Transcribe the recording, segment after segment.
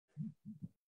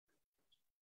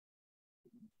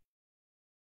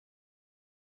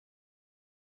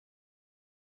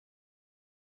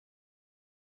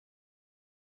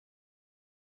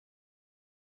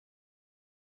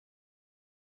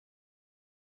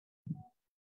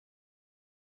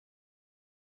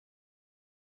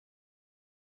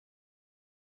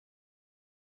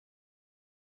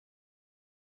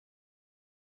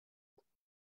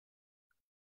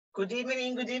Good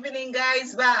evening,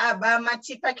 guys.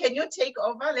 Matipa, can you take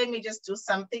over? Let me just do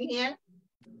something here.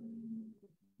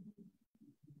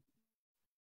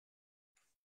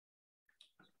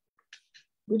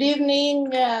 Good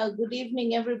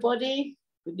evening, everybody.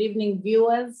 Good evening,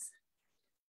 viewers.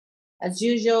 As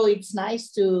usual, it's nice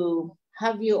to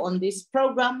have you on this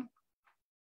program.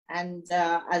 And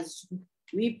as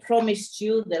we promised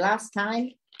you the last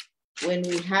time when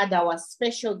we had our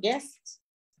special guest,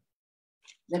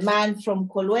 the man from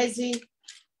Kolwezi,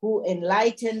 who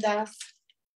enlightened us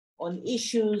on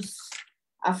issues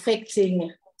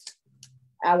affecting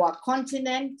our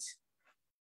continent,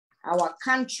 our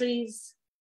countries,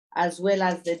 as well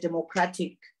as the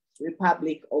Democratic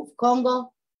Republic of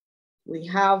Congo. We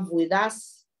have with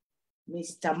us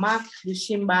Mr. Mark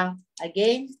Lushimba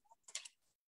again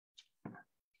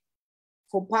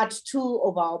for part 2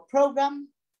 of our program.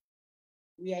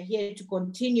 We are here to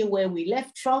continue where we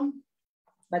left from,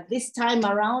 but this time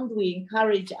around, we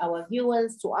encourage our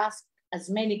viewers to ask as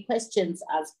many questions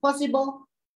as possible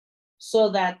so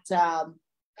that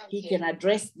he can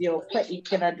address your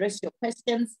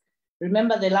questions.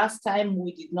 Remember the last time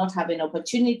we did not have an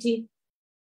opportunity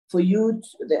for you,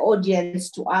 the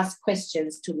audience, to ask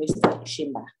questions to Mr.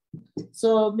 Lushimba.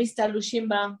 So Mr.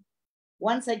 Lushimba,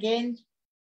 once again,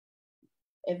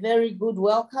 a very good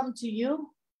welcome to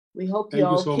you. We hope you're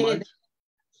okay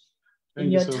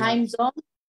in your time zone.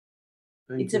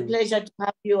 It's a pleasure to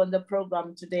have you on the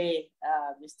program today,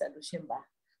 Mr. Lushimba.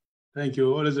 Thank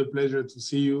you. Always a pleasure to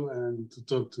see you and to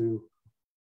talk to you.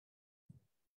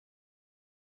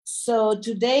 So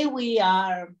today we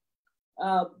are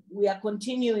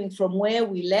continuing from where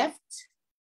we left.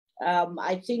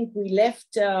 I think we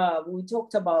left, we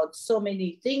talked about so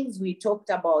many things. We talked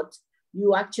about,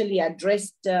 you actually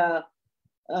addressed the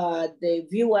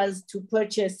viewers to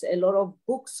purchase a lot of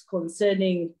books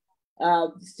concerning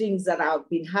things that have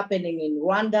been happening in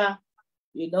Rwanda,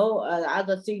 you know,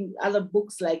 other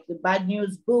books like the bad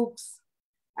news books.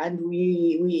 And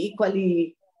we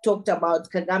equally talked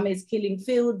about Kagame's killing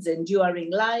fields,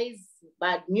 enduring lies,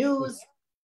 bad news.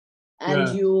 And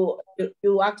yeah,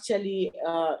 you actually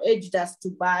urged us to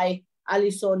buy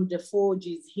Alison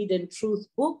DeForge's Hidden Truth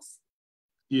books.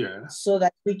 Yeah. So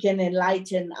that we can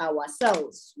enlighten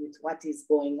ourselves with what is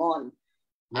going on.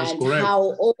 That's and correct. How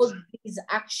all these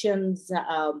actions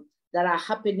that are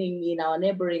happening in our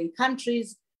neighboring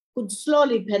countries could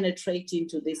slowly penetrate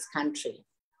into this country.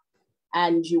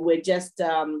 And you were just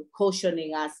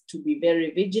cautioning us to be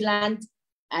very vigilant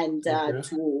and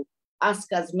to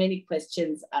ask as many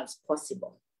questions as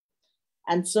possible.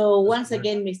 And so once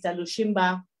again, Mr.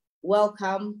 Lushimba,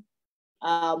 welcome.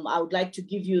 I would like to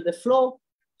give you the floor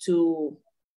to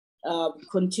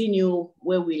continue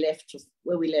where we left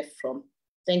from.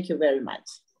 Thank you very much.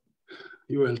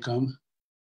 You're welcome.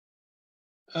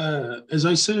 As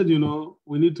I said, you know,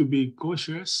 we need to be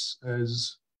cautious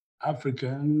as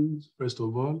Africans, first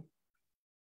of all,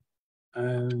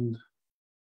 and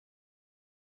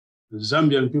the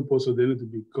Zambian people, so they need to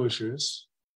be cautious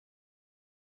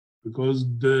because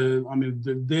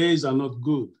the days are not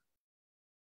good.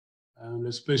 And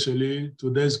especially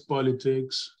today's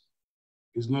politics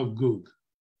is not good.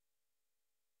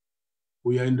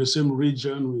 We are in the same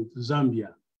region with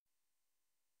Zambia.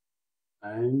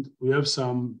 And we have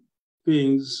some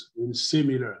things in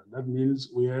similar. That means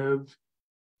we have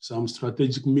some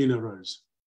strategic minerals.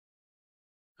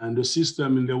 And the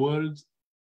system in the world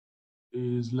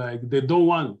is like, they don't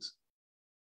want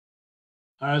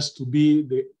us to be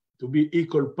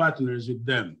equal partners with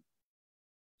them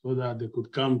so that they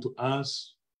could come to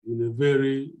us in a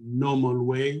very normal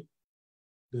way.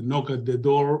 They knock at the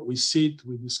door, we sit,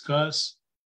 we discuss,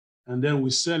 and then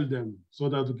we sell them so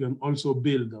that we can also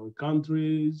build our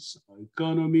countries, our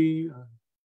economy,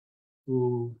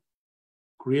 to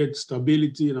create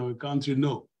stability in our country.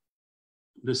 No,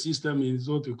 the system is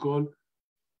what we call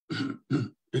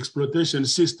exploitation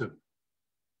system.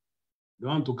 They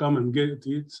want to come and get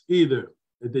it either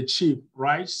at a cheap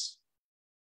price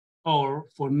or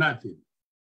for nothing.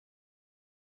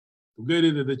 To get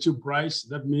it at a cheap price,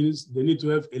 that means they need to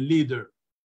have a leader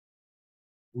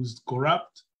who's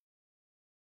corrupt,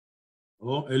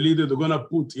 or a leader they're gonna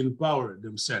put in power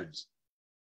themselves.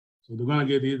 So they're gonna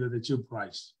get it at a cheap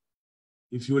price.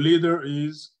 If your leader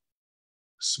is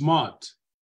smart,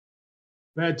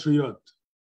 patriot,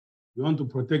 you want to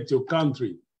protect your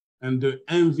country, and they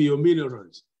envy your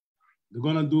minerals, they're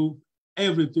gonna do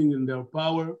everything in their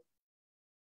power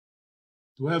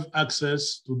to have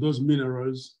access to those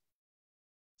minerals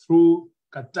through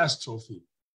catastrophe.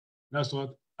 That's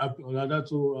what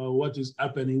is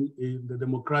happening in the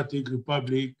Democratic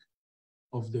Republic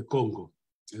of the Congo.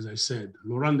 as I said,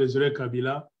 Laurent Desire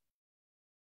Kabila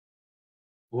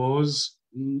was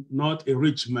not a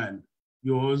rich man.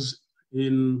 He was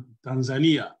in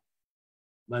Tanzania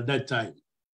by that time.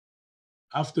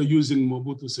 After using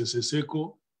Mobutu Sese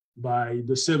Seko by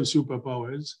the same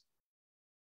superpowers,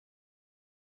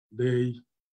 they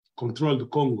controlled the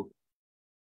Congo.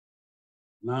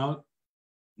 Now,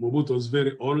 Mobutu was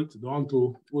very old. They want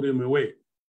to put him away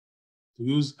to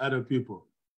use other people.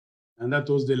 And that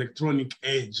was the electronic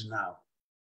age now.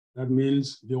 That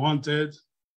means they wanted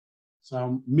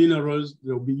some minerals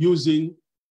they'll be using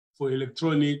for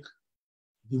electronic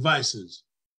devices.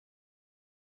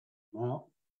 Now,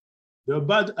 the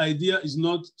bad idea is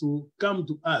not to come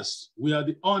to us. We are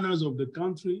the owners of the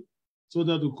country so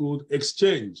that we could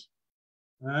exchange.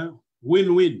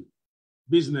 Win-win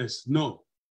business, no.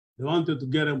 They wanted to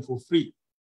get them for free.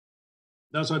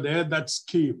 That's why they had that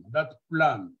scheme, that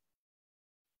plan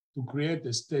to create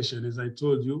a station, as I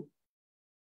told you,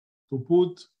 to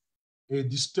put a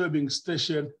disturbing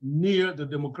station near the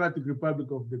Democratic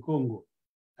Republic of the Congo.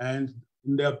 And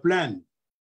in their plan,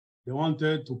 they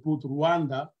wanted to put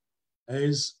Rwanda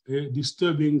as a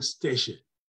disturbing station.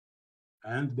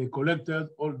 And they collected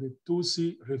all the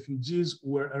Tutsi refugees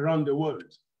who were around the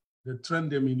world. They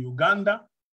trained them in Uganda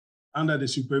under the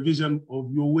supervision of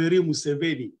Yoweri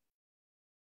Museveni.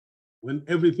 When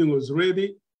everything was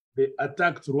ready, they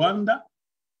attacked Rwanda.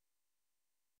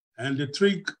 And the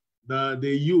trick that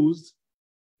they used,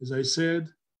 as I said,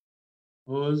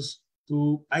 was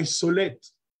to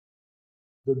isolate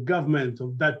the government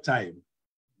of that time,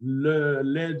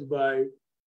 led by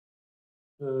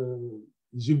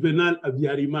Juvenal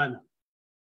Habyarimana,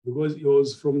 because he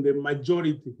was from the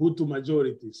majority, Hutu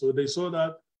majority. So they saw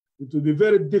that it would be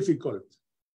very difficult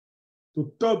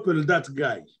to topple that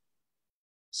guy.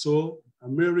 So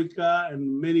America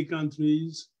and many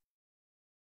countries,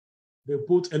 they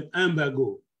put an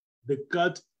embargo. They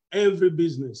cut every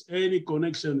business, any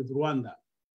connection with Rwanda,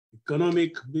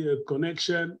 economic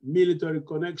connection, military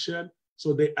connection.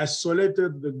 So they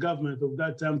isolated the government of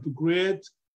that time to create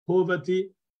poverty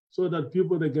so that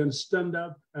people they can stand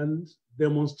up and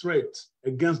demonstrate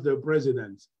against their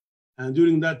president. And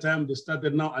during that time, they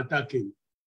started now attacking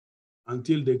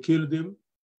until they killed him.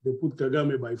 They put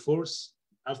Kagame by force.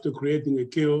 After creating a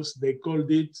chaos, they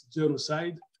called it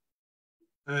genocide.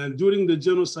 And during the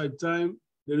genocide time,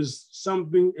 there is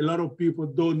something a lot of people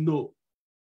don't know.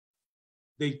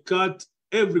 They cut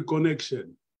every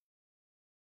connection.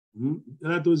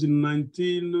 That was in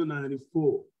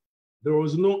 1994. There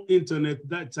was no internet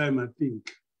that time, I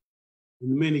think,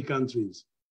 in many countries.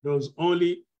 There was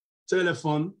only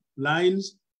telephone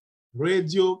lines,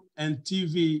 radio, and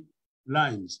TV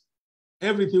lines.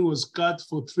 Everything was cut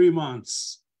for 3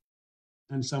 months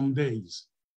and some days.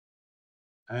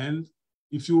 And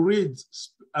if you read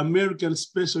American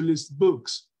specialist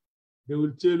books, they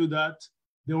will tell you that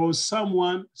there was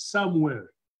someone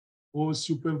somewhere who was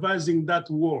supervising that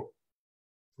war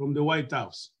from the White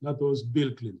House. That was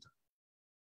Bill Clinton.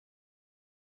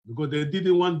 Because they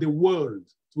didn't want the world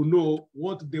to know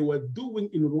what they were doing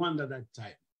in Rwanda that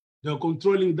time. They were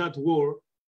controlling that war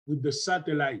with the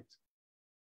satellite.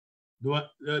 They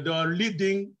were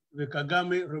leading the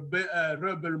Kagame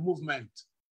rebel movement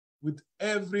with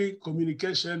every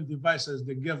communication devices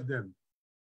they gave them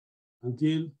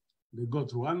until they got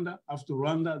Rwanda. After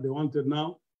Rwanda, they wanted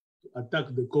now to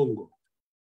attack the Congo.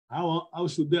 How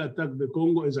should they attack the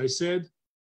Congo? As I said,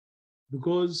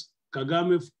 because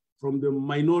Kagame from the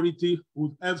minority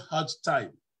would have had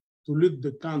time to lead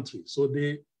the country. So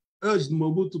they urged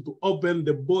Mobutu to open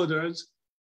the borders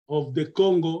of the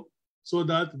Congo so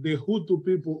that the Hutu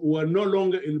people who are no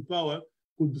longer in power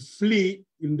could flee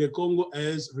in the Congo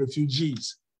as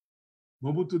refugees.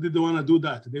 Mobutu didn't want to do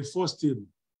that. They forced him.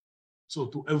 So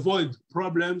to avoid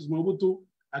problems, Mobutu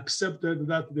accepted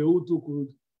that the Hutu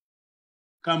could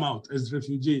come out as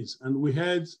refugees. And we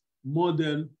had more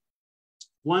than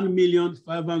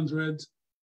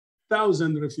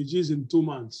 1,500,000 refugees in 2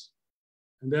 months.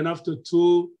 And then after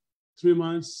 2-3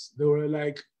 months, there were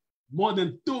like more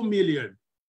than 2 million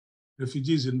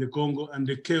refugees in the Congo, and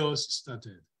the chaos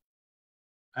started.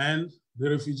 And the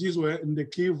refugees were in the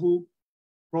Kivu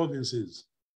provinces,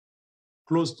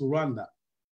 close to Rwanda.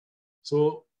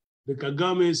 So the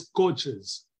Kagame's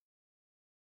coaches,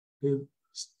 they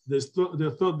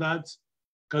thought that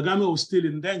Kagame was still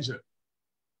in danger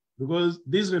because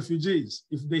these refugees,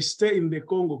 if they stay in the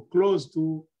Congo close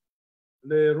to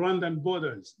the Rwandan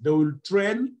borders, they will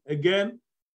train again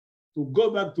to go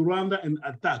back to Rwanda and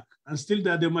attack. And still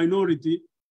they're the minority,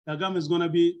 Kagame is gonna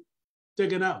be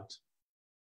taken out.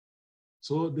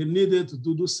 So they needed to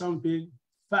do something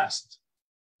fast.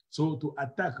 So to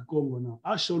attack Congo now,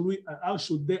 how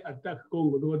should they attack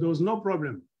Congo? There was no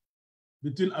problem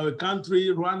between our country,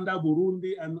 Rwanda,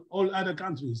 Burundi, and all other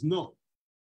countries. No.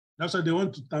 That's why they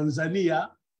went to Tanzania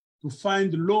to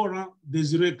find Laurent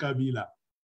Désiré Kabila.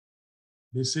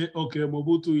 They say, okay,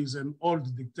 Mobutu is an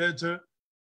old dictator.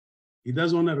 He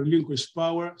doesn't want to relinquish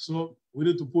power, so we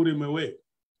need to put him away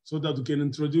so that we can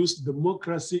introduce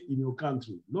democracy in your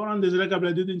country. Laurent Désiré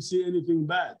Kabila didn't see anything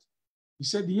bad. He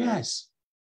said yes.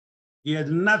 He had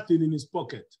nothing in his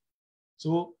pocket.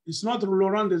 So it's not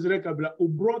Laurent Désiré Kabila who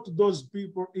brought those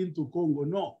people into Congo.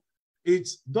 No,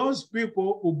 it's those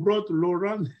people who brought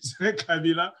Laurent Désiré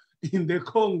Kabila in the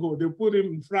Congo. They put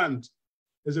him in front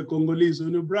as a Congolese.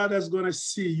 When your brother's gonna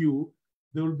see you,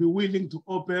 they will be willing to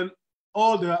open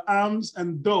all their arms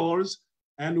and doors,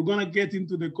 and we're gonna get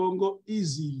into the Congo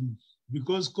easily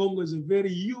because Congo is a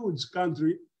very huge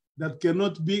country that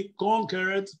cannot be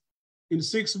conquered in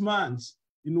 6 months,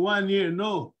 in 1 year.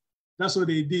 No, that's what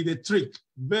they did, a trick.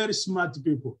 Very smart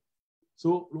people.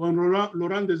 So when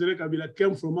Laurent Désiré Kabila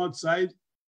came from outside,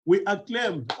 we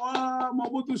acclaimed, oh,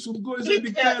 Mobutu should go as a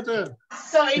dictator.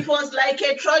 So it was like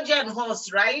a Trojan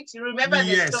horse, right? You remember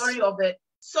the story of it.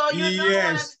 So you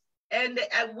know what? And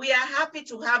we are happy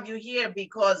to have you here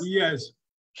because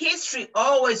history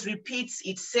always repeats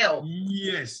itself.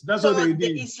 Yes, that's what they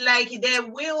did. It's like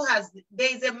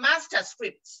there's a master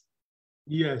script.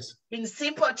 Yes. In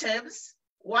simple terms,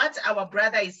 what our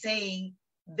brother is saying,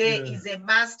 there is a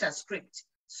master script.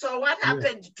 So what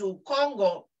happened to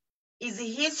Congo is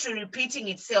history repeating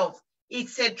itself.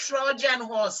 It's a Trojan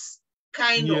horse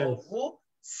kind of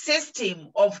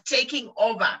system of taking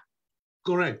over.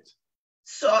 Correct.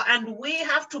 So, and we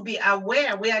have to be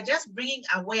aware. We are just bringing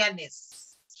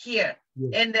awareness here.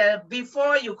 And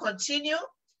before you continue,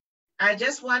 I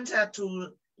just want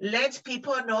to let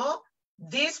people know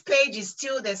this page is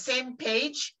still the same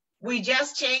page. We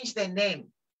just changed the name.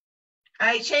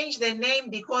 I changed the name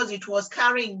because it was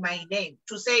carrying my name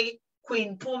to say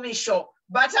Queen Pumi Show,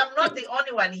 but I'm not the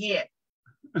only one here.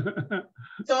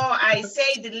 So I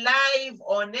said live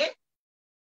on it,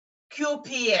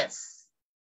 QPS.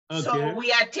 Okay. So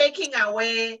we are taking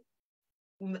away,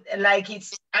 like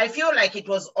I feel like it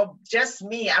was just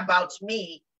me, about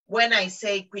me, when I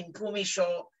say Queen Pumi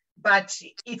Show, but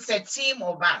it's a team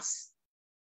of us.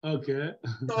 Okay.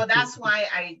 So that's why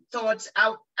I thought,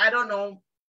 I don't know,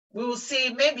 we'll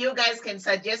see, maybe you guys can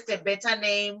suggest a better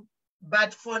name,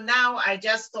 but for now, I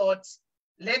just thought,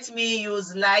 let me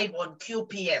use live on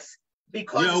QPS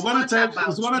because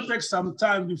it's gonna take some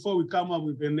time before we come up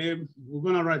with a name. We're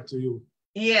gonna write to you.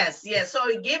 Yes. So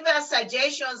give us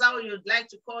suggestions how you'd like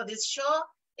to call this show.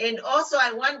 And also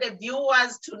I want the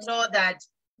viewers to know that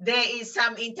there is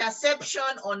some interception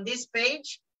on this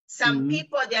page. Some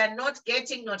people, they are not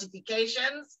getting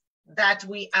notifications that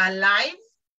we are live.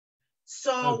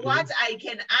 So what I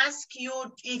can ask you,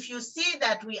 if you see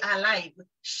that we are live,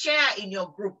 share in your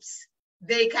groups.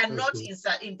 They cannot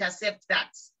intercept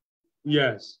that.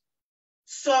 Yes.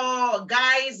 So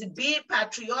guys, be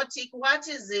patriotic. What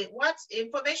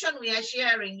information we are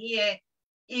sharing here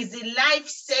is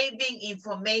life-saving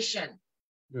information.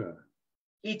 Yeah.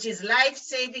 It is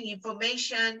life-saving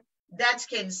information that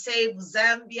can save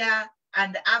Zambia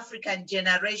and African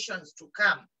generations to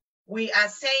come. We are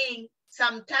saying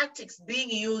some tactics being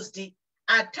used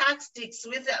are tactics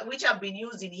which have been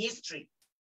used in history.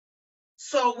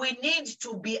 So we need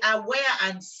to be aware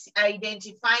and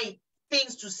identify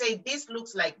things to say, this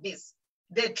looks like this.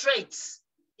 The traits,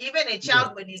 even a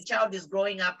child, when a child is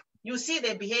growing up, you see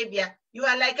the behavior, you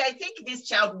are like, I think this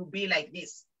child will be like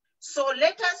this. So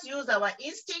let us use our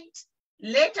instinct.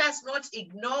 Let us not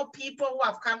ignore people who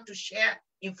have come to share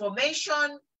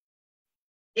information.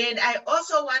 And I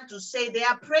also want to say there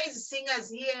are praise singers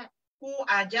here who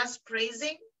are just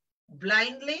praising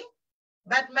blindly.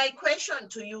 But my question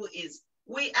to you is,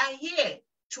 we are here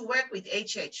to work with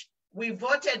HH. We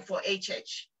voted for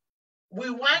HH.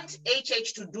 We want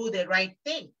HH to do the right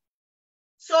thing.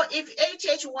 So if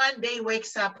HH one day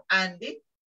wakes up and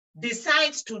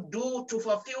decides to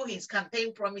fulfill his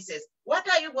campaign promises, what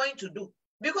are you going to do?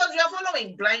 Because you are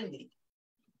following blindly.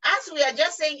 As we are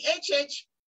just saying, HH,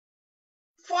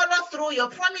 follow through your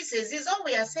promises is all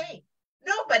we are saying.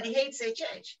 Nobody hates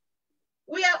HH.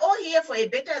 We are all here for a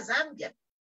better Zambia.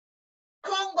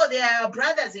 Congo, there are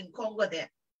brothers in Congo there.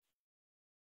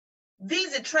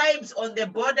 These tribes on the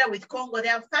border with Congo,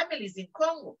 there are families in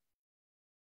Congo.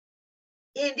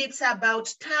 And it's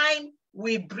about time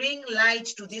we bring light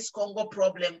to this Congo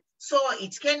problem so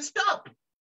it can stop.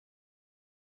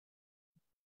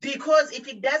 Because if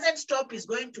it doesn't stop, it's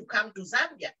going to come to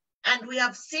Zambia. And we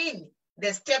have seen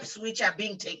the steps which are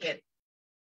being taken.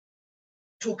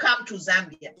 to come to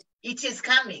Zambia. It is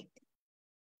coming.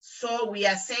 So we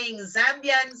are saying,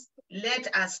 Zambians,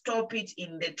 let us stop it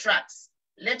in the tracks.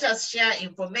 Let us share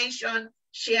information,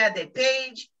 share the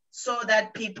page so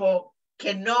that people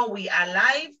can know we are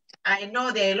live. I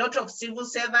know there are a lot of civil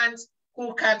servants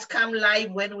who can't come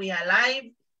live when we are live.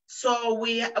 So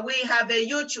we have a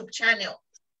YouTube channel.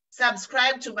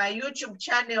 Subscribe to my YouTube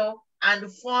channel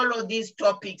and follow these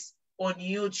topics on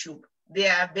YouTube. They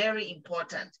are very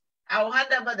important. I'll hand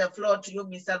over the floor to you,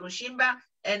 Mr. Lushimba.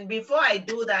 And before I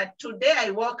do that, today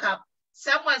I woke up,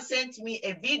 someone sent me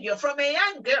a video from a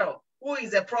young girl who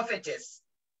is a prophetess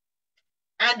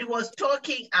and was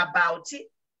talking about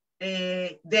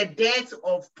the death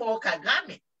of Paul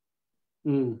Kagame.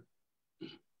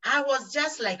 I was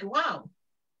just like, wow,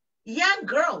 young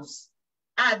girls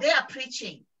are there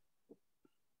preaching.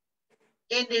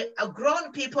 And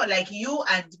grown people like you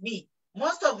and me,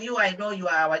 most of you, I know you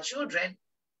are our children,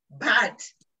 but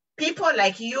people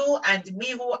like you and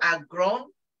me who are grown,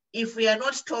 if we are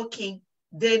not talking,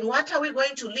 then what are we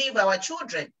going to leave our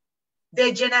children?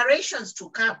 The generations to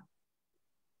come.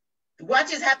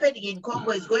 What is happening in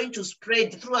Congo is going to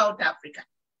spread throughout Africa.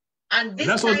 And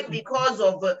this time, because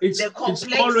of the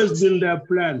complexity. It's always been their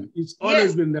plan. It's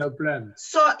always been their plan.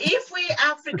 So if we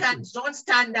Africans don't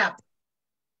stand up,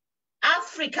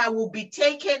 Africa will be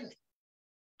taken,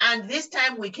 and this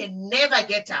time we can never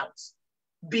get out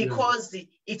because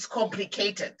it's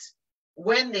complicated.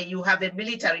 When you have a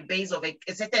military base of a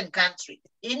certain country,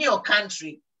 in your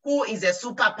country, who is a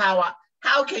superpower,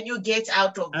 how can you get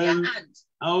out of their hands?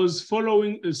 I was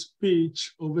following a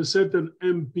speech of a certain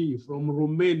MP from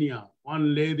Romania,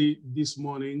 one lady this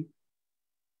morning.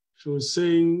 She was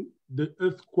saying the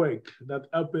earthquake that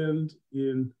happened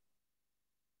in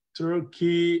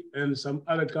Turkey and some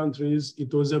other countries,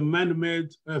 it was a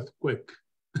man-made earthquake.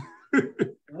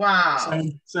 Wow.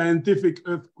 Scientific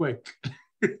earthquake.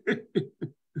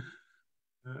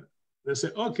 They say,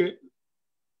 okay,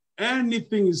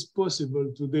 anything is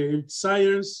possible today. It's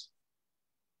science.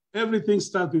 Everything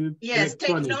starts with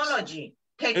technology.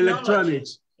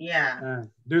 Electronics. Yeah.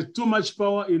 There's too much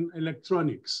power in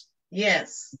electronics.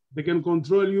 Yes. They can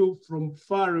control you from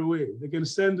far away. They can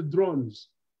send drones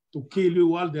to kill you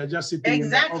while they're just sitting in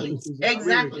the offices.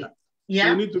 Exactly. Yeah. So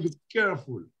you need to be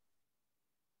careful.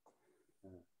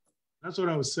 That's what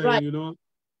I was saying, you know.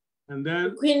 And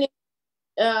then, Queen,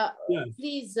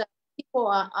 please, people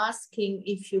are asking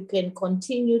if you can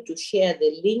continue to share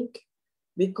the link,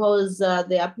 because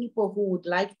there are people who would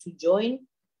like to join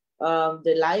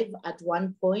the live at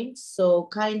one point. So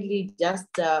kindly just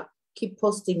keep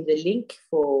posting the link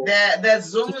for the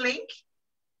Zoom link.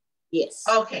 Yes.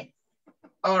 Okay.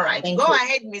 All right. Go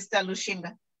ahead, Mr.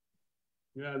 Lushimba.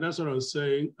 Yeah, that's what I was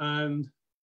saying. And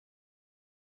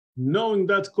knowing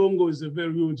that Congo is a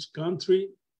very huge country,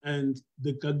 and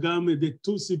the Kagame, the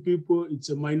Tutsi people, it's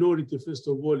a minority, first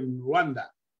of all, in Rwanda,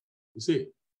 you see.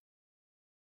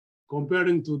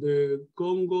 Comparing to the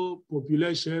Congo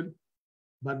population,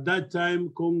 but that time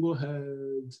Congo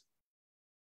had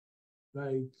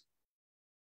like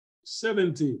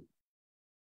 70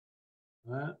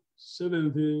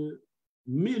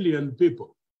 million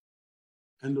people.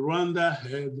 And Rwanda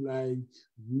had like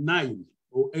 9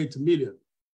 or 8 million.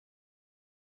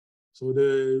 So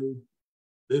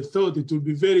they thought it would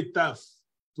be very tough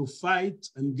to fight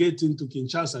and get into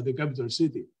Kinshasa, the capital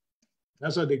city.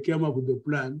 That's why they came up with the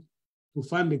plan to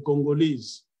find the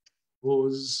Congolese,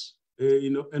 was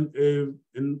an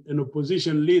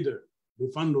opposition leader. They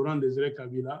found Laurent Desire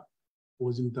Kabila,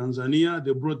 was in Tanzania.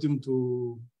 They brought him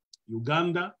to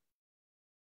Uganda,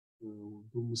 to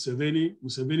Museveni.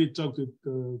 Museveni talked with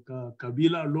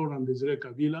Kabila, Laurent Desire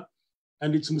Kabila,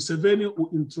 and it's Museveni who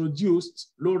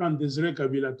introduced Laurent Desire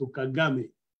Kabila to Kagame,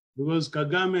 because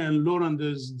Kagame and Laurent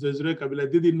Desire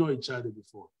Kabila didn't know each other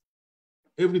before.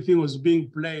 Everything was being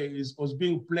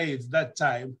played that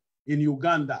time in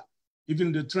Uganda,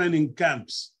 even the training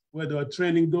camps where they were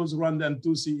training those Rwandan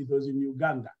Tutsi, it was in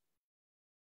Uganda.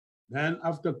 Then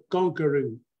after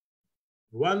conquering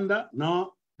Rwanda,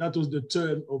 now that was the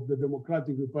turn of the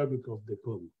Democratic Republic of the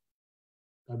Congo.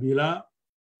 Kabila,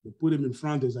 they put him in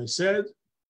front, as I said.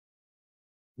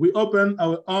 We opened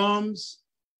our arms,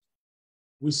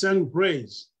 we sang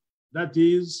praise. That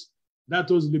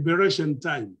was liberation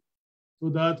time, so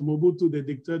that Mobutu, the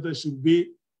dictator, should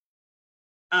be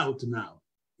out now.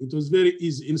 It was very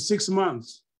easy. In 6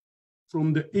 months,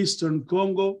 from the Eastern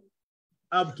Congo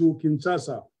up to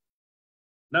Kinshasa,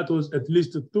 that was at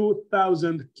least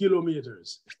 2,000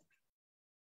 kilometers.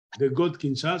 They got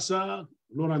Kinshasa.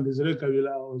 Laurent Desire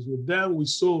Kabila was with them. We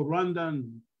saw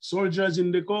Rwandan soldiers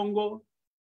in the Congo,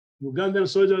 Ugandan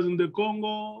soldiers in the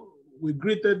Congo. We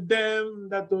greeted them.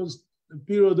 That was a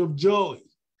period of joy.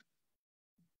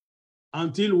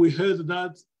 Until we heard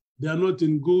that they are not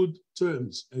in good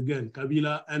terms. Again,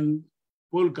 Kabila and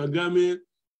Paul Kagame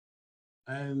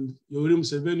and Yoweri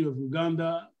Museveni of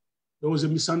Uganda, there was a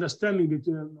misunderstanding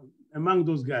among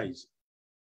those guys.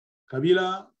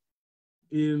 Kabila,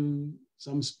 in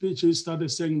some speeches,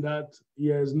 started saying that he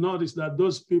has noticed that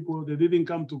those people, they didn't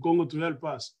come to Congo to help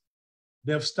us.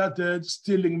 They've started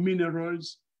stealing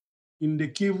minerals in the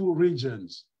Kivu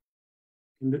regions,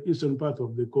 in the eastern part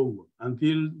of the Congo,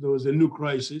 until there was a new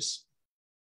crisis.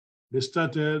 They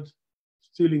started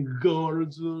stealing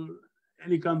gold,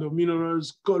 any kind of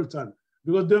minerals, coltan.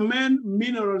 Because the main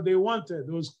mineral they wanted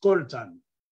was coltan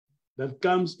that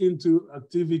comes into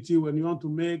activity when you want to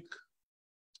make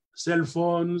cell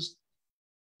phones,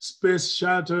 space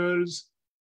shuttles,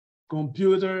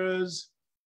 computers,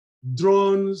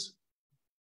 drones,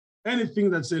 anything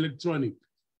that's electronic.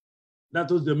 That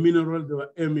was the mineral they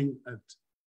were aiming at.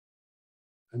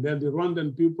 And then the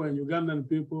Rwandan people and Ugandan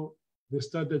people, they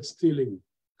started stealing.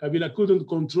 Kabila couldn't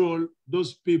control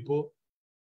those people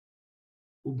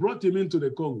who brought him into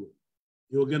the Congo.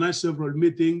 He organized several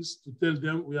meetings to tell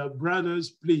them, we are brothers,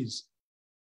 please.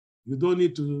 You don't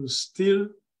need to steal.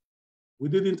 We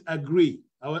didn't agree.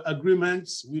 Our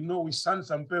agreements, we know we signed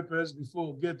some papers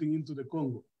before getting into the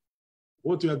Congo.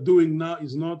 What we are doing now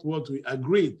is not what we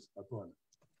agreed upon.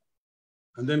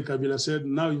 And then Kabila said,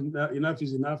 now enough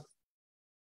is enough.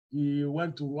 He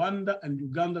went to Rwanda and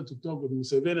Uganda to talk with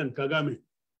Museveni and Kagame.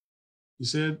 He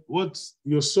said, what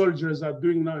your soldiers are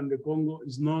doing now in the Congo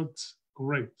is not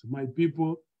correct. My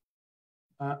people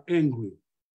are angry,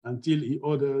 until he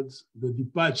ordered the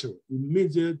departure,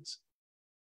 immediate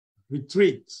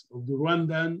retreat of the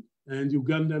Rwandan and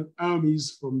Ugandan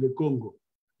armies from the Congo.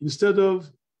 Instead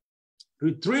of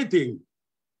retreating,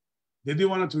 they didn't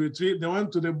want to retreat, they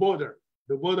went to the border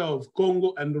of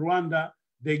Congo and Rwanda.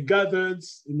 They gathered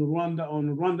in Rwanda on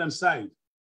the Rwandan side,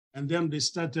 and then they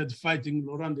started fighting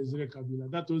Laurent Desire Kabila.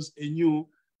 That was a new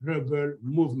rebel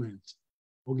movement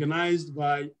organized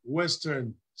by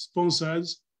Western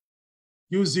sponsors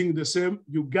using the same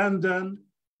Ugandan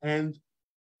and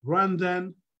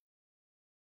Rwandan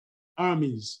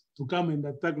armies to come and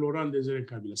attack Laurent Desire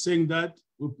Kabila, saying that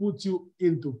we put you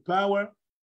into power,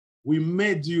 we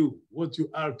made you what you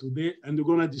are today, and we're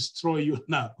gonna destroy you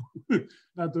now.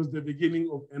 That was the beginning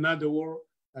of another war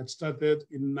that started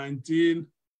in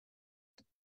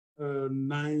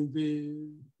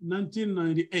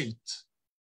 1998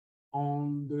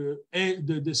 on the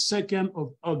 2nd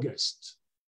of August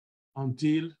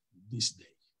until this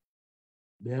day.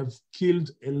 They have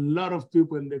killed a lot of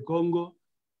people in the Congo.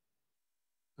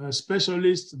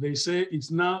 Specialists, they say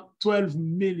it's now 12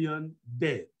 million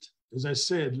dead. As I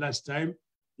said last time,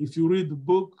 if you read the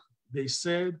book, they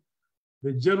said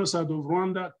the genocide of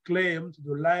Rwanda claimed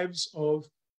the lives of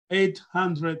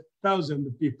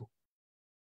 800,000 people.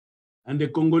 And the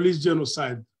Congolese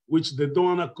genocide, which they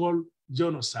don't want to call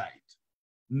genocide.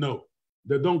 No,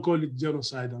 they don't call it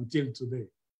genocide until today.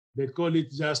 They call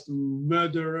it just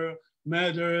murders,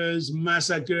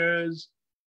 massacres.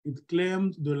 It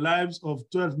claimed the lives of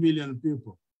 12 million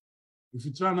people. If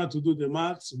you try not to do the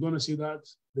maths, you're going to see that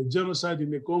the genocide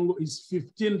in the Congo is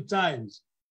 15 times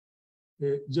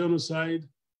the genocide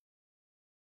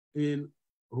in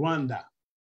Rwanda.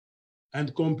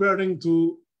 And comparing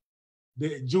to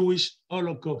the Jewish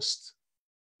Holocaust,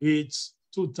 it's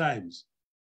 2 times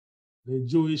the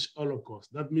Jewish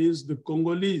Holocaust. That means the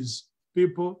Congolese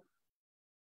people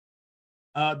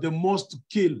are the most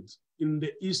killed in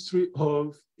the history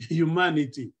of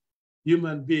humanity,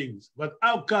 human beings. But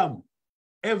how come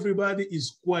everybody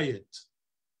is quiet?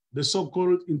 The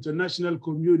so-called international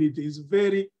community is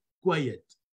very quiet.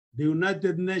 The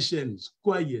United Nations,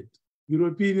 quiet.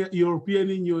 European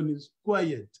Union is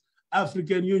quiet.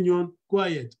 African Union,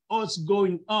 quiet. What's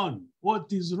going on?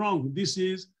 What is wrong? This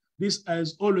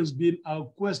has always been our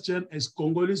question as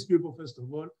Congolese people, first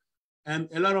of all. And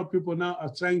a lot of people now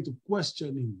are trying to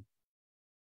question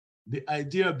the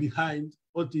idea behind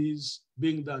what is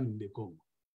being done in the Congo.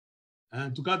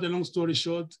 And to cut a long story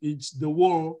short, it's the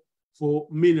war for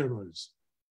minerals.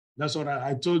 That's what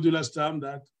I told you last time,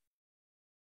 that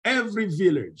every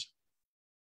village,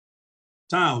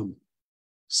 town,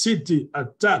 city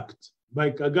attacked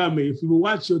by Kagame. If you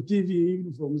watch your TV,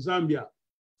 even from Zambia,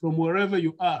 from wherever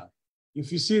you are,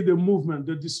 if you see the movement,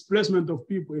 the displacement of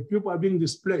people, if people are being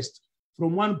displaced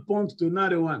from one point to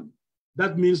another one,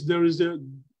 that means there is a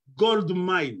gold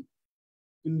mine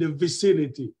in the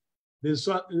vicinity. There's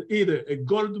either a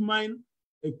gold mine,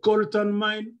 a coltan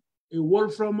mine, a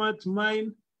wolframite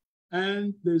mine,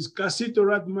 and there's Casito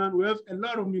Ratman. We have a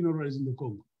lot of minerals in the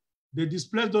Congo. They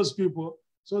displaced those people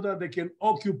so that they can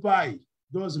occupy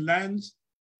those lands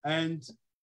and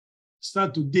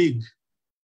start to dig.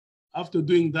 After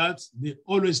doing that, they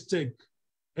always take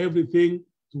everything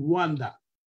to Rwanda.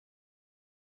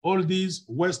 All these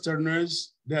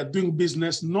Westerners, they are doing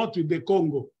business not with the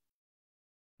Congo.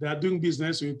 They are doing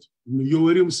business with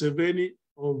Yoweri Museveni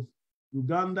of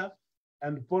Uganda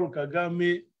and Paul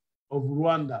Kagame of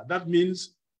Rwanda. That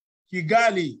means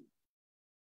Kigali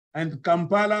and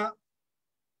Kampala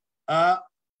are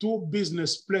two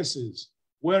business places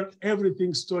where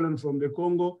everything stolen from the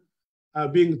Congo are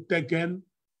being taken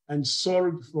and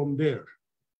sold from there.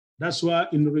 That's why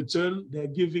in return, they're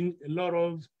giving a lot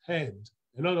of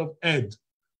aid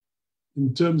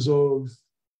in terms of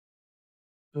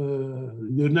the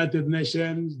United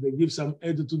Nations. They give some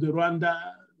aid to the Rwanda,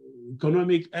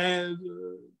 economic aid,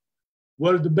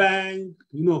 World Bank,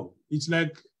 you know, it's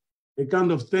like a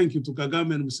kind of thank you to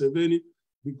Kagame and Museveni,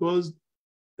 because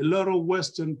a lot of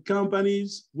Western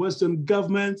companies, Western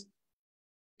governments,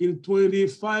 in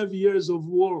 25 years of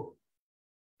war,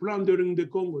 plundering the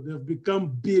Congo, they've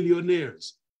become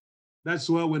billionaires. That's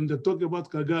why when they talk about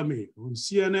Kagame on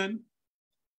CNN,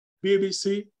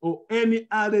 BBC, or any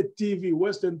other TV,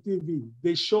 Western TV,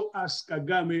 they show us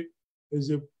Kagame as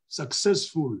a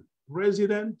successful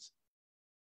president.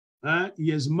 He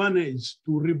has managed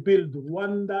to rebuild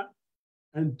Rwanda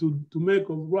and to make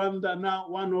of Rwanda now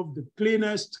one of the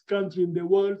cleanest countries in the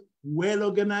world,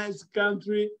 well-organized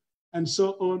country, and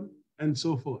so on and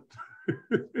so forth.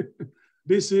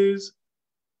 This is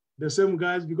the same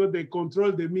guys, because they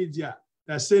control the media.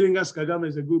 They're selling us Kagame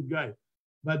as a good guy.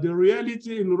 But the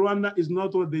reality in Rwanda is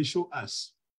not what they show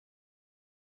us.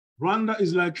 Rwanda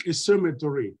is like a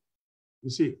cemetery, you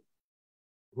see.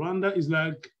 Rwanda is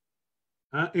like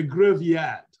a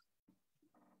graveyard.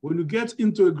 When you get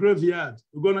into a graveyard,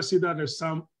 you're gonna see that there's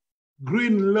some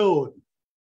green lawn.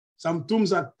 Some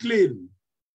tombs are clean,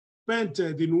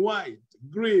 painted in white,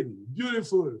 green,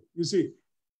 beautiful, you see.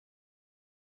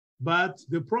 But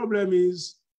the problem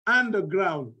is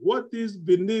underground. What is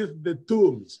beneath the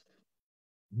tombs?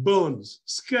 Bones,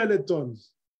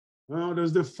 skeletons.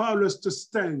 There's the foulest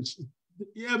stench.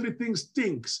 Everything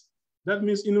stinks. That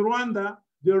means in Rwanda,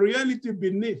 the reality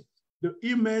beneath the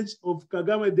image of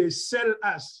Kagame they sell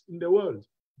us in the world,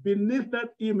 beneath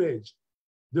that image,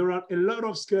 there are a lot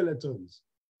of skeletons,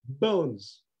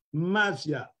 bones,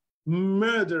 mafia,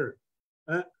 murder,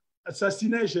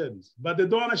 assassinations, but they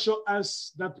don't want to show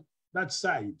us that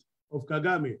side of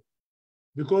Kagame,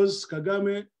 because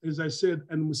Kagame, as I said,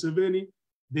 and Museveni,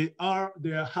 they are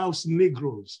house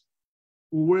Negroes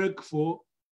who work for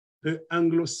the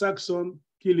Anglo-Saxon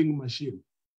killing machine,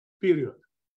 period.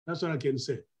 That's what I can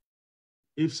say.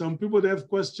 If some people have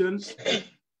questions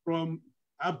from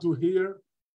up to here,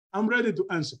 I'm ready to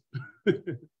answer.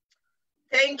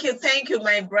 Thank you,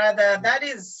 my brother. That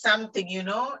is something, you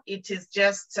know, it is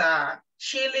just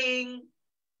chilling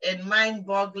and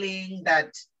mind-boggling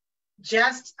that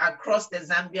just across the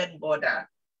Zambian border,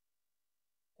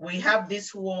 we have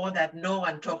this war that no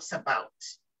one talks about.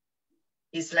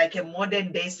 It's like a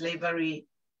modern day slavery.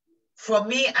 For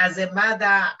me as a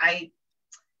mother, I'm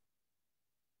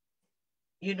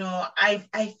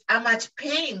at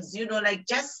pains, you know, like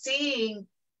just seeing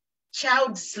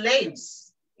child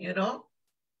slaves, you know,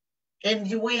 and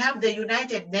we have the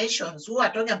United Nations who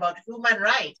are talking about human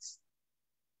rights.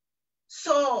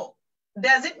 So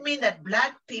does it mean that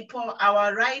Black people,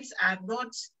 our rights are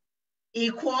not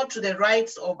equal to the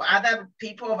rights of other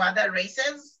people of other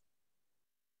races?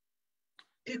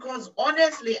 Because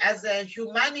honestly, as a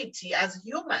humanity, as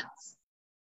humans,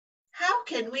 how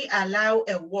can we allow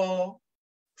a war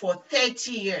for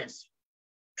 30 years,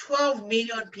 12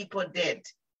 million people dead,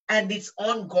 and it's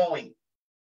ongoing?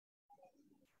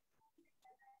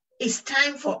 It's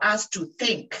time for us to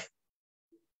think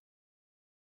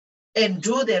and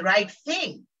do the right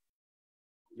thing.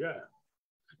 Yeah.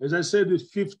 As I said,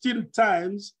 15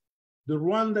 times the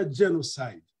Rwanda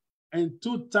genocide and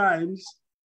 2 times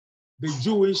the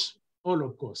Jewish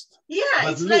Holocaust. Yeah,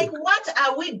 but it's look, like, what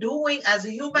are we doing as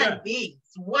human beings?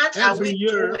 What are we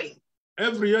doing?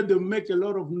 Every year they make a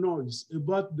lot of noise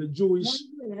about the Jewish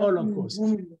Holocaust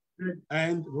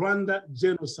and Rwanda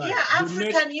genocide. Yeah,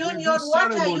 African Union,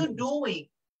 what are you doing?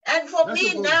 And for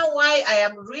me now, why I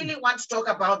am really want to talk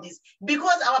about this,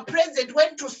 because our president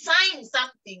went to sign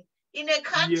something in a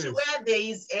country where there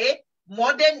is a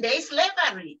modern day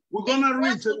slavery. We're gonna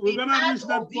reach that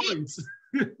point.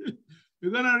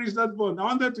 We're gonna reach that point. I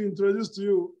wanted to introduce to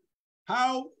you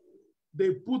how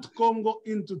they put Congo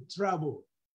into trouble,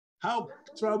 how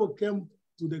trouble came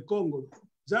to the Congo.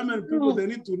 Zambian people, they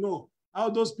need to know how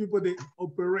those people, they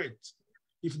operate.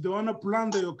 If they want to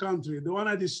plunder your country, they want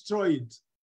to destroy it,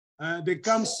 they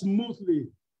come smoothly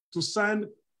to sign.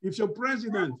 If your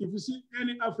president, if you see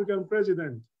any African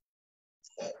president,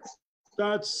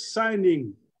 start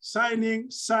signing,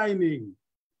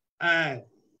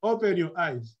 open your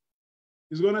eyes.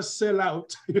 He's going to sell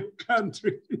out your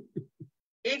country.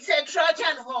 It's a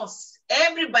Trojan horse.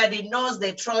 Everybody knows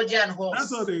the Trojan horse.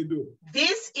 That's what they do.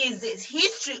 This is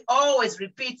history always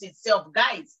repeats itself,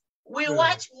 guys. We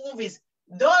watch movies.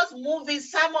 Those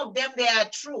movies, some of them, they are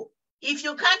true. If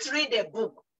you can't read a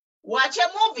book, watch a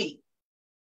movie.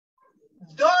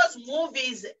 Those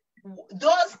movies,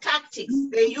 those tactics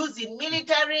they use in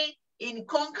military, in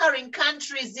conquering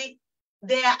countries,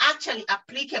 they are actually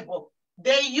applicable.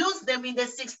 They use them in the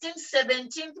 16th,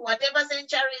 17th, whatever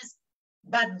centuries,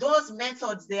 but those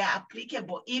methods, they are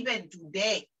applicable even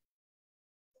today.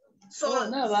 So,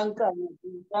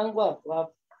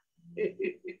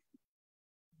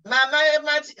 Mama,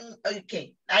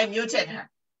 okay, I muted her.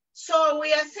 So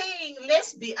we are saying,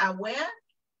 let's be aware.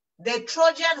 The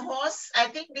Trojan horse, I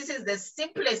think this is the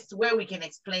simplest way we can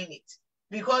explain it,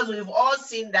 because we've all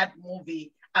seen that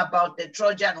movie about the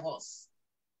Trojan horse.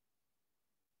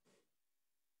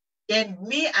 And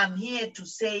me, I'm here to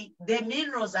say the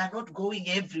minerals are not going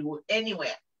everywhere,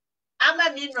 anywhere.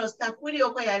 Ama minerals, they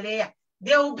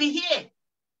will be here.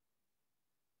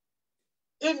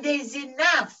 And there's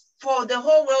enough for the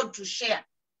whole world to share.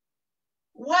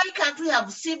 Why can't we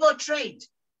have civil trade?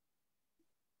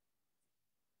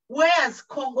 Whereas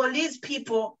Congolese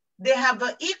people, they have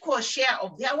an equal share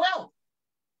of their wealth.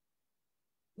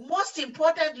 Most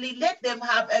importantly, let them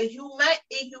have a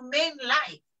humane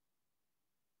life.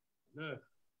 Yeah.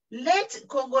 Let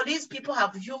Congolese people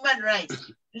have human rights.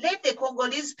 Let the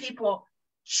Congolese people,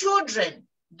 children,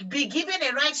 be given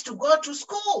a right to go to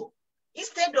school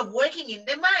instead of working in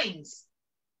the mines.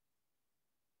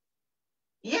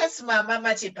 Yes, Mama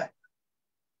Chipa.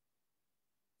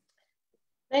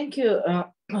 Thank you,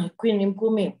 Queen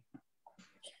Mpumi.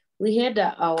 We had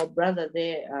our brother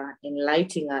there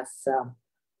enlightening us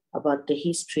about the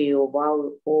history of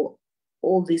how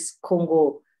all this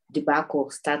Congo debacle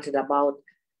started about.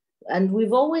 And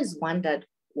we've always wondered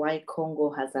why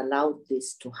Congo has allowed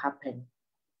this to happen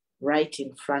right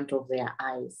in front of their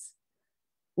eyes.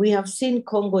 We have seen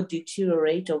Congo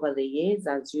deteriorate over the years,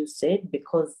 as you said,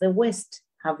 because the West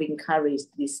have encouraged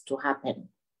this to happen.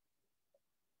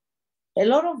 A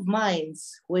lot of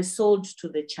mines were sold to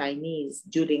the Chinese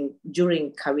during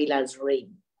Kabila's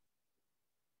reign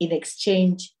in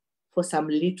exchange for some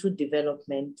little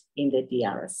development in the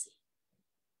DRC.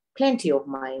 Plenty of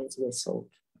mines were sold.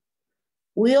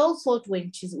 We all thought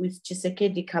with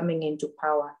Tshisekedi coming into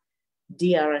power,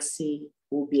 DRC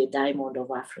will be a diamond of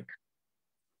Africa.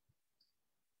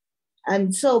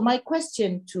 And so my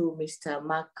question to Mr.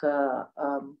 Mark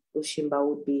Lushimba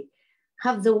would be,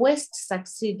 have the West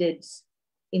succeeded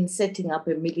in setting up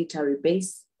a military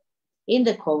base in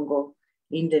the Congo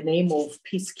in the name of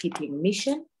peacekeeping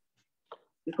mission?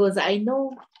 Because I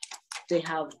know they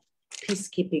have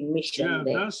peacekeeping mission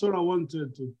there. That's what I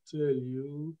wanted to tell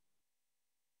you.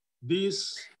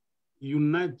 This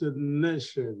United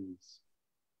Nations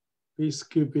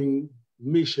peacekeeping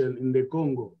mission in the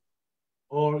Congo,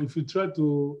 or if you try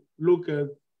to look at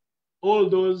all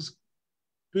those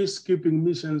peacekeeping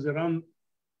missions around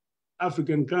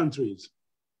African countries,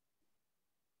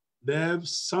 they have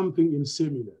something in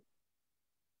similar.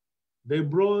 They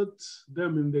brought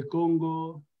them in the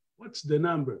Congo, what's the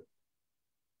number?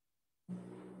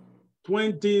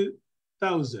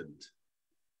 20,000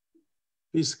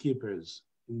 peacekeepers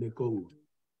in the Congo.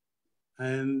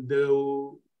 And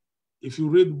if you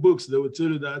read books, they will tell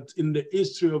you that in the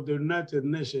history of the United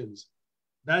Nations,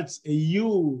 that's a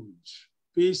huge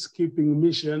peacekeeping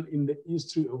mission in the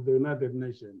history of the United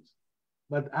Nations.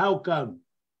 But how come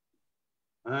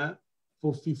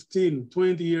for 15,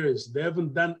 20 years, they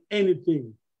haven't done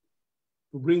anything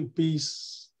to bring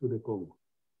peace to the Congo?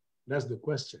 That's the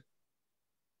question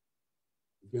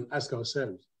we can ask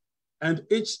ourselves. And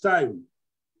each time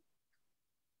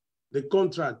the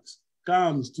contract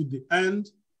comes to the end,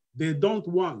 they don't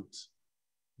want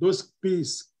those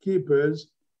peacekeepers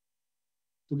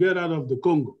to get out of the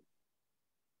Congo.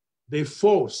 They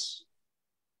force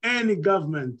any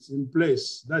government in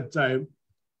place that time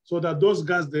so that those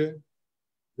guys there,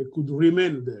 they could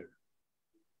remain there.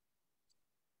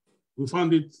 We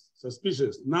found it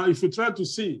suspicious. Now, if you try to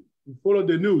see, you follow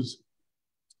the news,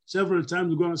 several times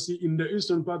you're going to see in the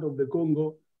eastern part of the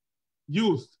Congo,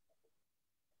 youth,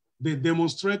 they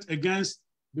demonstrate against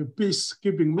the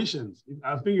peacekeeping missions.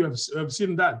 I think you have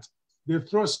seen that. They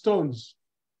throw stones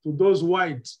to those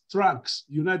white trucks,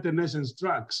 United Nations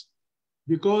trucks,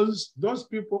 because those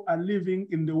people are living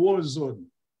in the war zone.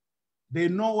 They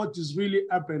know what is really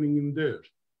happening in there.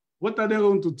 What are they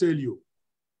going to tell you?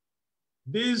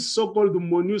 This so-called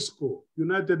MONUSCO,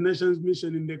 United Nations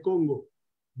mission in the Congo,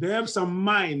 they have some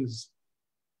mines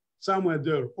somewhere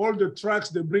there. All the trucks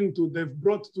they've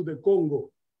brought to the Congo.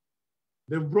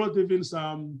 They've brought even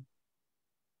some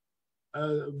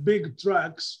big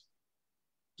trucks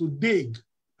to dig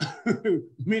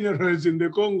minerals in the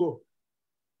Congo.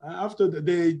 After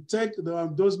they take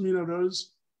those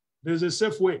minerals, there's a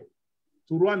safe way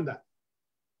to Rwanda.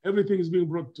 Everything is being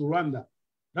brought to Rwanda.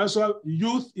 That's why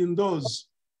youth in those,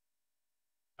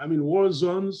 war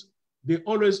zones, they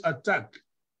always attack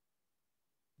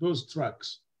those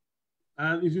trucks.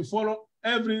 And if you follow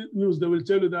every news, they will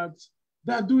tell you that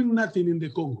they're doing nothing in the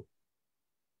Congo.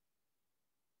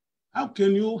 How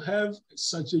can you have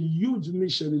such a huge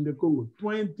mission in the Congo,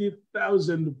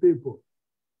 20,000 people,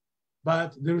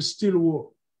 but there's still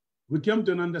war? We came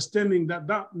to an understanding that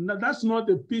that's not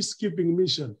a peacekeeping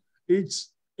mission.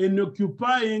 It's an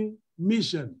occupying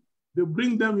mission. They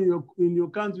bring them in your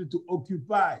country to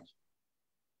occupy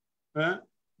a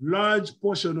large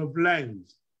portion of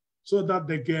land so that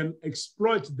they can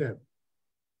exploit them.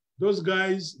 Those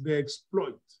guys, they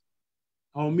exploit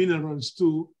our minerals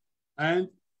too, and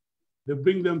they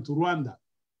bring them to Rwanda.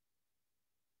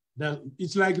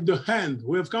 It's like the hand.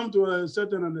 We have come to a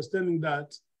certain understanding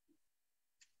that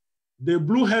the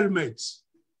blue helmets,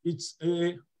 it's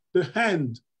the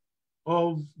hand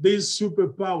of these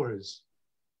superpowers.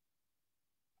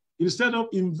 Instead of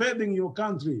invading your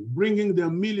country, bringing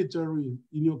their military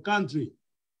in your country,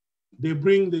 they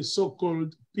bring the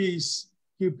so-called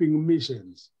peacekeeping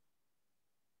missions.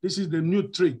 This is the new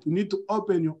trick. You need to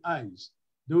open your eyes.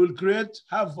 They will create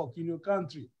havoc in your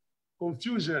country,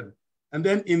 confusion. And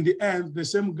then in the end, the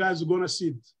same guys are gonna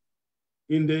sit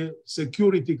in the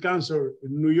Security Council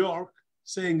in New York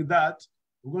saying that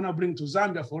we're gonna bring to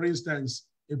Zambia, for instance,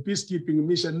 a peacekeeping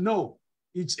mission. No,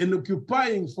 it's an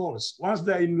occupying force. Once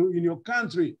they're in your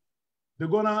country, they're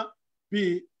gonna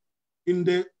be in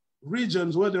the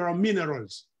regions where there are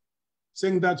minerals,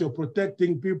 saying that you're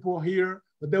protecting people here,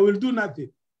 but they will do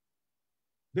nothing.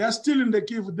 They are still in the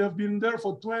Kivu. They've been there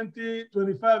for 20,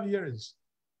 25 years.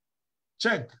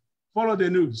 Check, follow the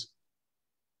news.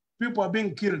 People are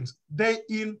being killed day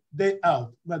in, day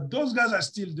out, but those guys are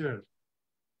still there.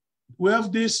 We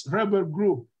have this rebel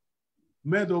group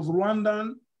made of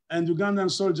Rwandan and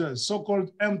Ugandan soldiers,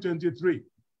 so-called M23.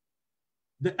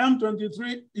 The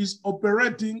M23 is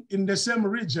operating in the same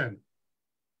region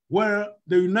where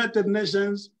the United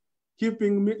Nations the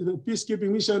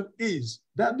peacekeeping mission is.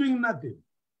 They're doing nothing.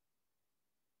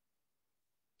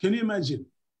 Can you imagine?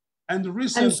 And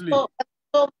recently— So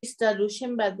Mr.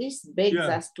 Lushimba, this begs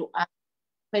us to ask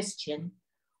the question,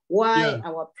 why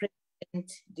our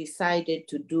president decided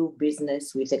to do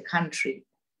business with a country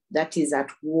that is at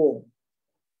war.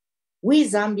 We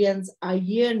Zambians are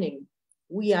yearning,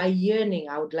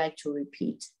 I would like to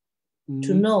repeat,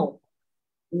 to know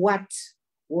what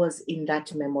was in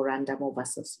that memorandum of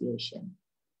association.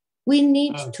 We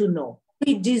need to know.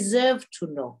 We deserve to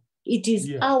know. It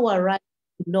is our right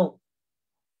to know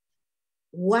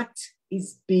what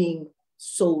is being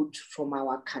sold from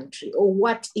our country or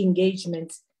what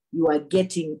engagements you are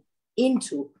getting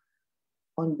into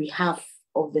on behalf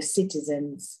of the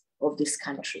citizens of this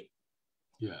country.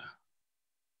 Yeah.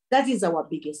 That is our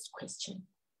biggest question.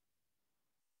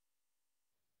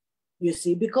 You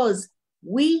see, because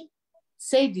we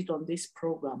said it on this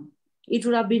program, it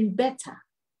would have been better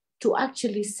to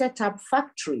actually set up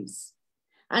factories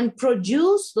and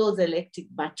produce those electric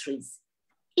batteries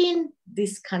in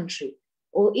this country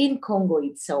or in Congo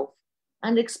itself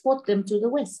and export them to the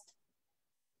West.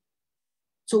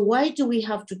 So why do we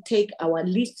have to take our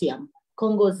lithium,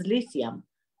 Congo's lithium,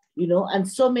 and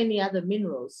so many other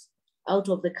minerals out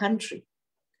of the country?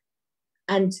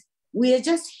 And we are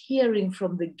just hearing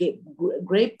from the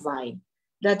grapevine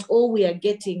that all we are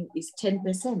getting is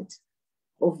 10%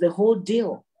 of the whole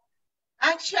deal.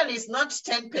 Actually, it's not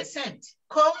 10%.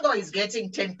 Congo is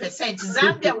getting 10%.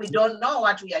 Zambia, we don't know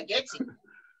what we are getting.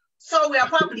 So we are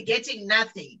probably getting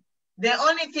nothing. The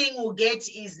only thing we'll get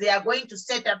is they are going to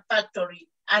set up factory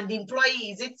and employ,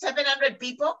 is it 700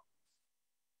 people?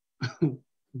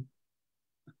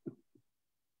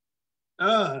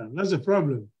 That's a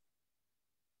problem.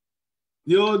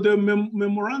 The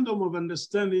memorandum of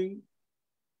understanding,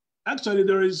 actually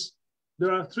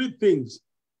there are three things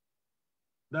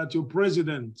that your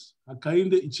president,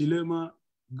 Hakainde Hichilema,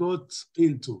 got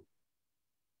into.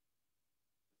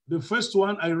 The first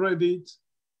one, I read it.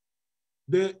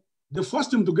 The They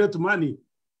forced him to get money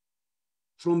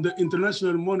from the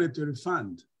International Monetary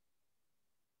Fund.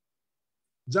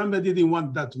 Zambia didn't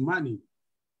want that money,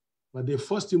 but they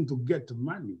forced him to get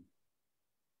money.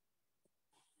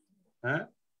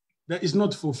 That is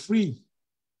not for free.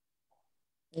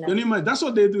 No. Can you imagine? That's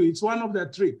what they do. It's one of their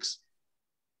tricks.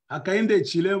 Hakainde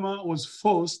Chilema was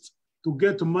forced to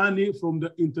get money from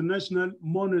the International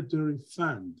Monetary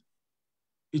Fund.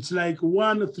 It's like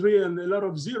 1, 3, and a lot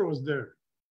of zeros there.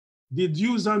 Did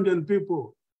you Zambian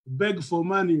people beg for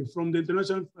money from the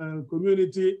international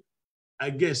community? I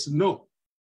guess no.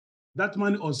 That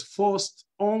money was forced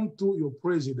onto your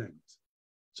president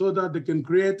so that they can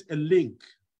create a link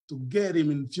to get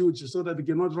him in future so that they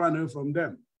cannot run away from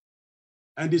them.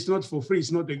 And it's not for free,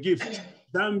 it's not a gift.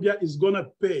 Zambia is gonna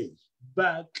pay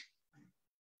back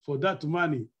for that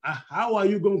money. How are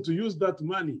you going to use that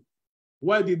money?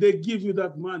 Why did they give you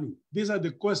that money? These are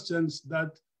the questions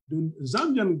that the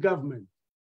Zambian government,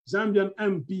 Zambian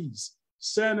MPs,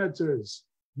 senators,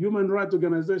 human rights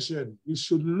organizations, you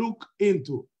should look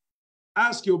into.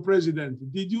 Ask your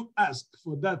president, did you ask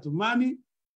for that money?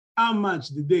 How much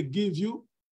did they give you?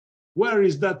 Where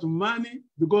is that money?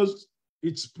 Because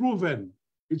it's proven,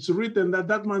 it's written that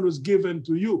that money was given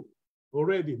to you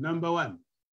already, number one.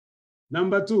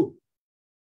 Number two,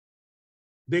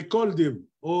 they called him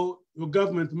or your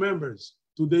government members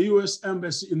to the US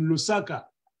Embassy in Lusaka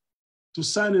to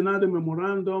sign another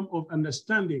memorandum of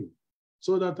understanding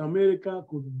so that America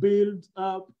could build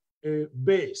up a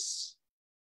base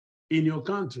in your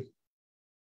country.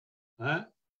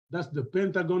 That's the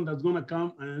Pentagon that's gonna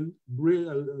come and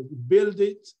build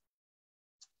it.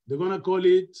 They're gonna call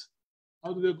it,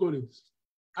 how do they call it?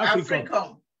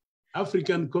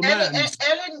 African Command.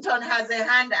 Ellington has a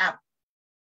hand up.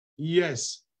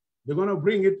 Yes, they're gonna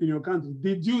bring it in your country.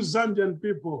 Did you Zambian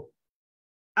people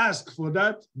ask for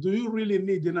that? Do you really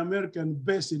need an American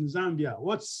base in Zambia?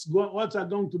 What are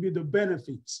going to be the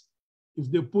benefits if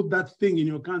they put that thing in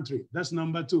your country? That's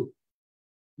number two.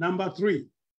 Number three,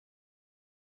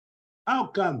 how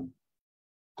come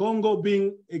Congo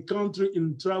being a country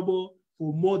in trouble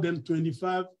for more than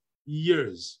 25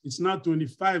 years? It's not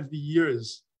 25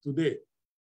 years today.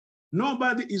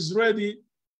 Nobody is ready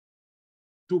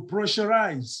to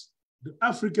pressurize the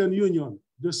African Union,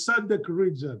 the SADC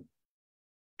region,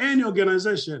 any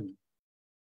organization,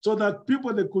 so that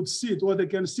people that could sit or they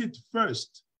can sit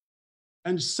first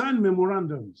and sign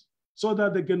memorandums so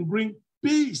that they can bring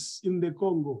peace in the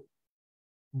Congo,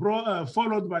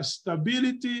 followed by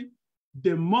stability,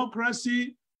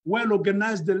 democracy,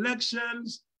 well-organized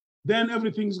elections, then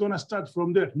everything's gonna start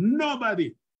from there.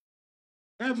 Nobody,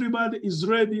 everybody is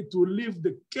ready to leave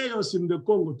the chaos in the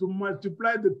Congo, to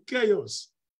multiply the chaos,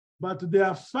 but they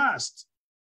are fast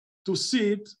to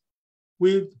sit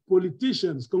with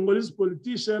politicians, Congolese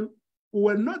politicians who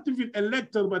were not even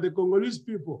elected by the Congolese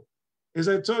people. As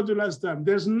I told you last time,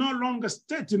 there's no longer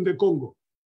state in the Congo.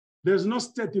 There's no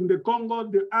state in the Congo.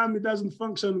 The army doesn't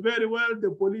function very well.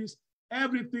 The police,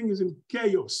 everything is in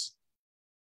chaos.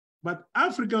 But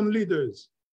African leaders,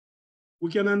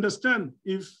 we can understand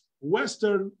if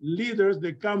Western leaders,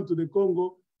 they come to the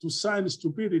Congo to sign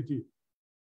stupidity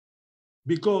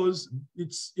because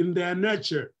it's in their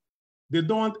nature. They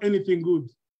don't want anything good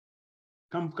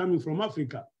coming from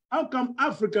Africa. How come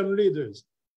African leaders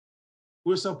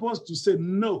were supposed to say,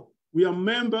 no, we are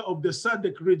member of the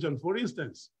SADC region, for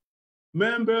instance,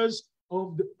 members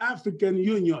of the African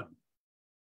Union.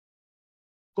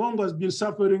 Congo has been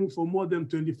suffering for more than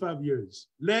 25 years.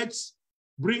 Let's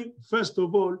bring, first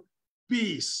of all,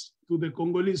 peace to the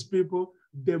Congolese people,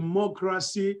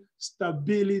 democracy,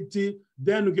 stability,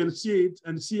 then we can see it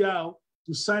and see how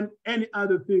to sign any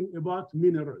other thing about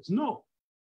minerals. No.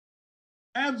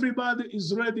 Everybody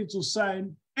is ready to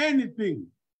sign anything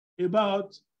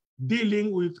about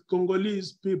dealing with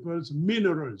Congolese people's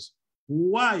minerals,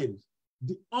 while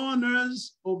the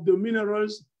owners of the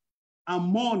minerals are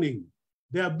mourning.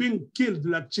 They are being killed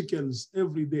like chickens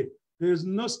every day. There is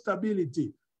no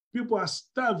stability. People are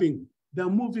starving. They're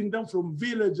moving down from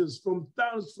villages, from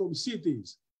towns, from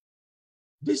cities.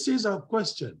 This is our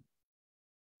question.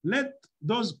 Let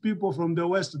those people from the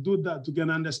West do that to can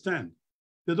understand.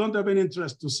 They don't have any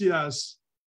interest to see us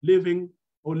living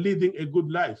or leading a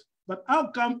good life. But how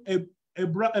come an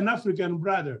African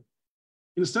brother,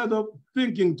 instead of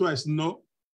thinking twice, no,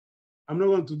 I'm not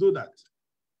going to do that.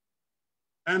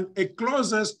 And a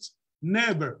closest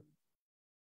neighbor,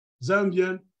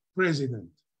 Zambian president,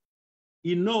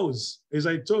 he knows, as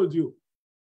I told you,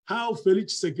 how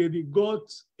Felix Tshisekedi got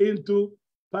into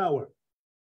power.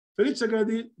 Felix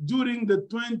Tshisekedi, during the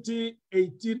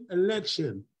 2018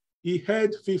 election, he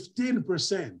had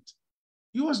 15%.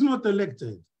 He was not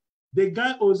elected. The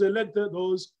guy who was elected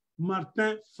was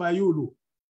Martin Fayulu,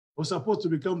 was supposed to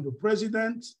become the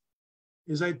president.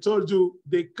 As I told you,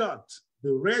 they cut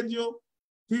the radio,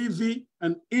 TV,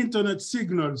 and internet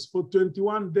signals for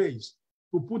 21 days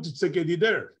to put Tshisekedi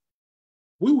there.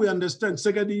 We will understand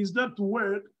Tshisekedi is not to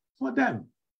work for them.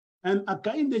 And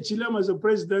Hakainde Hichilema as a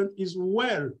president is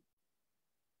well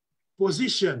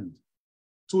positioned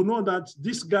to know that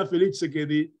this guy, Felix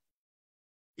Tshisekedi,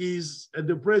 is at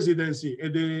the presidency,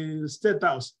 at the State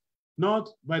House, not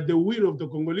by the will of the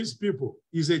Congolese people.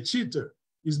 He's a cheater.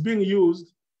 He's being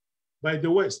used by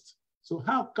the West. So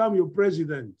how come your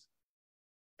president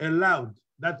allowed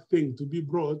that thing to be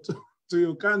brought to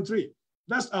your country?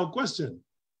 That's our question.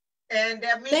 And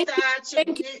Thank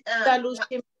you,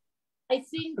 Lushimba. I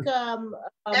think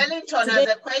Ellington has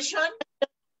a question.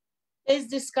 This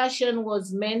discussion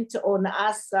was meant on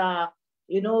us,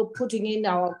 putting in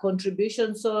our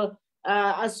contribution. So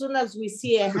as soon as we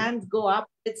see a hand go up,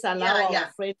 let's allow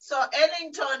our friends. So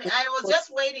Ellington, I was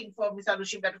just waiting for Mr.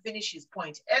 Lushimba to finish his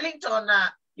point. Ellington,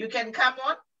 you can come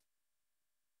on.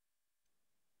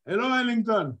 Hello,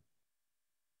 Ellington.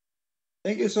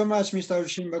 Thank you so much, Mr.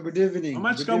 Lushimba. Good evening. How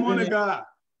much good come evening. on,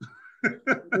 Good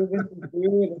evening to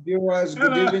you, the viewers.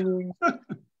 Good evening.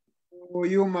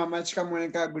 You, Mamach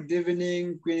Kamoneka. Good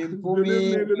evening, Queen Pumi. Good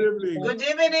evening, good evening. Good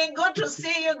evening. Good to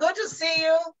see you. Good to see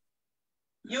you.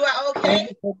 You are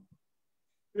okay? Thank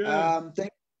you so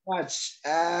much.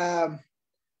 I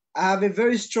have a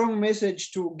very strong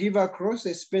message to give across,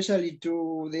 especially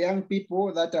to the young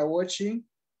people that are watching.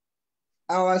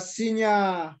 Our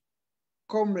senior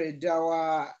comrade,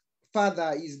 our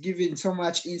father, is giving so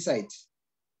much insight.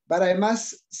 But I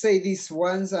must say this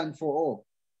once and for all.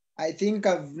 I think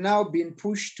I've now been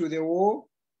pushed to the wall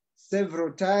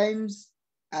several times,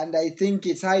 and I think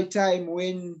it's high time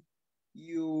when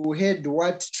you heard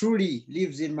what truly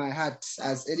lives in my heart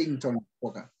as Ellington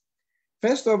Walker.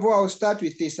 First of all, I'll start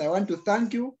with this. I want to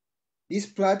thank you, this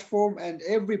platform, and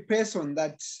every person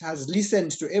that has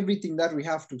listened to everything that we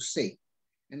have to say.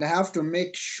 And I have to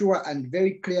make sure and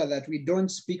very clear that we don't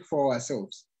speak for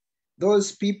ourselves.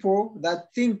 Those people that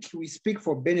think we speak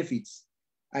for benefits,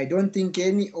 I don't think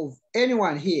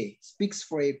anyone here speaks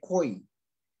for a coin.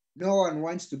 No one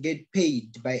wants to get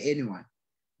paid by anyone.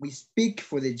 We speak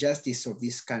for the justice of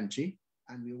this country,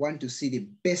 and we want to see the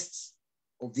best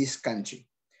of this country.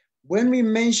 When we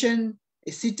mention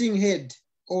a sitting head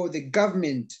or the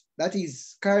government that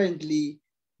is currently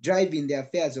driving the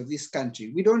affairs of this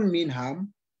country, we don't mean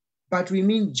harm, but we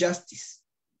mean justice.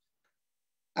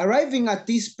 Arriving at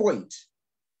this point,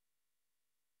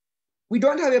 we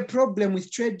don't have a problem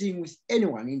with trading with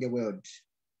anyone in the world.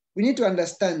 We need to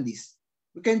understand this.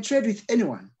 We can trade with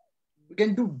anyone. We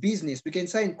can do business. We can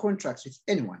sign contracts with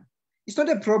anyone. It's not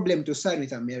a problem to sign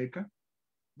with America.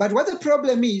 But what the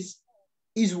problem is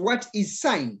what is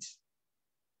signed.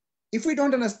 If we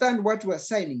don't understand what we're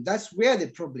signing, that's where the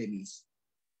problem is.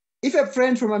 If a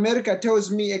friend from America tells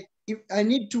me if I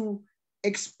need to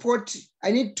export,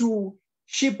 I need to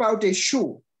ship out a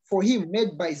shoe for him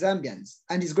made by Zambians,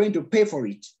 and he's going to pay for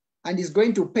it, and he's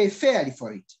going to pay fairly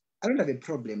for it, I don't have a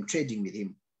problem trading with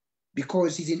him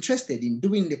because he's interested in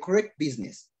doing the correct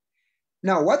business.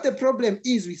 Now, what the problem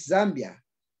is with Zambia,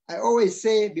 I always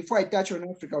say, before I touch on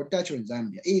Africa, I'll touch on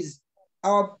Zambia, is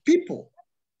our people,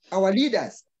 our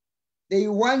leaders, they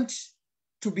want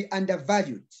to be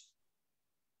undervalued.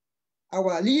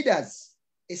 Our leaders,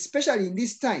 especially in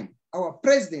this time, our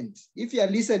president, if you are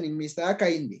listening, Mr.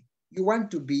 Hakainde, you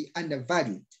want to be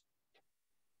undervalued.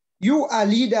 You are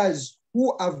leaders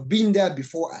who have been there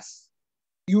before us.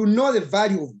 You know the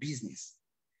value of business.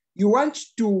 You want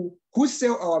to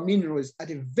sell our minerals at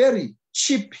a very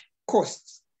cheap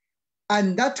cost.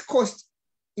 And that cost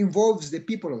involves the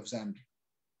people of Zambia.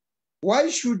 Why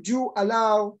should you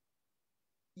allow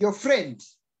your friend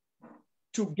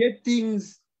to get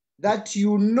things that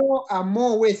you know are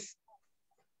more worth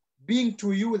being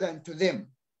to you than to them?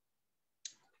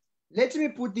 Let me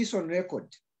put this on record.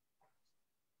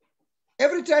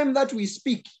 Every time that we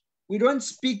speak, we don't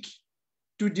speak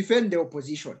to defend the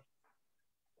opposition.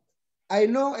 I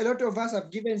know a lot of us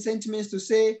have given sentiments to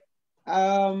say,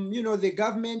 the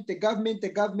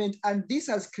government, and this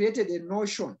has created a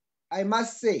notion, I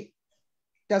must say,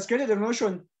 it has created a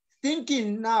notion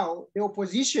thinking now the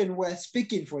opposition were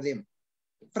speaking for them.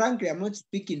 Frankly, I'm not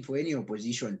speaking for any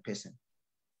opposition person.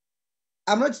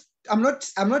 I'm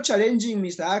not challenging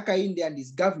Mr. Hakainde and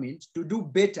his government to do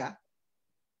better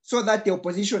so that the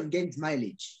opposition gains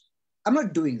mileage. I'm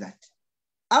not doing that.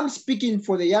 I'm speaking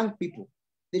for the young people,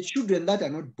 the children that are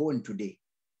not born today.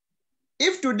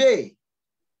 If today,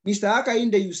 Mr.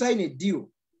 Hakainde, you sign a deal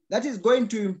that is going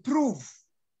to improve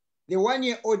the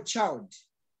 1-year-old child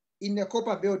in the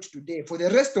copper belt today for the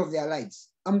rest of their lives,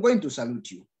 I'm going to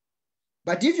salute you.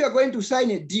 But if you're going to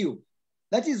sign a deal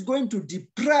that is going to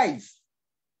deprive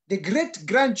the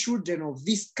great-grandchildren of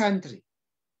this country,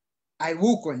 I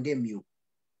will condemn you.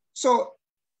 So,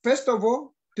 first of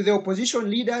all, to the opposition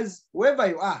leaders, wherever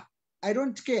you are, I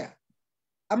don't care.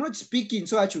 I'm not speaking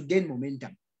so that you gain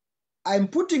momentum. I'm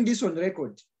putting this on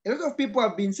record. A lot of people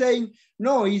have been saying,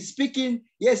 no, he's speaking.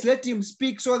 Yes, let him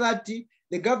speak so that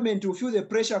the government will feel the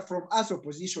pressure from us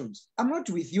oppositions. I'm not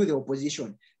with you, the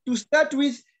opposition. To start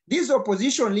with, these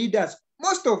opposition leaders,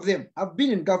 most of them have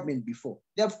been in government before.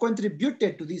 They have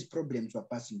contributed to these problems we're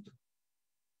passing through.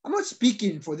 I'm not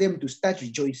speaking for them to start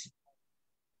rejoicing.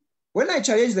 When I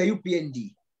challenge the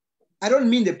UPND, I don't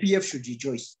mean the PF should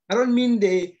rejoice. I don't mean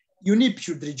the UNIP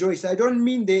should rejoice. I don't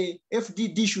mean the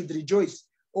FDD should rejoice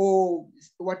or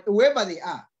whoever they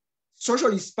are,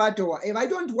 Socialist Party or whatever. I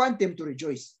don't want them to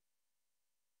rejoice.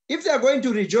 If they're going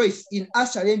to rejoice in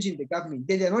us challenging the government,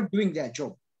 then they're not doing their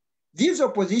job. These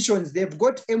oppositions, they've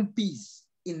got MPs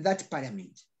in that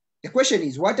parliament. The question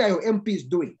is, what are your MPs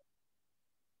doing?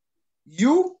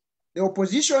 You, the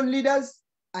opposition leaders,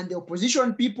 and the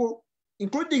opposition people,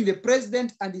 including the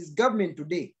president and his government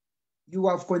today, you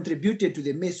have contributed to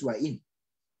the mess we're in.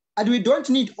 And we don't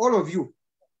need all of you.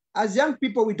 As young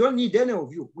people, we don't need any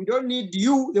of you. We don't need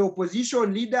you, the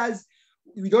opposition leaders.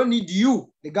 We don't need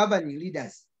you, the governing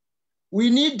leaders. We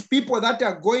need people that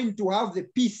are going to have the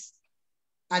peace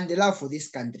and the love for this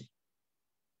country.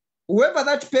 Whoever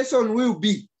that person will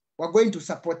be, we're going to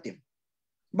support them.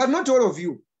 But not all of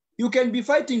you. You can be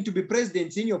fighting to be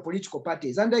presidents in your political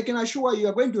parties, and I can assure you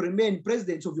are going to remain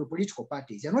presidents of your political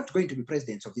parties. You're not going to be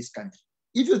presidents of this country.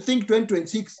 If you think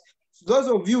 2026, those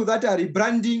of you that are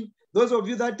rebranding, those of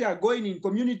you that are going in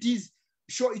communities,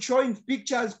 showing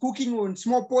pictures, cooking on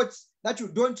small pots that you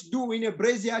don't do in a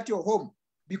brazier at your home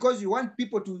because you want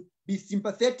people to be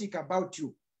sympathetic about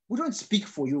you. We don't speak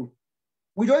for you.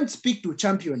 We don't speak to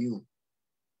champion you.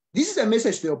 This is a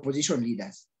message to the opposition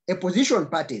leaders, opposition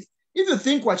parties. If you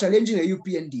think we're challenging a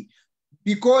UPND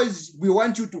because we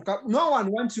want you to come, no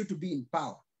one wants you to be in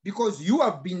power because you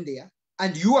have been there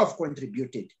and you have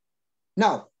contributed.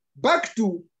 Now, back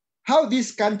to how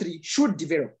this country should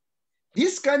develop.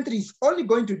 This country is only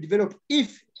going to develop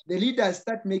if the leaders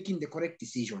start making the correct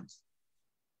decisions.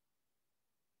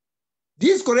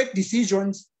 These correct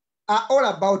decisions are all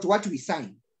about what we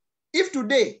sign. If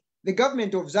today the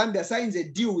government of Zambia signs a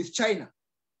deal with China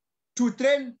to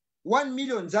train 1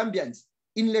 million Zambians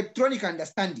in electronic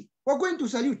understanding, we're going to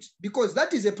salute because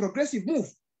that is a progressive move.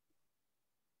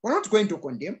 We're not going to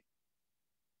condemn.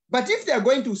 But if they're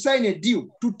going to sign a deal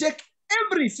to take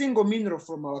every single mineral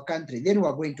from our country, then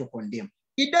we're going to condemn.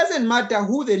 It doesn't matter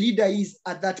who the leader is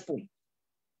at that point.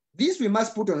 This we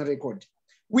must put on record.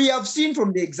 We have seen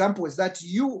from the examples that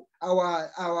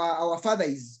our father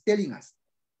is telling us.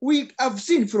 We have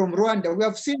seen from Rwanda, we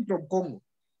have seen from Congo.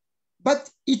 But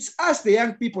it's us, the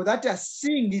young people, that are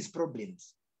seeing these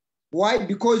problems. Why?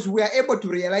 Because we are able to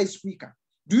realize quicker.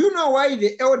 Do you know why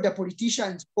the elder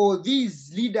politicians or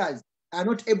these leaders are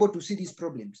not able to see these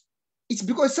problems? It's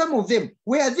because some of them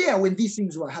were there when these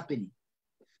things were happening.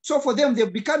 So for them,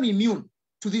 they've become immune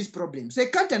to these problems. They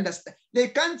can't understand. They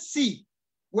can't see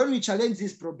when we challenge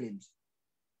these problems.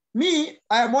 Me,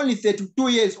 I am only 32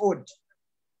 years old.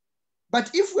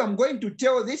 But if I'm going to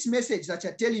tell this message that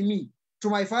you're telling me to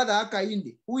my father,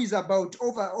 Akainde, who is about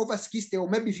over 60 or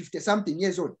maybe 50-something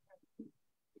years old,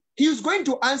 he's going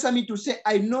to answer me to say,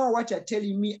 I know what you're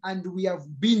telling me and we have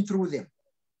been through them.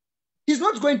 He's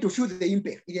not going to feel the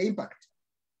impact.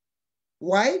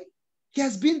 Why? He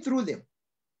has been through them.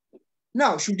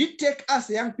 Now, should it take us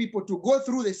young people to go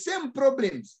through the same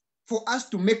problems for us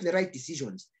to make the right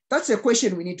decisions? That's a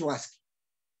question we need to ask.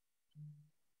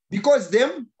 Because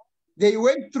they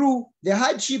went through the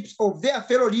hardships of their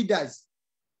fellow leaders,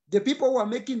 the people who are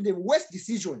making the worst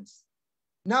decisions.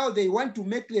 Now they want to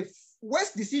make the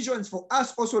worst decisions for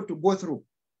us also to go through.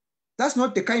 That's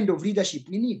not the kind of leadership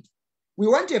we need. We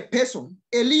want a person,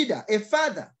 a leader, a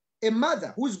father, a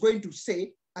mother who's going to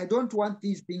say, I don't want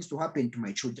these things to happen to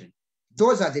my children.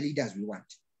 Those are the leaders we want.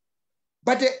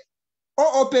 But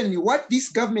openly, what this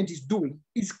government is doing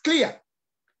is clear.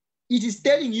 It is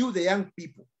telling you, the young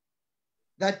people,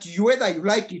 that whether you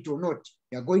like it or not,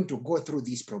 you're going to go through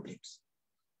these problems.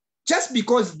 Just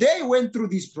because they went through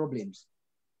these problems,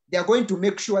 they are going to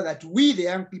make sure that we, the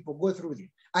young people, go through them.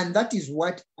 And that is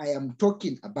what I am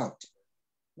talking about.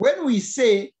 When we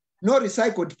say no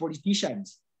recycled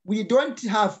politicians, we don't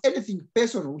have anything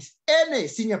personal with any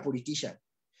senior politician.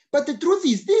 But the truth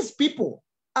is, these people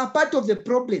are part of the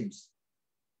problems.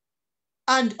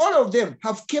 And all of them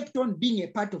have kept on being a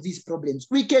part of these problems.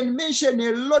 We can mention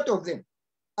a lot of them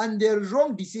and the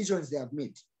wrong decisions they have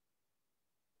made.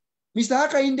 Mr.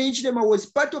 Hakainde Hichilema was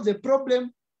part of the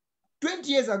problem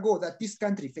 20 years ago that this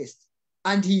country faced.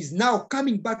 And he is now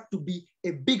coming back to be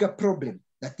a bigger problem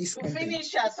that this country.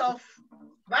 Finish us off.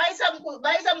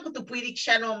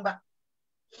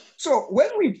 So when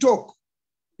we talk,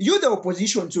 you, the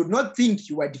opposition, should not think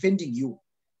you are defending you.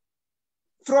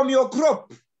 From your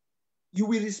crop, you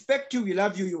will respect you, we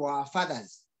love you, you are our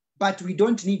fathers, but we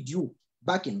don't need you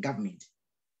back in government.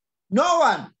 No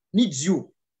one needs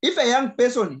you. If a young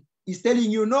person is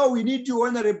telling you, no, we need you,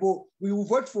 honorable, we will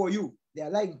vote for you, they are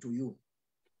lying to you.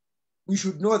 We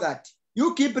should know that.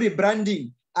 You keep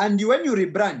rebranding, and when you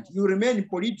rebrand, you remain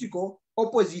political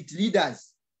opposite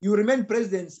leaders. You remain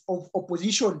presidents of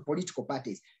opposition political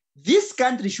parties. This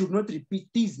country should not repeat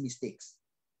these mistakes.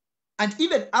 And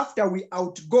even after we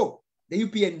outgo the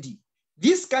UPND,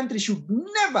 this country should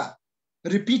never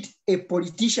repeat a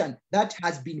politician that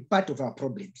has been part of our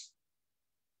problems.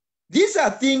 These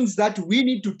are things that we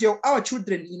need to tell our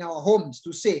children in our homes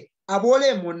to say,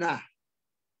 Abole Mona,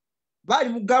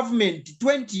 government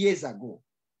 20 years ago,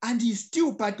 and he's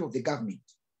still part of the government.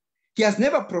 He has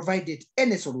never provided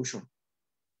any solution.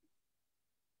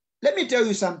 Let me tell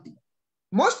you something.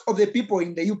 Most of the people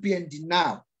in the UPND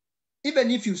now, even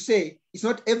if you say it's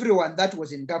not everyone that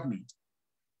was in government,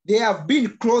 they have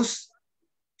been close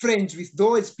friends with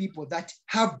those people that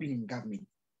have been in government.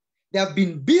 They have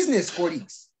been business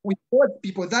colleagues with those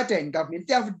people that are in government.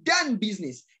 They have done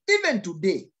business, even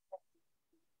today.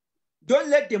 Don't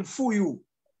let them fool you.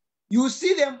 You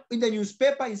see them in the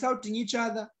newspaper insulting each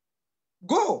other.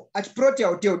 Go at Protea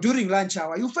Hotel during lunch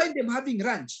hour. You find them having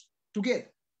lunch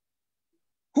together.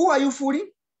 Who are you fooling?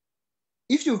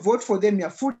 If you vote for them, you're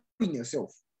fooling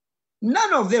yourself.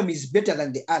 None of them is better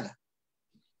than the other.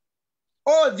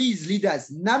 All these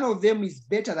leaders, none of them is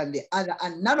better than the other,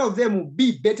 and none of them will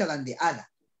be better than the other.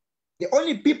 The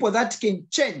only people that can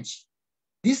change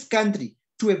this country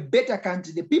to a better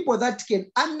country, the people that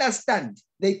can understand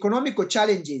the economical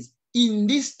challenges in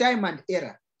this time and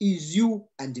era, is you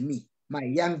and me, my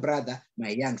young brother, my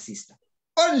young sister.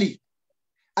 Only.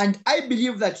 And I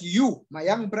believe that you, my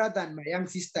young brother and my young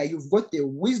sister, you've got the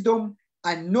wisdom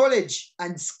and knowledge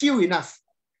and skill enough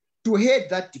to head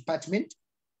that department,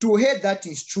 to head that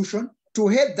institution, to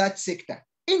head that sector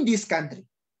in this country.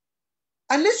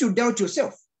 Unless you doubt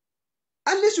yourself.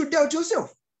 Unless you doubt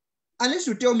yourself. Unless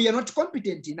you tell me you're not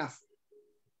competent enough.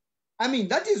 I mean,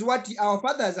 that is what our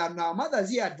fathers and our mothers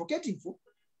here are advocating for.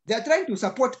 They're trying to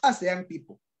support us, the young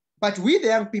people. But we, the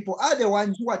young people, are the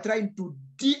ones who are trying to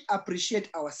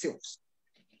de-appreciate ourselves.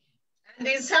 And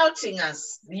insulting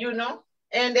us, you know.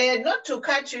 And not to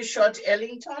cut you short,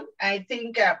 Ellington, I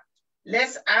think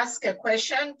let's ask a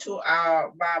question to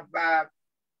our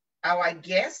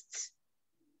guest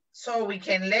so we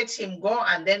can let him go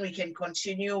and then we can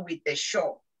continue with the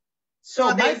show.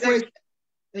 So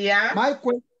my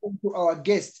question to our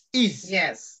guest is,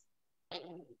 yes,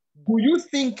 do you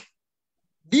think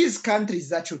these countries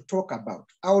that you talk about,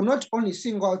 I will not only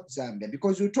single out Zambia,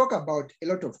 because you talk about a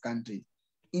lot of countries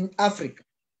in Africa.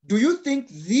 Do you think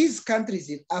these countries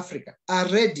in Africa are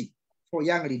ready for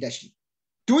young leadership?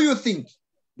 Do you think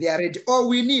they are ready, or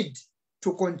we need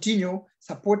to continue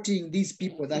supporting these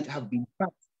people that have been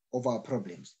part of our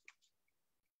problems?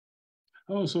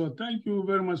 Also, thank you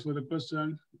very much for the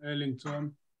question,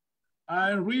 Ellington. I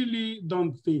really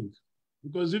don't think,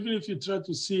 because even if you try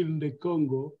to see in the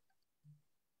Congo,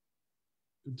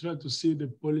 you try to see the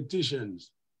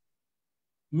politicians,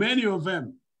 many of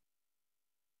them,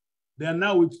 they are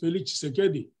now with Felix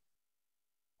Tshisekedi.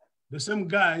 The same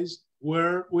guys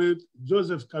were with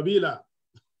Joseph Kabila.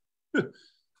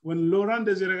 When Laurent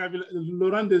Desire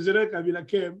Kabila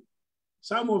came,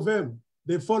 some of them,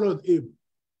 they followed him.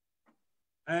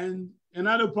 And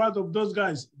another part of those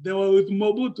guys, they were with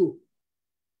Mobutu.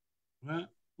 Right?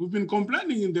 We've been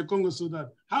complaining in the Congo so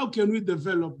that how can we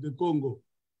develop the Congo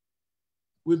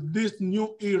with this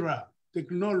new era,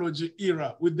 technology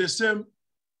era, with the same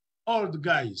old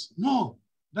guys? No,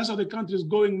 that's how the country is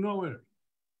going nowhere.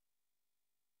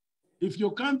 If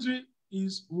your country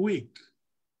is weak,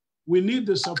 we need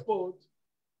the support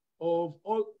of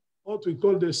all what we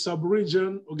call the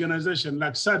sub-region organization,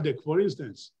 like SADC, for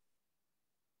instance.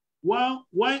 Well,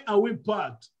 why are we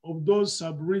part of those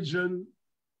sub-region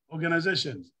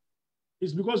organizations?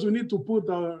 It's because we need to put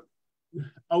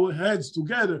our heads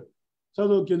together so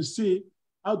that we can see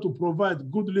how to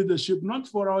provide good leadership, not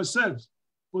for ourselves,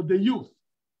 for the youth.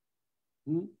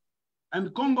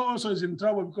 And Congo also is in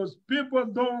trouble because people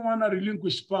don't want to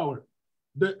relinquish power.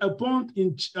 They appoint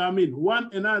one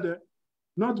another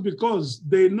not because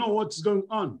they know what's going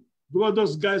on, because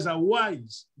those guys are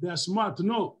wise, they are smart.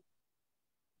 No.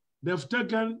 They've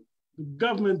taken the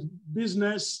government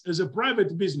business as a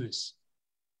private business.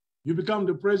 You become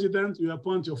the president, you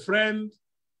appoint your friend,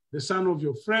 the son of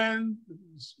your friend,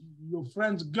 your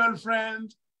friend's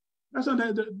girlfriend. That's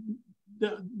why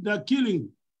they're killing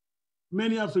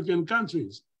many African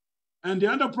countries. And the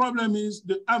other problem is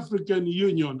the African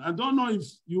Union. I don't know if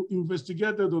you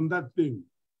investigated on that thing.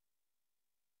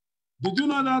 Did you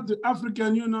know that the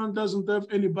African Union doesn't have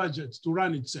any budget to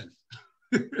run itself?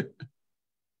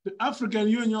 The African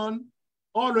Union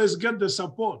always get the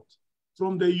support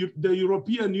from the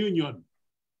European Union.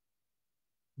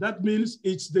 That means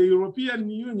it's the European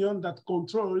Union that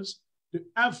controls the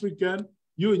African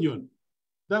Union.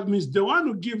 That means the one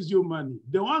who gives you money,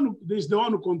 is the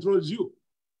one who controls you.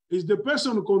 Is the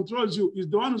person who controls you, is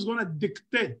the one who's gonna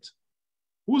dictate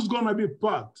who's gonna be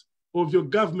part of your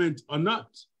government or not.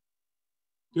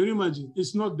 Can you imagine?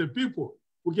 It's not the people.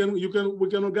 We can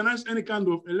organize any kind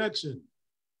of election,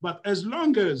 but as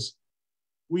long as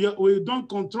we don't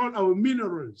control our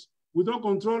minerals, we don't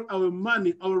control our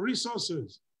money, our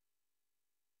resources,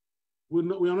 we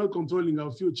are not controlling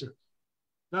our future.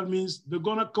 That means they're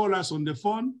gonna call us on the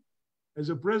phone as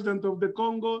a president of the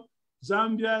Congo,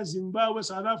 Zambia, Zimbabwe,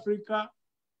 South Africa.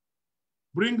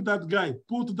 Bring that guy,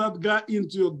 put that guy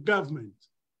into your government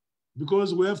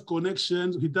because we have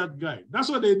connections with that guy. That's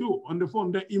what they do on the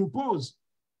phone. They impose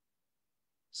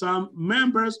some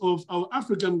members of our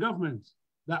African government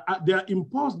that they are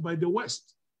imposed by the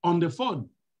West on the phone.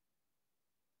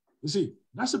 You see,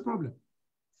 that's the problem.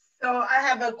 So I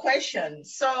have a question.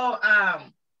 So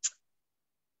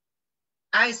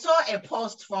I saw a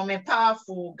post from a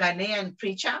powerful Ghanaian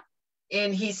preacher,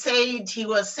 and he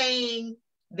was saying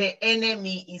the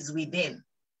enemy is within.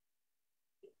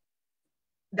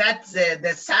 That's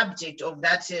the subject of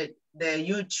that the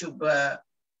YouTube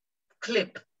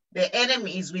clip. The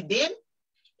enemy is within,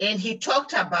 and he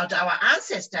talked about our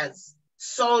ancestors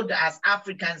sold as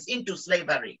Africans into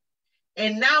slavery.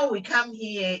 And now we come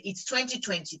here, it's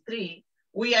 2023,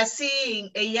 we are seeing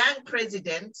a young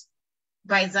president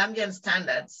by Zambian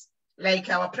standards, like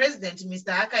our president,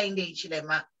 Mr. Hakainde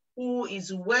Hichilema, who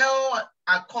is well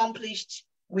accomplished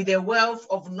with a wealth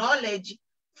of knowledge,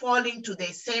 falling to the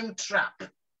same trap.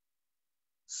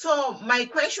 So my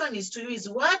question is to you is,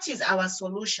 what is our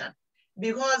solution?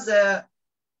 Because a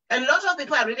lot of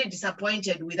people are really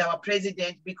disappointed with our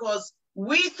president because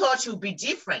we thought he would be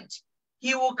different.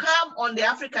 He will come on the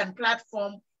African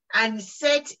platform and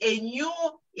set a new,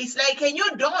 it's like a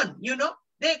new dawn, you know?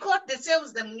 They called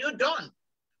themselves the new dawn.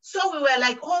 So we were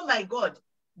like, oh my God,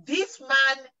 this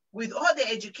man with all the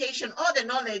education, all the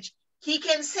knowledge, he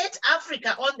can set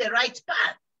Africa on the right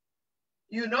path,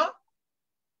 you know?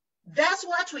 That's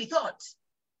what we thought.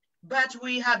 But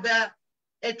we have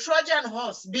a Trojan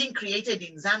horse being created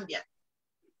in Zambia.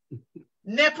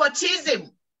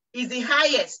 Nepotism is the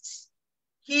highest.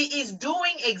 He is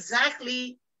doing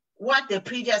exactly what the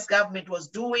previous government was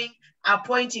doing,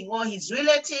 appointing all his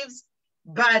relatives.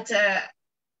 But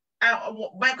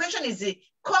my question is,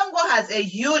 Congo has a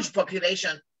huge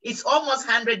population. It's almost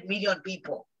 100 million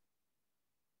people.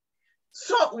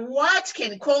 So what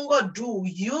can Congo do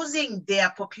using their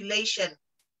population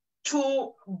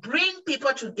to bring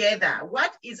people together?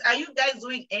 Are you guys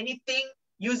doing anything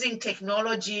using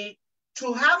technology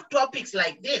to have topics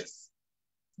like this?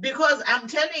 Because I'm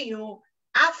telling you,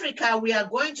 Africa, we are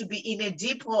going to be in a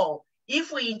deep hole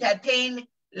if we entertain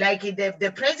like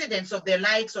the presidents of the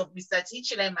likes of Mr.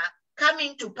 Hichilema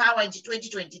coming to power in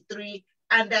 2023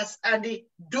 and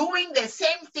doing the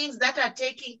same things that are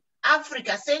taking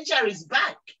Africa centuries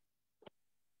back.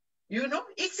 You know,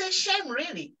 it's a shame,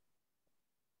 really.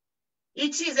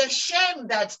 It is a shame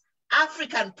that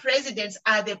African presidents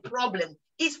are the problem.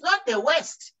 It's not the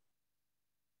West.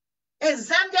 A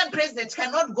Zambian president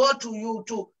cannot go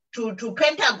to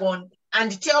Pentagon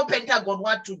and tell Pentagon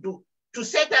what to do, to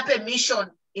set up a mission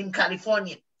in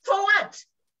California. For what?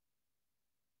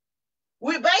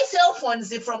 We buy cell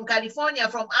phones from California,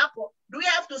 from Apple. Do we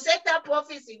have to set up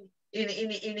office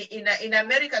in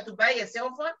America to buy a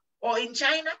cell phone, or in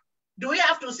China? Do we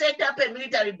have to set up a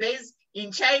military base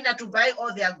in China to buy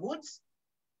all their goods?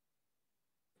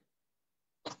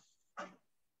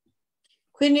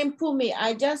 Queen Mpumi,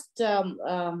 I just,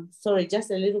 sorry, just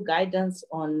a little guidance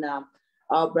on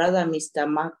our brother, Mr.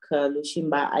 Mark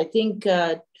Lushimba. I think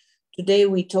today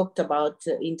we talked about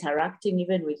interacting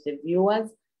even with the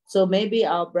viewers. So maybe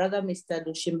our brother, Mr.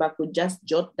 Lushimba, could just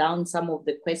jot down some of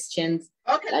the questions.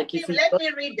 Okay, like let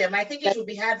me read them. I think it will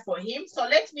be hard for him. So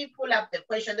let me pull up the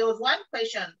question. There was one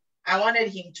question I wanted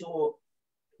him to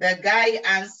The guy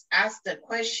asked a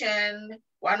question,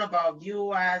 one of our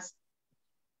viewers.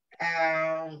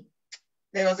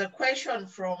 There was a question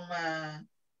from,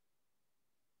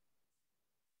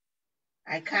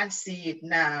 I can't see it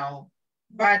now,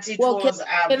 but it was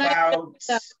about...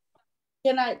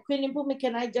 Queen Mpumi,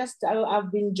 can I just,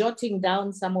 I've been jotting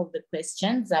down some of the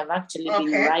questions. I've actually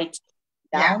been writing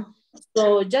down. Yeah.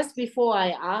 So just before I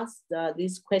ask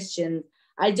this question,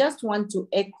 I just want to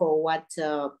echo what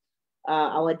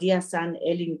our dear son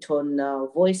Ellington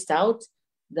voiced out,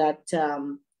 that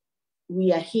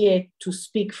we are here to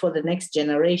speak for the next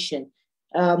generation.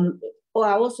 Or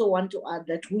I also want to add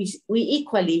that we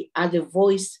equally are the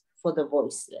voice for the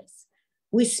voiceless.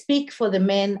 We speak for the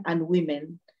men and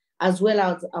women, as well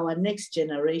as our next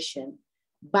generation,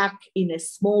 back in a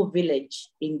small village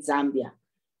in Zambia.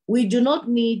 We do not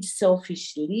need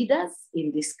selfish leaders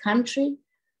in this country.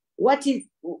 What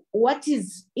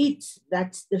is it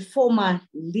that the former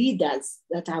leaders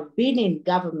that have been in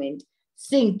government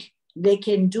think they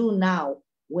can do now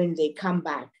when they come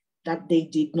back that they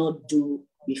did not do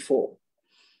before?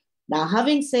 Now,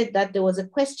 having said that, there was a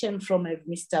question from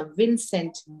Mr.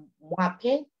 Vincent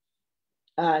Mwape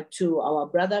to our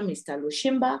brother, Mr.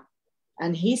 Lushimba,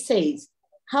 and he says,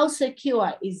 how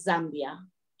secure is Zambia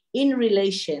in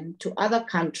relation to other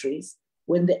countries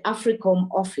when the AFRICOM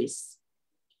office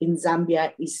in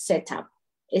Zambia is set up,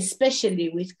 especially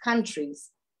with countries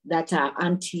that are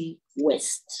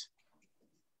anti-West?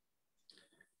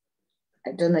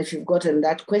 I don't know if you've gotten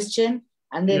that question.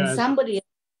 And then somebody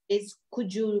says,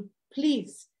 could you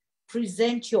please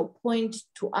present your point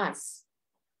to us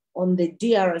on the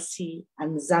DRC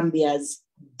and Zambia's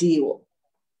deal?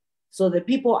 So the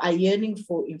people are yearning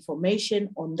for information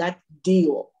on that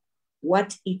deal,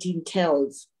 what it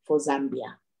entails for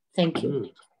Zambia. Thank you.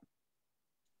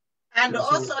 And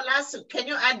also, last, can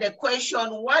you add the question,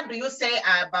 what do you say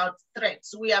about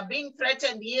threats? We are being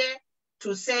threatened here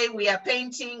to say we are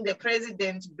painting the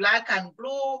president black and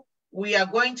blue. We are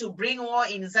going to bring war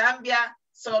in Zambia.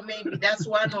 So maybe that's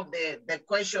one of the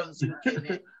questions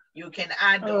you can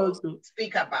add or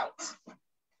speak about.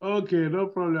 Okay, no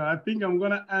problem. I think I'm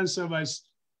going to answer by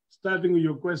starting with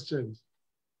your questions.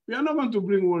 We are not going to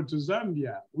bring war to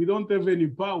Zambia. We don't have any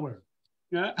power.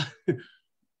 Yeah?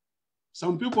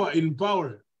 Some people are in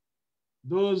power.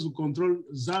 Those who control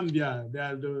Zambia, they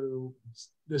are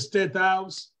the state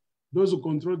house. Those who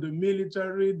control the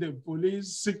military, the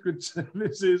police, secret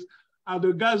services, are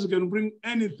the guys who can bring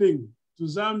anything to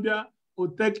Zambia or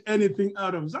take anything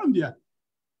out of Zambia.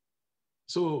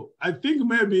 So I think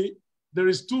maybe there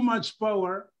is too much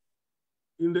power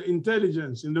in the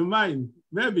intelligence, in the mind.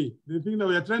 Maybe they think that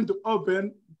we are trying to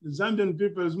open the Zambian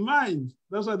people's mind.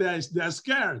 That's why they are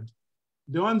scared.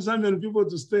 They want Zambian people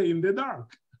to stay in the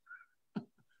dark.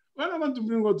 We're not going to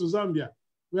bring war to Zambia.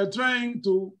 We are trying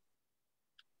to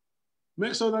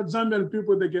make sure that Zambian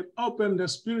people, they can open their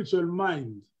spiritual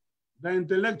mind, their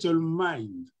intellectual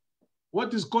mind.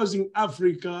 What is causing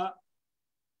Africa,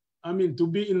 to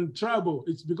be in trouble?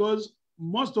 It's because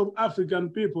most of African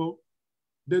people,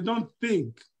 they don't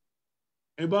think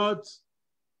about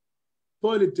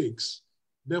politics.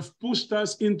 They've pushed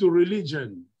us into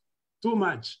religion too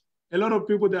much. A lot of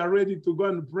people, they are ready to go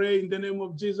and pray in the name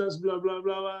of Jesus, blah, blah,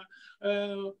 blah,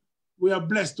 blah. We are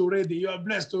blessed already. You are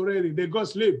blessed already. They go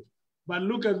sleep. But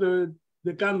look at the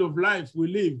kind of life we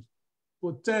live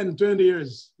for 10, 20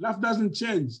 years. Life doesn't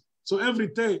change. So every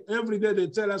day they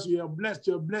tell us you are blessed,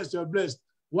 you're blessed, you're blessed,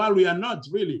 while we are not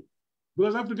really.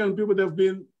 Because African people, they've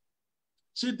been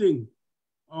cheating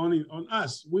on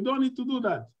us. We don't need to do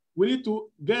that. We need to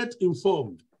get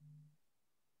informed.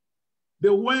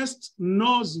 The West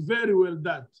knows very well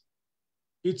that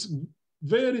it's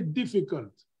very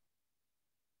difficult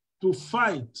to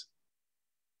fight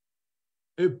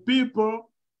a people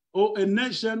or a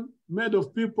nation made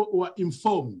of people who are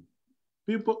informed,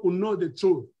 people who know the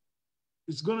truth.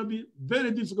 It's going to be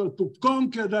very difficult to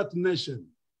conquer that nation.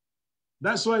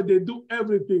 That's why they do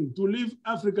everything to leave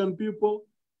African people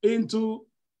into,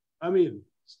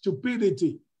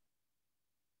 stupidity.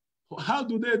 How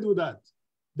do they do that?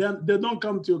 They don't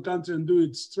come to your country and do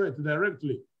it straight,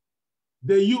 directly.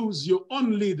 They use your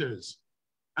own leaders.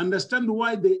 Understand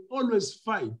why they always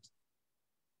fight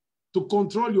to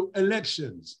control your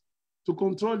elections, to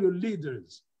control your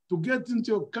leaders, to get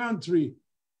into your country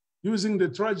using the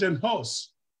Trojan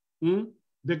horse.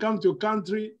 They come to your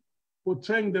country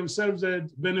portraying themselves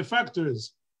as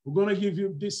benefactors. We're going to give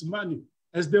you this money.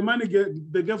 As the money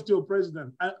they gave to your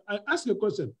president. I ask you a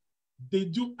question.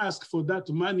 Did you ask for that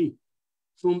money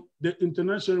from the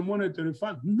International Monetary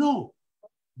Fund? No.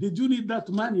 Did you need that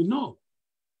money? No.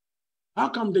 How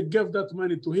come they gave that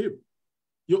money to him?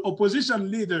 Your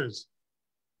opposition leaders,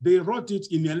 they wrote it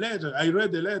in a letter. I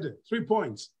read the letter, 3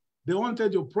 points. They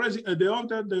wanted your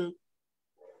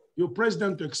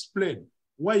president to explain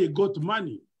why he got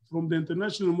money from the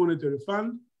International Monetary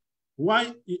Fund,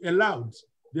 why he allowed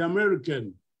the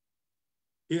American,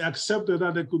 he accepted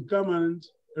that they could come and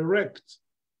erect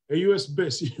a US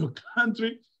base in your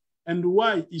country, and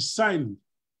why he signed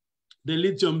the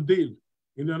lithium deal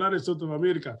in the United States of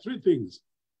America. 3 things.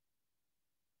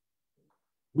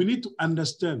 We need to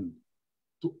understand,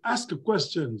 to ask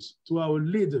questions to our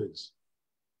leaders.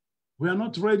 We are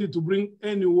not ready to bring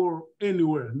any war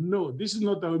anywhere. No, this is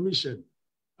not our mission.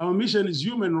 Our mission is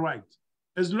human rights.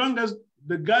 As long as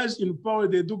the guys in power,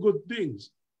 they do good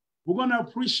things, we're gonna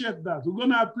appreciate that. We're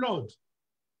gonna applaud.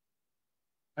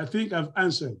 I think I've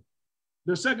answered.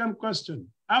 The second question,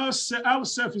 how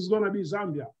safe is gonna be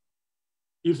Zambia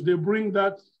if they bring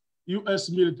that US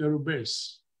military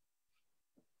base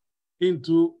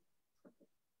into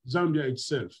Zambia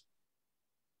itself?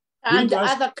 And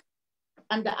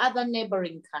the other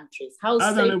neighboring countries, how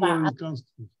safe are neighboring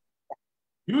countries?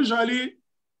 Usually,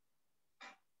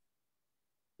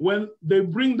 when they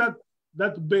bring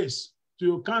that base to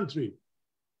your country,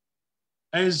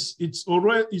 as it's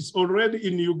already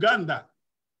in Uganda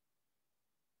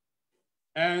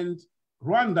and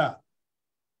Rwanda.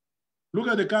 Look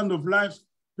at the kind of life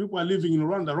people are living in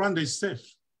Rwanda. Rwanda is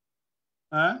safe.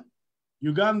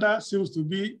 Uganda seems to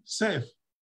be safe.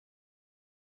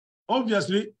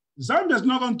 Obviously, Zambia is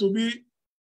not going to be,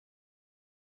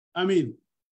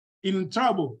 in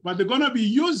trouble, but they're going to be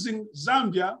using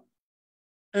Zambia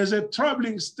as a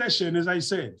traveling station, as I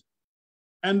said.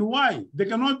 And why? They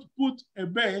cannot put a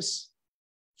base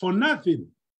for nothing.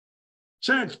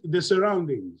 Check the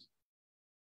surroundings.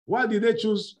 Why did they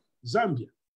choose Zambia?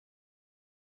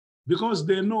 Because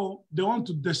they know they want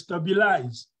to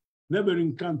destabilize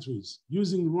neighboring countries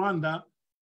using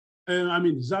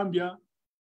Zambia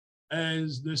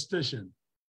as the station.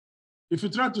 If you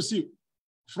try to see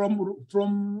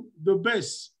from the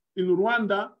base in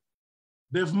Rwanda,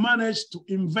 they've managed to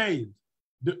invade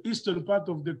the eastern part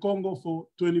of the Congo for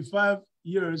 25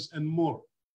 years and more,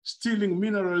 stealing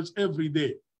minerals every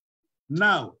day.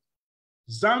 Now,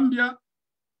 Zambia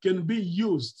can be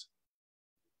used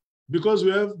because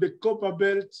we have the Copper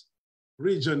Belt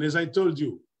region, as I told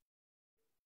you,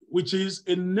 which is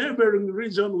a neighboring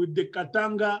region with the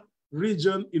Katanga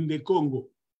region in the Congo.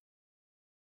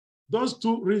 Those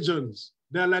 2 regions,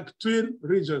 they're like twin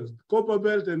regions, Copper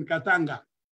Belt and Katanga.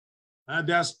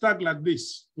 They are stuck like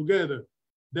this together.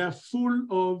 They're full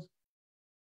of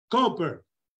copper,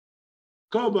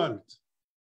 cobalt,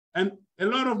 and a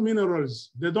lot of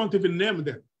minerals. They don't even name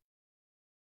them.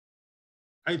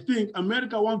 I think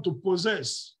America wants to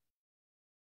possess,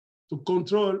 to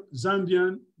control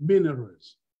Zambian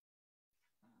minerals.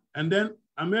 And then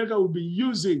America will be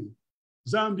using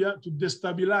Zambia to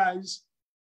destabilize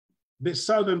the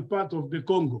southern part of the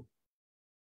Congo.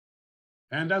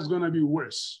 And that's gonna be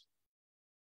worse.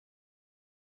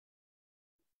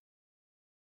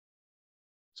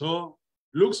 So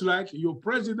looks like your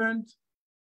president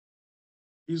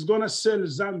is gonna sell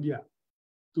Zambia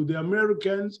to the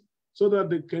Americans so that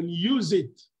they can use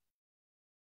it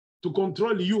to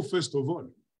control you, first of all,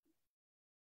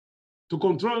 to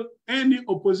control any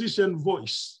opposition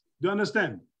voice. Do you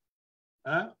understand?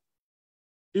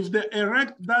 If they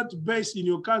erect that base in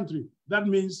your country, that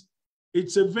means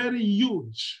it's a very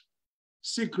huge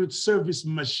secret service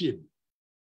machine.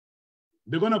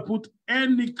 They're gonna put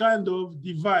any kind of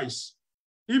device,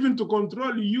 even to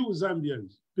control you, Zambian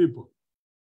people.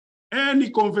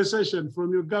 Any conversation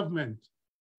from your government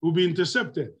will be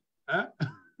intercepted.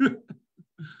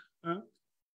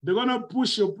 They're gonna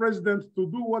push your president to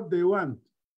do what they want.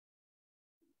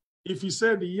 If he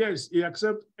said yes, he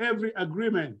accepts every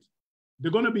agreement,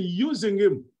 they're gonna be using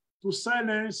him to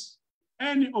silence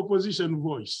any opposition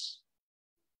voice.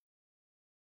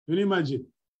 Can you imagine?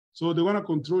 So they're gonna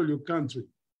control your country.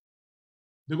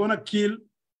 They're gonna kill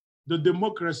the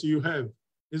democracy you have.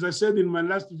 As I said in my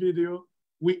last video,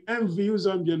 we envy you,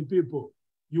 Zambian people.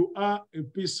 You are a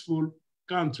peaceful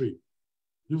country.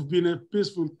 You've been a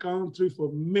peaceful country for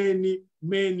many,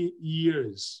 many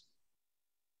years.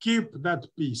 Keep that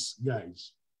peace,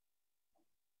 guys.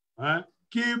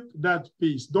 Keep that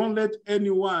peace. Don't let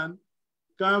anyone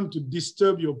come to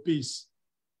disturb your peace.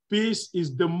 Peace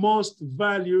is the most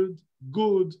valued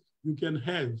good you can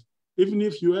have. Even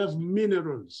if you have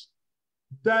minerals,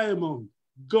 diamond,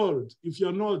 gold, if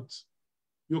you're not,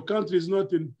 your country is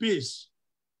not in peace,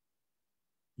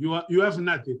 you have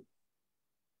nothing.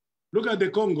 Look at the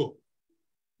Congo.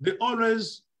 They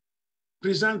always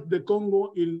present the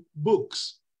Congo in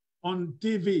books on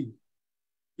TV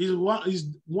is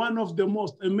one of the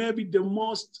most, and maybe the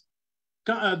most,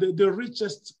 the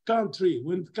richest country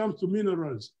when it comes to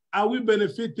minerals. Are we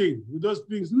benefiting with those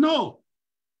things? No.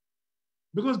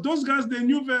 Because those guys, they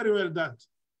knew very well that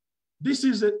this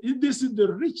is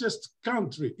the richest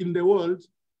country in the world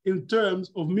in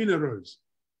terms of minerals.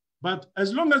 But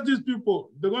as long as these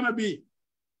people, they're gonna be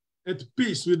at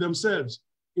peace with themselves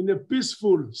in a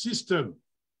peaceful system,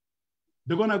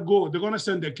 they're gonna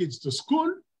send their kids to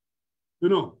school, you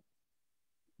know,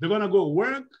 they're gonna go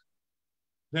work,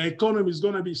 their economy is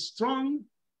gonna be strong,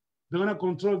 they're gonna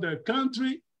control their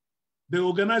country, they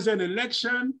organize an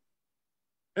election,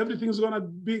 everything's gonna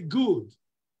be good.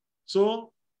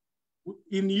 So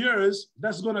in years,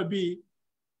 that's gonna be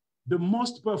the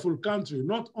most powerful country,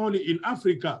 not only in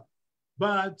Africa,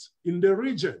 but in the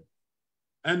region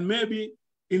and maybe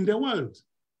in the world.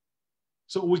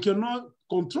 So we cannot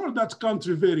control that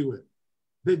country very well.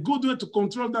 The good way to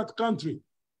control that country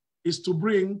is to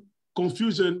bring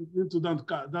confusion into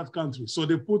that country. So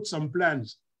they put some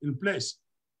plans in place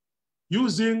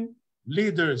using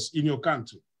leaders in your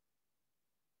country.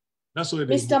 That's what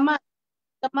they do. Mr.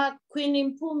 Mark,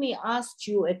 Queen Mpumi asked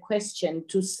you a question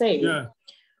to say, yeah.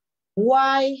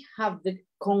 Why have the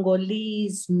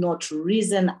Congolese not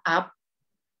risen up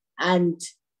and,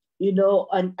 you know,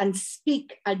 and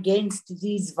speak against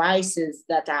these vices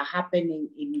that are happening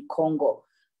in Congo?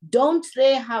 Don't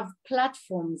they have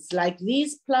platforms like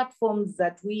these platforms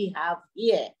that we have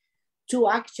here to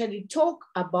actually talk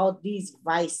about these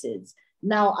vices?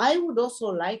 Now, I would also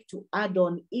like to add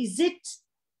on, is it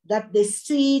that the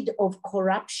seed of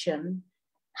corruption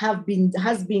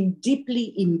has been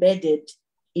deeply embedded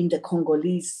in the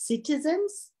Congolese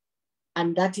citizens?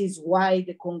 And that is why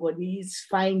the Congolese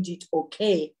find it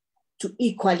okay to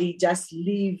equally just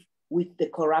live with the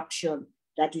corruption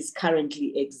that is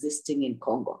currently existing in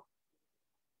Congo?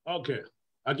 Okay,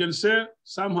 I can say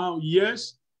somehow,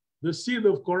 yes, the seed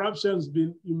of corruption has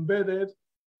been embedded,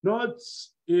 not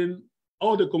in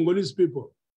all the Congolese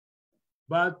people,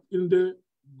 but in the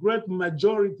great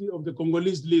majority of the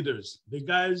Congolese leaders, the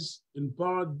guys in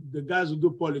power, the guys who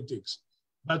do politics.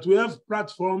 But we have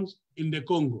platforms in the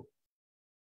Congo,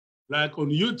 like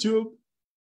on YouTube,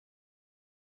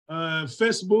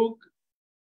 Facebook,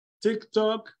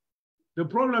 TikTok. The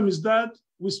problem is that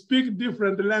we speak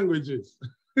different languages.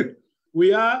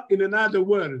 We are in another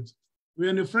world.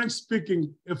 We're in a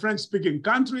French-speaking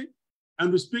country,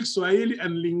 and we speak Swahili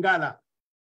and Lingala.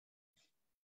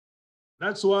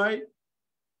 That's why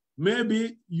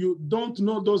maybe you don't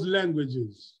know those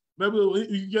languages. Maybe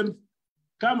you can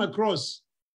come across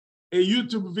a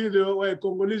YouTube video where a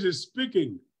Congolese is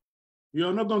speaking.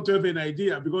 You're not going to have an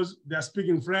idea because they're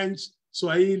speaking French,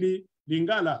 Swahili,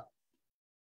 Lingala.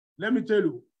 Let me tell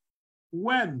you,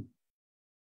 when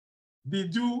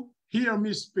did you hear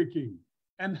me speaking?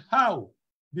 And how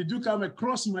did you come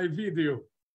across my video?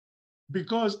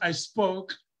 Because I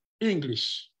spoke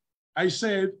English. I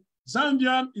said,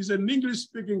 Zambia is an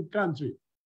English-speaking country.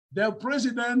 Their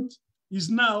president is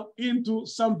now into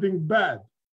something bad.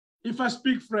 If I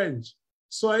speak French,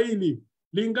 Swahili,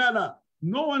 Lingala,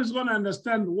 no one is going to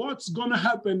understand what's going to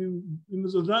happen in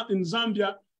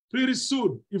Zambia pretty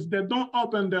soon if they don't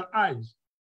open their eyes.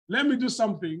 Let me do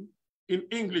something in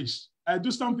English. I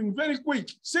do something very quick,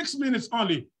 6 minutes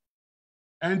only.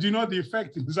 And you know the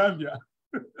effect in Zambia.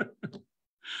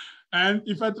 And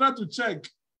if I try to check,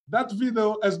 that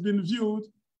video has been viewed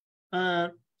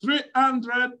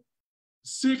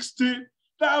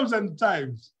 360,000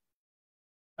 times.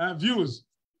 Viewers,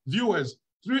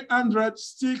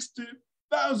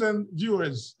 360,000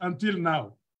 viewers until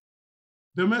now.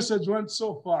 The message went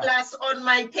so far. Plus on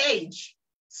my page.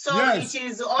 So yes. It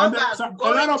is over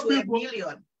going a lot of people, 1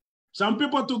 million. Some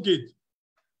people took it.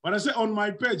 But I say on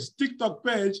my page, TikTok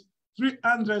page,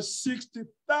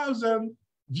 360,000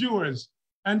 viewers.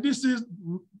 And this is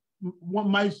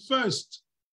my first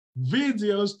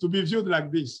videos to be viewed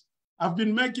like this. I've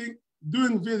been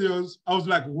doing videos. I was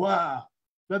like, wow,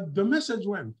 that the message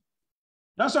went.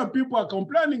 That's why people are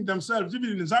complaining themselves,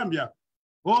 even in Zambia.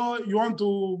 Oh, you want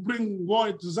to bring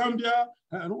war to Zambia?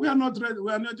 We are not ready.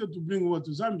 We are not ready to bring war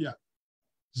to Zambia.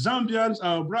 Zambians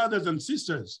are our brothers and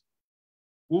sisters.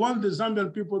 We want the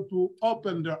Zambian people to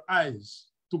open their eyes,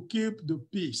 to keep the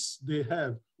peace they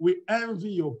have. We envy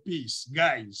your peace,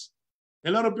 guys.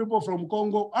 A lot of people from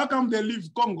Congo, how come they leave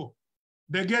Congo?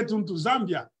 They get into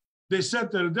Zambia, they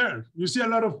settle there. You see a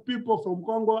lot of people from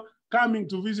Congo coming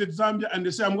to visit Zambia and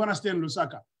they say, I'm gonna stay in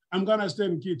Lusaka. I'm gonna stay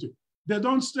in Kitwe. They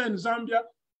don't stay in Zambia.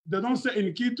 They don't stay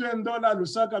in Kitwe and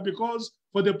Lusaka because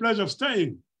for the pleasure of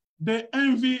staying. They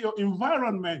envy your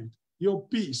environment, your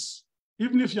peace.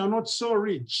 even if you're not so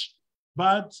rich.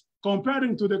 But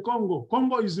comparing to the Congo,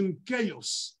 Congo is in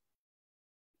chaos.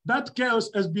 That chaos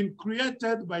has been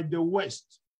created by the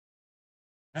West.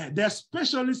 They're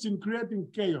specialists in creating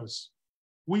chaos.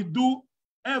 We do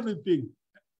everything.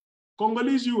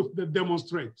 Congolese youth, they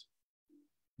demonstrate.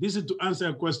 This is to answer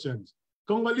your questions.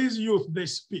 Congolese youth, they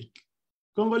speak.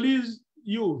 Congolese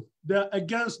youth, they're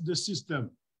against the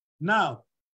system. Now,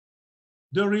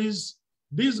 there is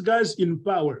these guys in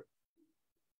power.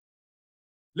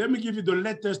 Let me give you the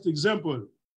latest example.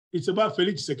 It's about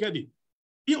Felix Tshisekedi.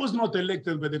 He was not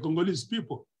elected by the Congolese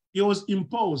people. He was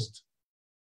imposed.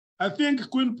 I think,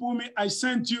 Queen Pumi, I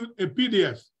sent you a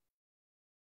PDF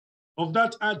of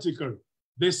that article.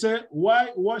 They say why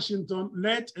Washington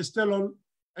let a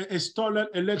stolen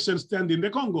election stand in the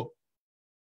Congo.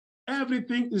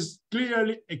 Everything is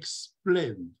clearly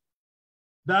explained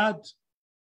that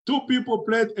two people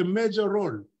played a major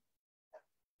role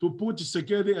to put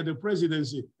Tshisekedi at the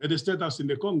presidency, at the State House in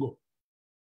the Congo.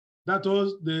 That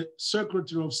was the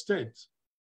Secretary of State,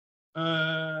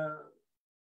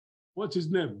 what's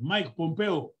his name? Mike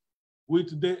Pompeo,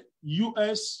 with the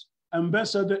US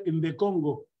ambassador in the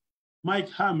Congo, Mike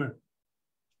Hammer.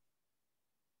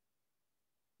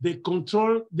 They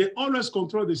always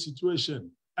control the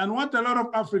situation. And what a lot of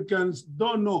Africans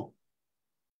don't know,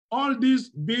 all these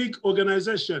big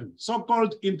organizations,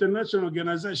 so-called international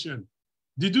organizations,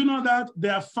 did you know that they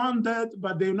are funded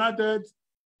by the United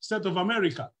States of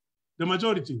America? The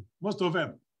majority, most of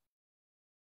them.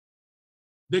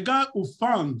 The guy who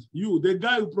funds you, the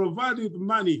guy who provides you with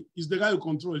money is the guy who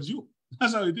controls you.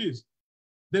 That's how it is.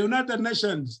 The United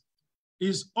Nations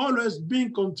is always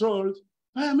being controlled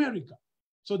by America.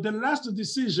 So the last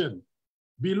decision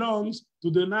belongs to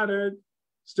the United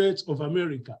States of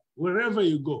America, wherever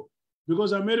you go,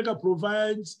 because America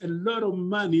provides a lot of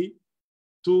money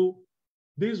to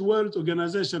this world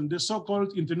organization, the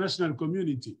so-called international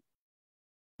community.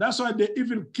 That's why they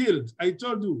even killed, I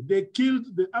told you, they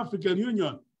killed the African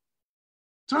Union.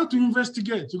 Try to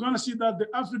investigate. You're gonna see that the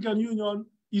African Union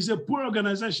is a poor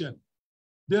organization.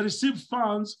 They receive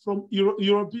funds from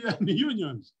European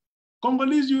unions.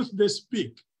 Congolese youth, they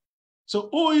speak. So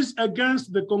who is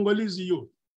against the Congolese youth?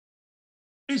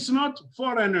 It's not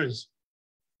foreigners,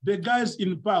 the guys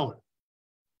in power,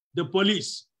 the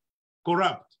police,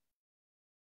 corrupt,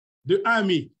 the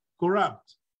army,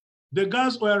 corrupt. The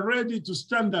guys who are ready to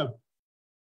stand up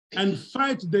and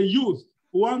fight the youth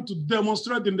who want to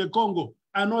demonstrate in the Congo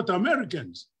are not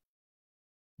Americans.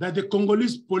 That the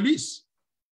Congolese police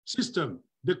system,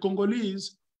 the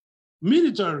Congolese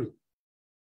military.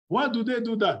 Why do they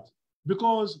do that?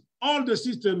 Because all the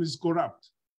system is corrupt.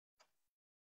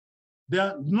 They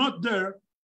are not there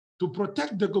to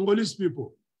protect the Congolese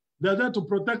people. They are there to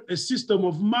protect a system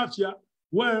of mafia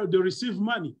where they receive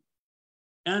money.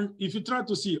 And if you try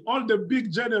to see all the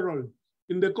big generals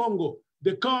in the Congo,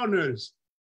 the colonels,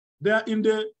 they are in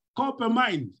the copper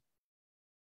mine,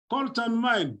 coltan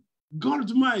mine,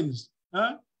 gold mines.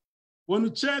 When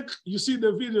you check, you see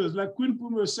the videos like Queen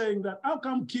Pumi was saying that how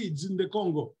come kids in the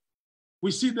Congo, we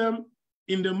see them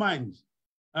in the mines,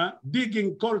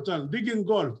 digging coltan, digging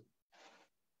gold.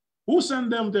 Who sent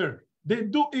them there? They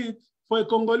do it for a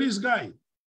Congolese guy,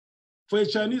 for a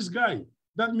Chinese guy.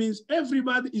 That means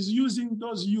everybody is using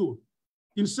those youth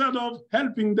instead of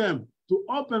helping them to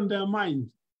open their mind,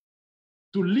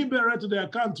 to liberate their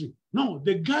country. No,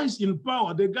 the guys in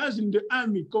power, the guys in the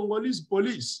army, Congolese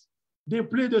police, they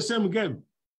play the same game.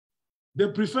 They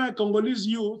prefer Congolese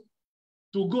youth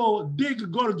to go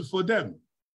dig gold for them.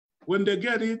 When they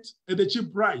get it at a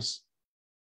cheap price,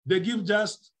 they give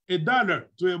just $1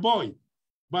 to a boy.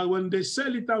 But when they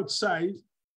sell it outside,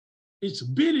 it's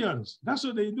billions. That's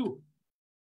what they do.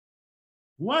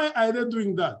 Why are they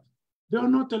doing that? They are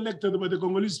not elected by the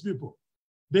Congolese people.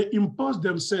 They impose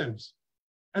themselves.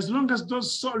 As long as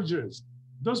those soldiers,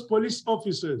 those police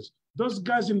officers, those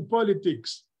guys in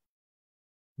politics,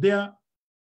 they are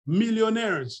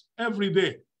millionaires every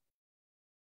day.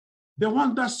 They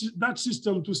want that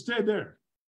system to stay there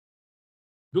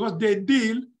because they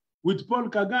deal with Paul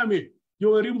Kagame,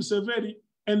 Yoweri Museveni,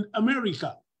 and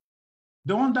America.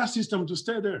 They want that system to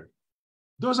stay there.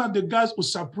 Those are the guys who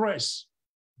suppress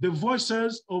the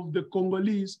voices of the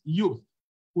Congolese youth,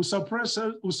 who suppress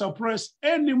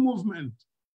any movement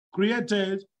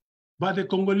created by the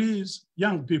Congolese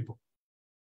young people.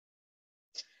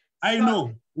 I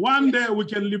know one day we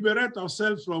can liberate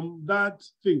ourselves from that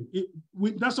thing.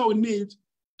 That's what we need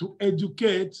to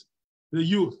educate the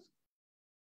youth.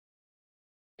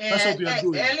 That's what we are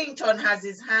doing. Ellington has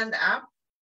his hand up.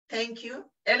 Thank you.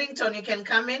 Ellington, you can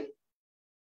come in.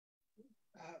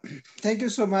 Thank you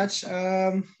so much.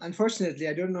 Unfortunately,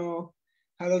 I don't know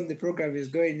how long the program is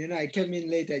going. You know, I came in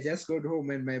late, I just got home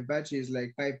and my battery is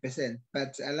like 5%.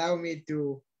 But allow me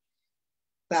to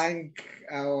thank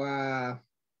our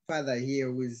father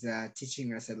here who is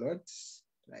teaching us a lot,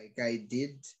 like I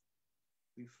did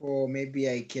before. Maybe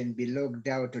I can be logged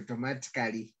out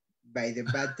automatically by the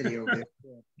battery of the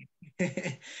phone.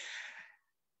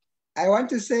 I want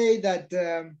to say that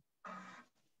Zambia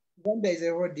is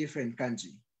a whole different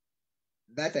country.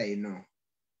 That I know.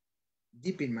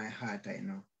 Deep in my heart, I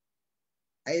know.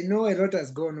 I know a lot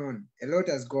has gone on, a lot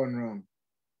has gone wrong.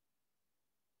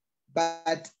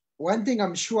 But one thing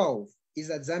I'm sure of is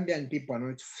that Zambian people are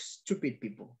not stupid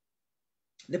people.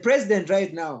 The president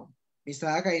right now, Mr.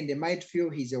 Hakainde, might feel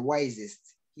he's the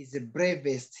wisest, he's the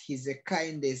bravest, he's the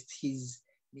kindest, he's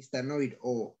Mr.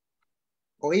 Know-it-all.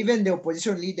 Or even the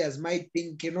opposition leaders might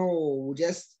think, you know, we'll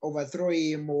just overthrow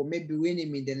him or maybe win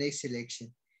him in the next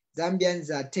election. Zambians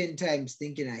are 10 times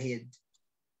thinking ahead.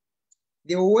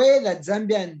 The way that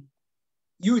Zambian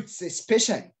youths,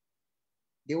 especially,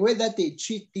 the way that they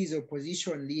treat these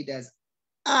opposition leaders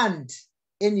and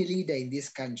any leader in this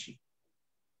country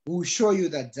will show you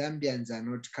that Zambians are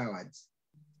not cowards.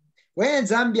 When a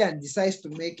Zambian decides to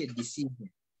make a decision,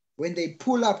 when they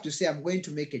pull up to say, I'm going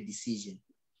to make a decision,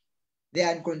 they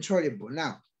are uncontrollable.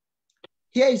 Now,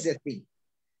 here is the thing.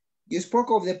 You spoke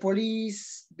of the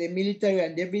police, the military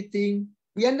and everything.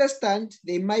 We understand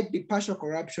there might be partial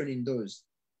corruption in those,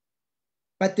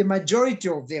 but the majority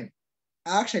of them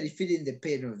are actually feeling the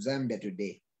pain of Zambia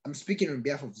today. I'm speaking on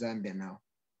behalf of Zambia now.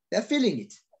 They're feeling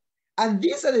it. And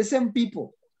these are the same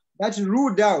people that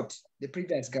ruled out the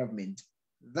previous government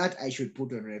that I should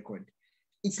put on record.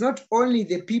 It's not only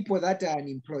the people that are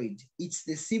unemployed, it's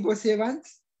the civil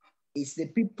servants, it's the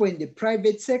people in the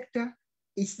private sector,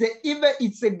 it's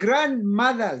the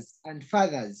grandmothers and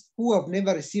fathers who have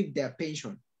never received their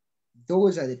pension.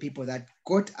 Those are the people that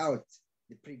got out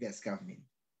the previous government.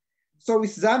 So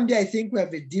with Zambia, I think we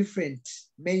have a different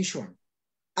mention,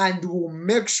 and we'll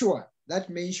make sure that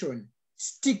mention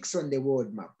sticks on the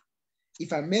world map.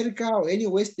 If America or any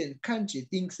Western country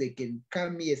thinks they can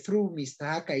come here through Mr.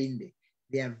 Hakainde,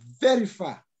 they are very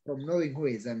far from knowing who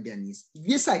a Zambian is.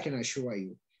 This I can assure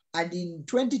you. And in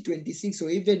 2026 or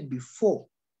even before,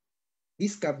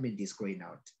 this government is going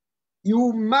out.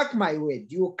 You mark my word,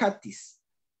 you will cut this.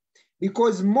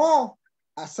 Because more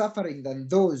are suffering than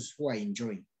those who are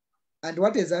enjoying. And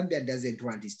what a Zambian doesn't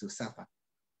want is to suffer.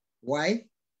 Why?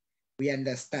 We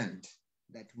understand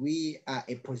that we are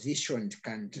a positioned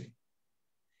country.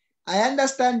 I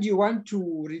understand you want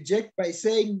to reject by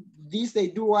saying this, they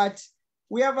do what?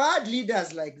 We have had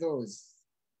leaders like those.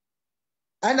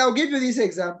 And I'll give you this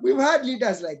example. We've had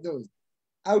leaders like those.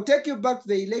 I'll take you back to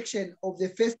the election of the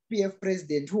first PF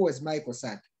president, who was Michael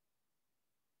Sata.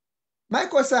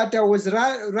 Michael Sata was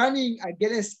running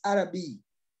against RB,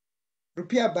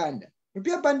 Rupiah Banda.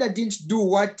 Rupiah Banda didn't do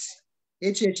what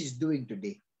HH is doing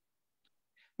today.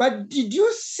 But did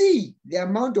you see the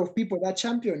amount of people that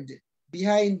championed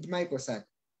behind Michael Sata?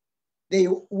 They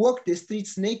walked the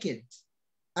streets naked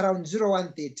around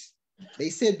 01:30.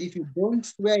 They said, if you don't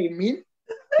swear him in,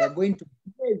 we're going to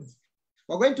blaze.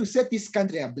 We're going to set this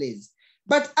country ablaze.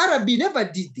 But RB never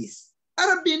did this.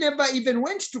 RB never even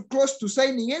went too close to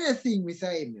signing anything with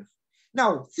IMF.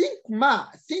 Now,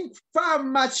 think far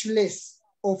much less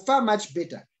or far much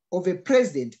better of a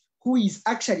president who is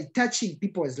actually touching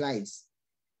people's lives.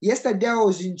 Yesterday, I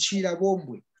was in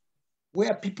Chirabombwe,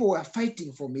 where people were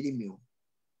fighting for Milimio.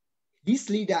 This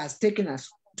leader has taken us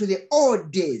to the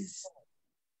old days.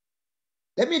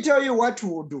 Let me tell you what we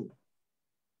will do.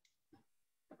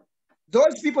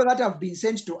 Those people that have been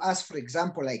sent to us, for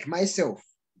example, like myself,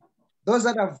 those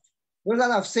that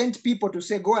have sent people to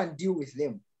say, go and deal with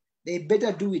them, they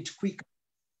better do it quick.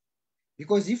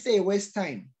 Because if they waste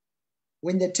time,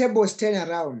 when the tables turn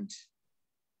around,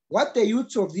 what the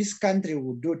youths of this country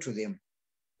will do to them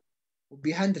will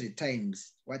be 100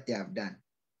 times what they have done.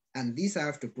 And this I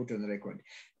have to put on record.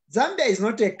 Zambia is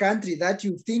not a country that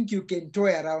you think you can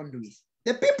toy around with.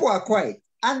 The people are quiet.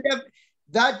 And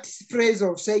that phrase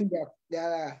of saying they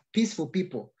are peaceful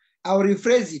people, I'll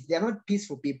rephrase it. They are not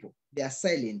peaceful people. They are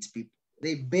silent people.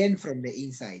 They burn from the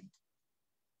inside.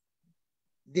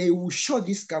 They will show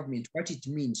this government what it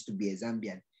means to be a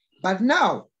Zambian. But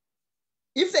now,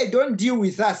 if they don't deal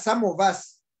with us, some of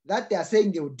us that they are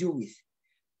saying they will deal with,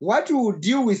 what we will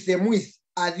deal with them with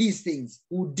are these things.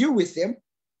 We'll deal with them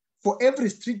for every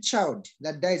street child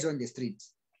that dies on the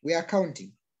streets. We are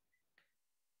counting.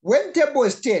 When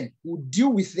tables turn, we'll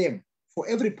deal with them for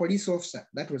every police officer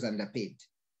that was underpaid.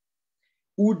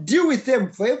 We'll deal with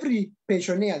them for every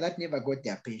pensioner that never got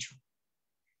their pension.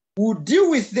 will deal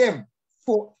with them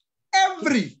for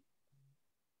every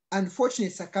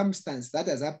unfortunate circumstance that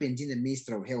has happened in the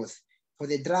Ministry of Health for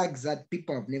the drugs that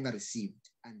people have never received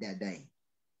and they're dying.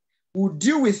 We'll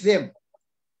deal with them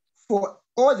for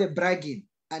all the bragging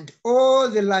and all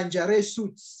the lingerie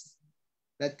suits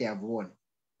that they have worn.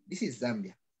 This is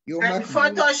Zambia. And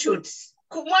photo shoots.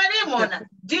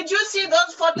 Did you see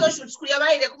those photo shoots?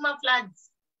 Floods.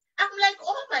 I'm like,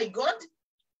 oh my God.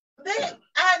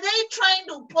 Are they trying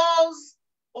to pose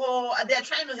or they're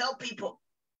trying to help people?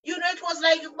 You know, it was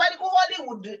like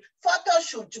Hollywood photo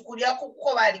shoot.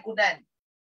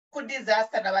 Could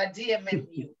disaster our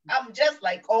DMMU. I'm just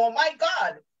like, oh my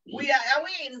God. Are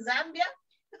we in Zambia?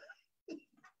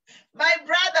 My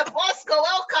brother Bosco,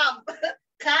 welcome.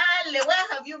 Kale, where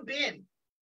have you been?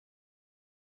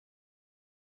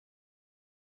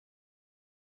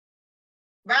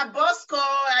 But Bosco,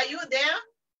 are you there?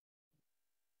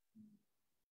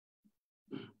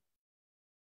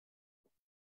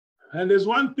 And there's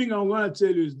one thing I'm going to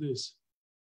tell you is this.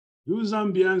 You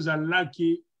Zambians are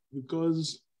lucky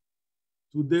because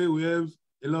today we have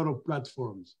a lot of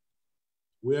platforms.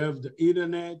 We have the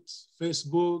internet,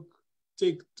 Facebook,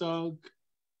 TikTok,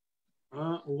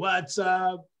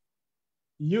 WhatsApp,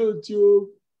 YouTube.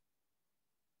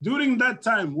 During that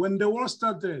time, when the war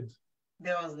started,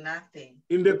 there was nothing.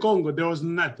 In the Congo, there was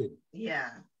nothing. Yeah.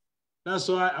 That's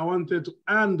why I wanted to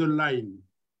underline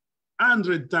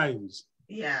 100 times.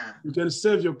 Yeah. You can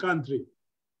save your country.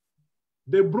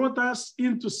 They brought us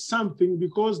into something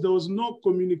because there was no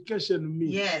communication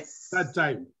means. Yes. That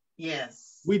time.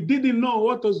 Yes. We didn't know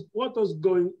what was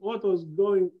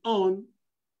going on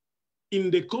in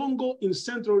the Congo, in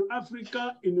Central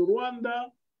Africa, in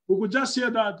Rwanda. We could just hear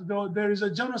that there is a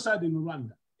genocide in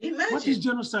Rwanda. Imagine. What is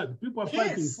genocide? People are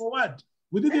fighting for what?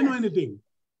 We didn't know anything.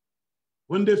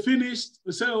 When they finished,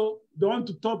 they say, oh, they want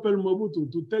to topple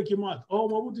Mobutu, to take him out. Oh,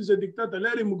 Mobutu is a dictator,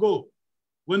 let him go.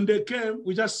 When they came,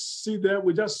 we just see them,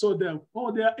 we just saw them.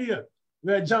 Oh, they are here.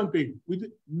 We are jumping.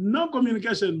 No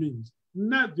communication means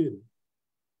nothing.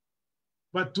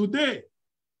 But today,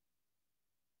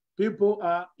 people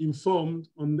are informed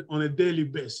on a daily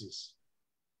basis.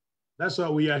 That's why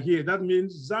we are here. That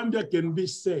means Zambia can be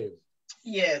saved.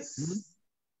 Yes.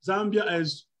 Zambia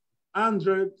has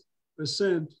 100%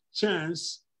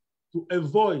 chance to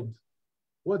avoid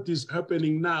what is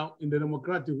happening now in the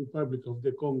Democratic Republic of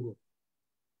the Congo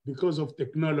because of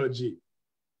technology.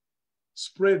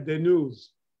 Spread the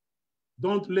news.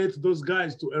 Don't let those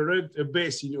guys to erect a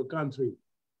base in your country.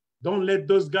 Don't let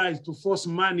those guys to force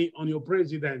money on your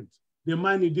president. The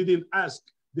money you didn't ask,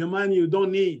 the money you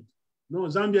don't need. No,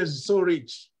 Zambia is so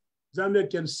rich. Zambia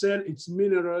can sell its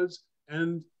minerals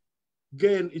and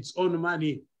gain its own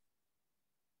money.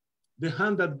 The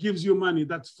hand that gives you money,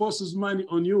 that forces money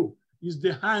on you, is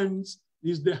the hand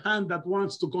that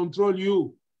wants to control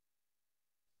you.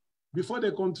 Before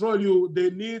they control you, they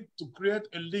need to create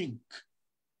a link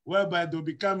whereby they'll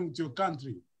be coming to your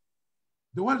country.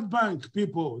 The World Bank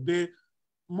people, the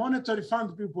Monetary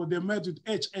Fund people, they met with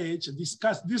HH,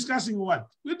 discussing what?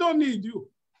 We don't need you.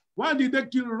 Why did they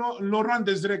kill Laurent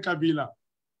Desire Kabila?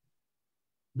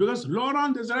 Because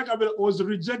Laurent Desire Kabila was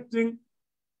rejecting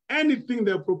anything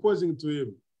they're proposing to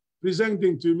him,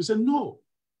 presenting to him. He said, no,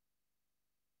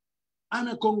 I'm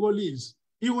a Congolese.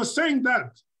 He was saying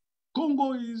that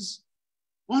Congo is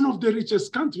one of the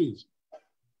richest countries.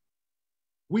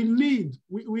 We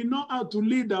know how to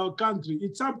lead our country.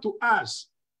 It's up to us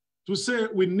to say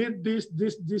we need this,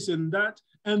 and that,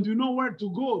 and you know where to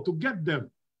go to get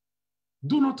them.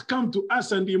 Do not come to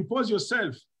us and impose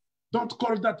yourself. Don't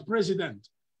call that president.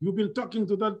 You've been talking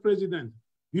to that president.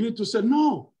 You need to say,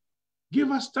 no, give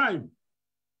us time.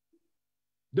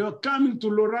 They are coming to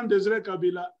Laurent Desire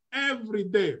Kabila every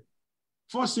day,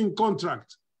 forcing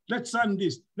contract. Let's sign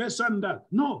this, let's sign that.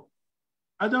 No,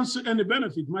 I don't see any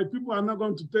benefit. My people are not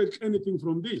going to take anything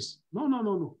from this. No, no,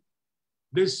 no, no.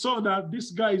 They saw that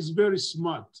this guy is very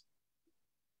smart.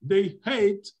 They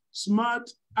hate smart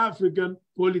African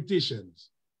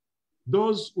politicians.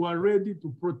 Those who are ready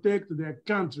to protect their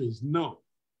countries, no.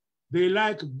 They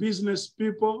like business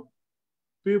people,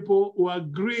 people who are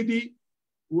greedy,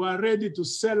 who are ready to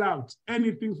sell out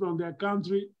anything from their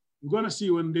country. You're gonna see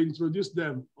when they introduce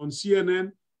them on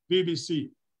CNN,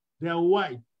 BBC. They are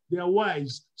white, they are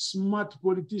wise, smart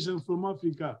politicians from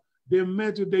Africa. They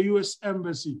met with the US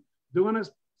Embassy. They're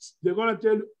gonna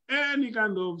tell you any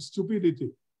kind of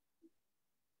stupidity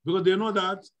because they know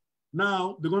that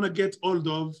now they're gonna get hold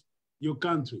of your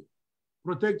country.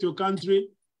 Protect your country.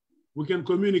 We can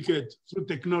communicate through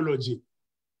technology.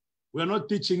 We're not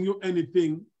teaching you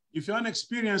anything. If you're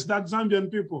unexperienced, that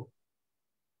Zambian people,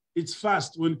 it's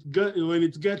fast when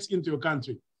it gets into your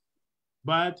country,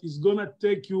 but it's gonna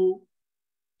take you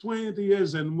 20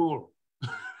 years and more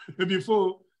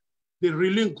before they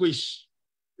relinquish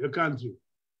your country.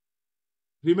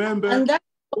 Remember,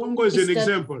 Congo is an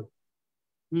example.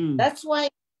 That's why,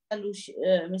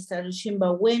 Mr.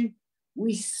 Lushimba, when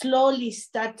we slowly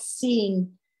start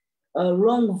seeing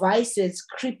wrong vices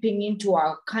creeping into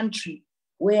our country,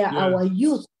 where our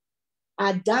youth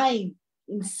are dying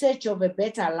in search of a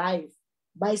better life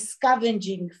by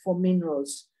scavenging for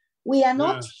minerals. We are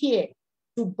not here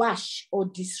to bash or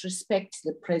disrespect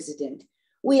the president.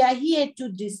 We are here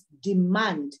to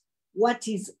demand what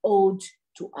is owed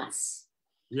to us.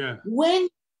 When you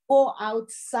go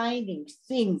out signing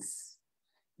things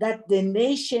that the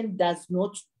nation does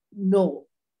not know,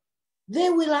 they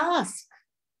will ask.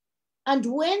 And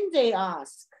when they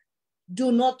ask,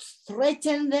 do not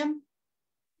threaten them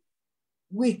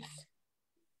with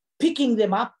picking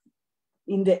them up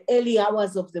in the early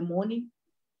hours of the morning,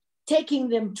 taking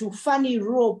them to funny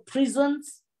rural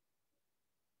prisons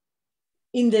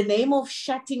in the name of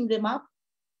shutting them up.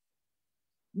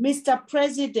 Mr.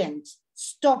 President,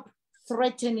 stop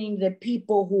threatening the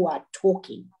people who are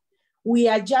talking. We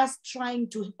are just trying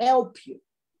to help you.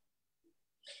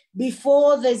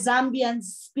 Before the Zambians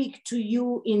speak to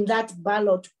you in that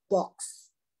ballot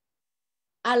box,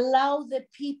 allow the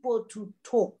people to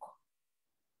talk.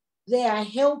 They are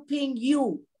helping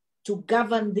you to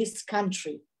govern this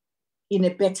country in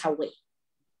a better way.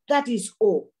 That is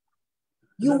all.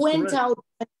 You went out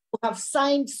and you have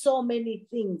signed so many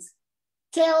things.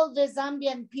 Tell the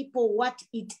Zambian people what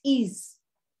it is,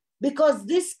 because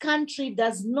this country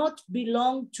does not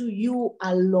belong to you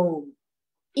alone.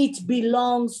 It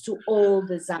belongs to all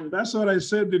the Zambians. That's what I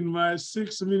said in my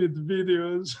 6-minute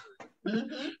videos.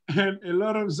 And a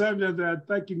lot of Zambians are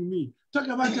attacking me. Talk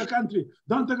about your country.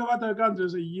 Don't talk about our country. I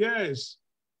say, yes,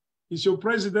 it's your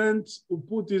president who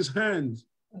put his hand.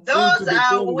 Those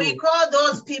are, we call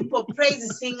those people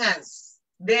praise singers.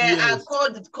 They are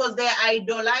called because they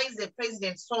idolize the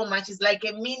president so much. It's like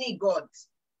a mini god.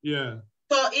 Yeah.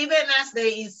 So even as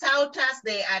they insult us,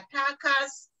 they attack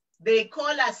us, they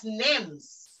call us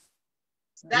names.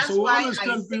 That's so why I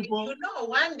say, people, you know,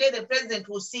 one day the president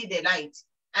will see the light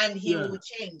and he will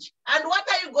change. And what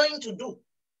are you going to do?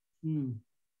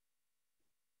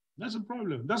 That's a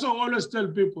problem. That's what I always tell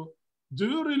people. Do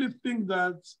you really think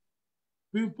that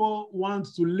people want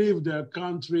to leave their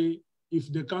country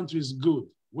if the country is good,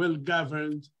 well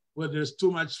governed, where there's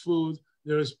too much food,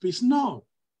 there is peace? No.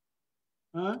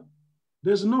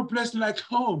 There's no place like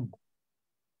home.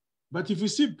 But if you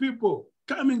see people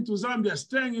coming to Zambia,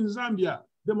 staying in Zambia,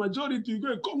 the majority, you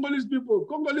go, Congolese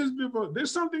people,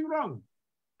 there's something wrong.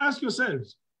 Ask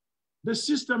yourselves. The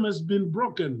system has been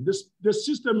broken. The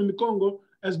system in Congo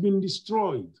has been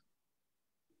destroyed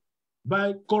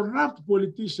by corrupt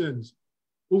politicians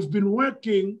who've been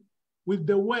working with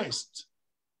the West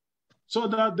so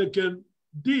that they can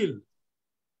deal.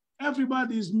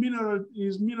 Everybody is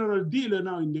mineral dealer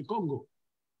now in the Congo.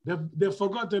 They've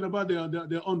forgotten about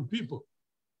their own people.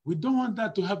 We don't want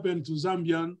that to happen to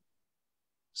Zambian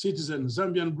citizens,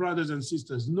 Zambian brothers and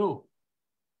sisters, no.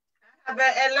 I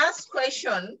have a last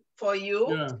question for you.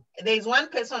 Yeah. There's one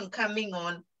person coming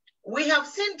on. We have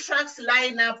seen trucks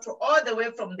line up to all the way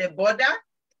from the border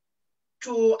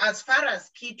to as far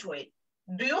as Kitwe.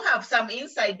 Do you have some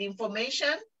inside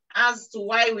information as to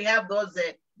why we have those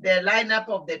the lineup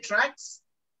of the trucks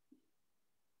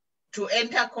to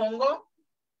enter Congo?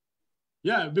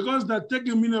 Yeah, because they're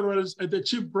taking minerals at a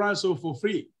cheap price or for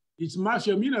free. It's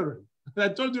mafia mineral. I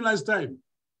told you last time.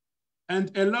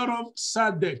 And a lot of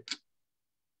SADC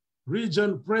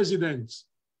region presidents,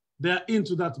 they're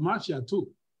into that mafia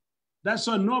too. That's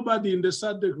why nobody in the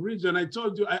SADC region, I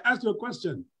told you, I asked you a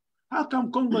question. How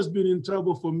come Congo's been in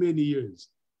trouble for many years?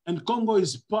 And Congo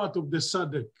is part of the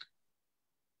SADC.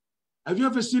 Have you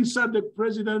ever seen SADC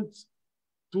president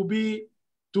to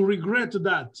regret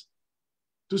that?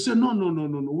 To say, no,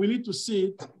 we need to see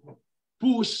it,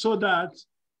 push so that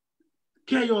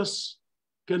chaos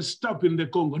can stop in the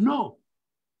Congo. No.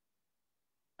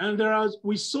 And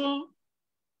we saw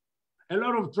a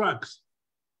lot of trucks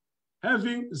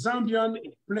having Zambian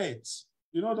plates,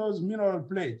 you know, those mineral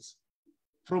plates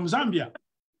from Zambia.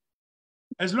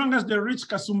 As long as they reach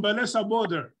Kasumbalesa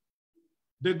border,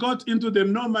 they got into the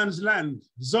no man's land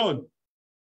zone.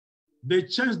 They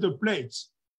changed the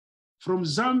plates from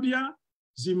Zambia,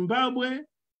 Zimbabwe,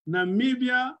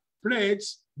 Namibia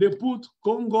plates, they put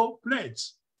Congo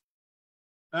plates.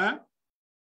 Can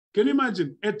you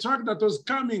imagine a truck that was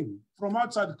coming from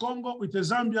outside Congo with a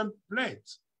Zambian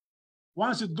plate?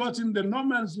 Once it got in the no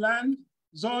man's land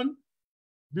zone,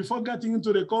 before getting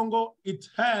into the Congo, it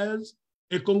has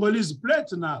a Congolese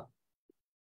plate now.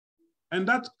 And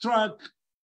that truck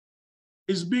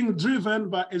is being driven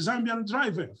by a Zambian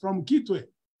driver from Kitwe.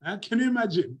 Can you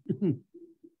imagine?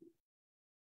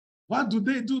 Why do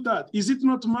they do that? Is it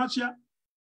not mafia?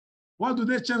 Why do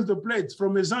they change the plate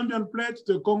from a Zambian plate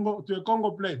to a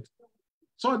Congo plate?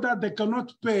 So that they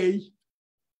cannot pay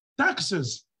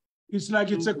taxes. It's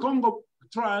like it's a Congo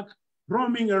truck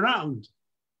roaming around.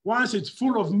 Once it's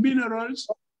full of minerals,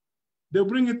 they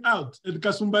bring it out at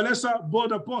Kasumbalesa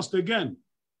border post again.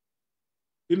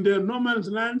 In the no man's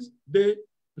land, they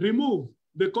remove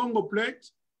the Congo plate.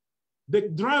 The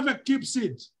driver keeps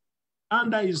it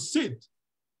under his seat.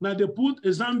 Now they put a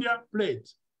Zambia plate.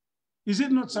 Is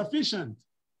it not sufficient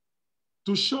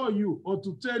to show you or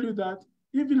to tell you that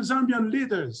even Zambian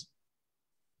leaders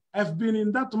have been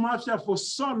in that mafia for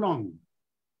so long?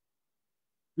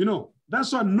 You know,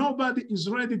 that's why nobody is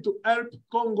ready to help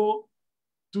Congo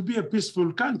to be a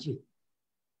peaceful country.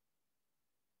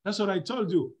 That's what I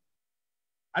told you.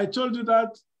 I told you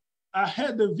that I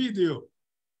had a video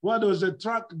where there was that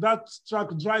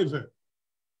truck driver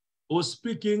was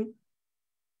speaking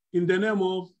in the name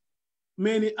of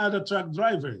many other truck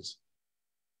drivers,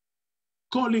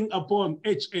 calling upon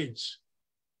HH.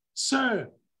 Sir,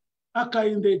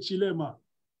 Akainde Chilema,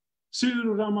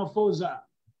 Cyril Ramaphosa,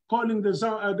 calling the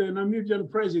Namibian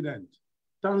president,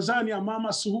 Tanzania Mama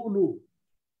Suluhu.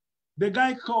 The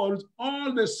guy called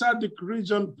all the SADC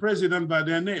region president by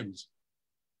their names,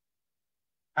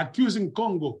 accusing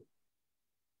Congo.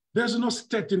 There's no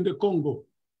state in the Congo.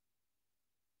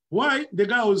 Why? The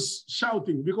guy was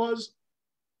shouting because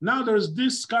now there's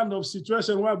this kind of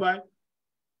situation whereby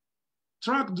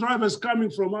truck drivers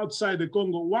coming from outside the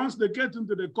Congo, once they get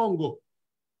into the Congo,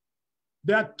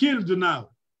 they are killed now.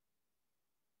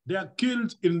 They are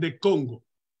killed in the Congo.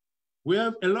 We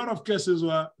have a lot of cases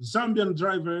where Zambian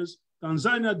drivers,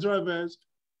 Tanzania drivers,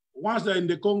 once they're in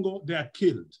the Congo, they are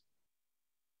killed.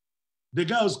 The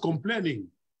guy was complaining,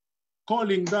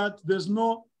 calling that there's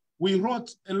no, we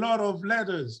wrote a lot of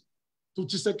letters to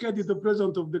Tshisekedi, the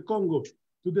president of the Congo,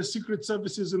 to the secret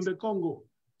services in the Congo,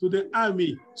 to the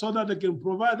army, so that they can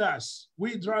provide us,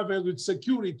 we drivers, with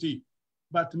security,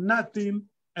 but nothing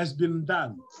has been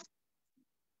done.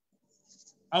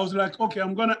 I was like, okay,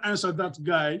 I'm gonna answer that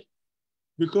guy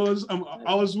because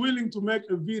I was willing to make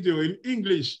a video in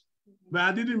English, but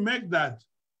I didn't make that.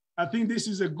 I think this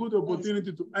is a good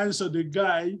opportunity to answer the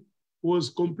guy who was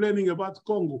complaining about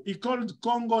Congo. He called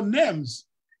Congo names.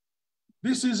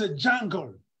 This is a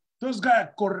jungle. Those guys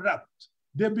are corrupt.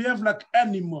 They behave like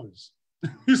animals.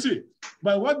 You see,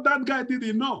 but what that guy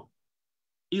didn't know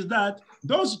is that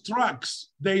those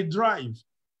trucks they drive,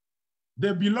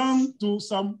 they belong to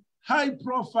some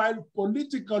high-profile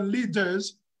political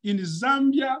leaders in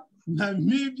Zambia,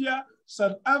 Namibia,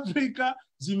 South Africa,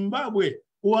 Zimbabwe,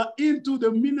 who are into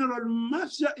the mineral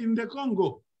mafia in the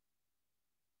Congo.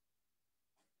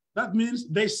 That means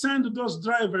they send those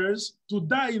drivers to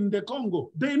die in the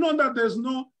Congo. They know that there's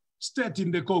no state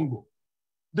in the Congo.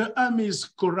 The army is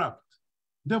corrupt.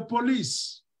 The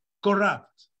police,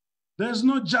 corrupt. There's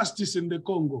no justice in the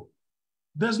Congo.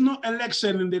 There's no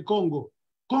election in the Congo.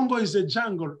 Congo is a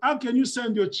jungle. How can you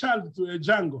send your child to a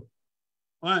jungle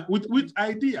with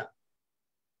idea?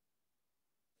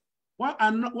 Why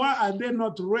are they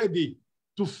not ready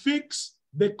to fix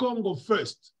the Congo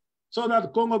first so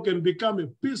that Congo can become a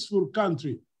peaceful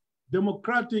country,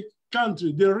 democratic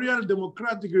country, the real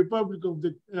democratic republic of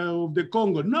the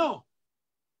Congo? No,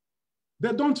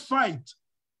 they don't fight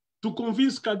to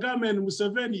convince Kagame and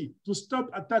Museveni to stop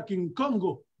attacking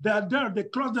Congo. They are there, they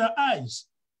close their eyes.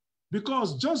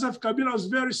 Because Joseph Kabila was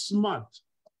very smart.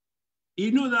 He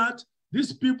knew that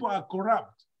these people are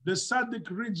corrupt. The SADC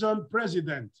region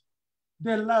president,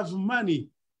 they love money.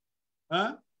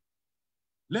 Let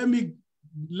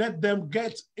them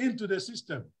get into the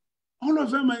system. All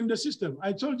of them are in the system.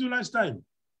 I told you last time.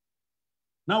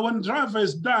 Now, when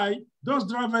drivers die, those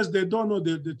drivers, they don't know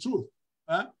the truth.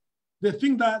 They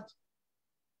think that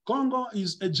Congo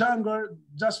is a jungle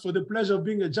just for the pleasure of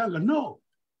being a jungle. No.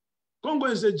 Congo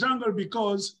is a jungle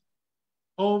because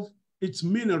of its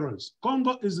minerals.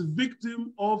 Congo is a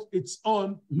victim of its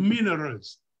own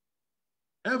minerals.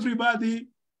 Everybody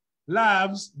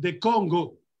loves the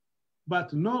Congo,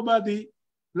 but nobody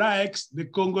likes the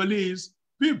Congolese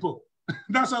people.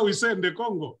 That's how we say in the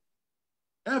Congo.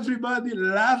 Everybody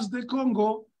loves the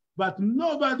Congo, but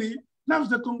nobody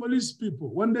loves the Congolese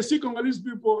people. When they see Congolese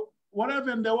people, whatever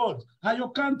in the world,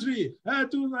 your country, are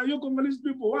you Congolese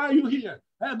people, why are you here?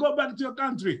 Go back to your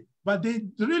country. But they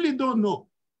really don't know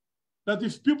that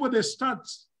if people, they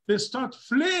start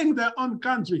fleeing their own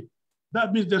country,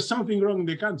 that means there's something wrong in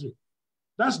the country.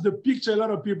 That's the picture a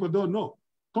lot of people don't know.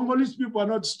 Congolese people are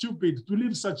not stupid to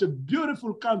live such a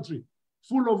beautiful country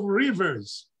full of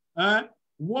rivers,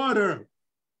 water,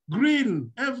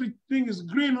 green, everything is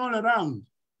green all around.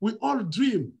 We all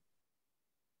dream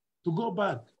to go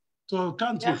back to our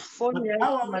country. But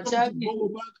how are we going to go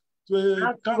back to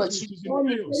a country which is in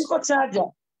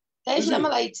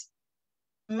chaos?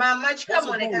 Mama Chika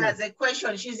Monica has a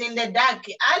question. She's in the dark.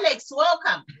 Alex,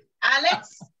 welcome.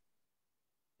 Alex,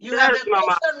 you have a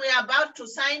question. We're about to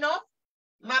sign off.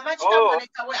 Mama Chika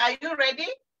Monica, are you ready?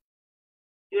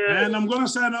 Yeah. And I'm going to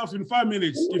sign off in 5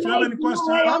 minutes. If you have any questions.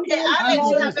 Okay, Alex,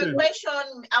 you have a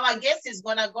question. Our guest is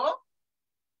going to go.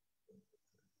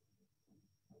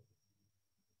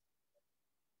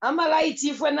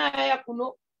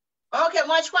 Okay,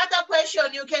 much quarter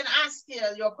question. You can ask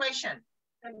your question.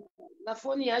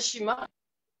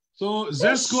 So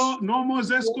Zesco, no more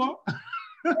Zesco?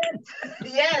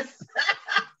 Yes.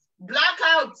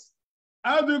 Blackout.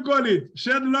 How do you call it?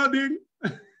 Shed loading?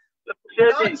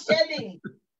 Load shedding.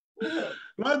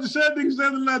 Load shedding,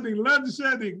 shed loading, load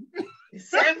shedding.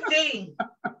 Same thing.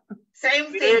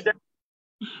 Same thing.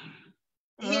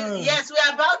 Yes,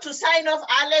 we're about to sign off.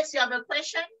 Alex, you have a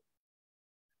question?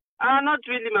 Not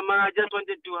really, Mama. I just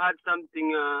wanted to add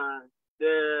something.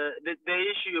 The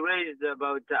issue you raised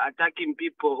about attacking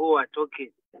people who are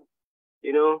talking,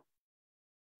 you know,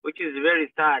 which is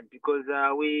very sad because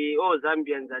we all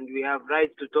Zambians and we have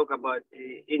rights to talk about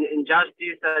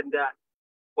injustice and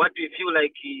what we feel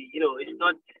like, you know, it's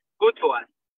not good for us.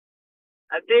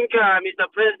 I think Mr.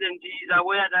 President is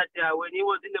aware that when he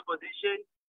was in the position,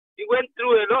 he went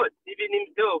through a lot, even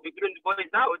himself. He couldn't voice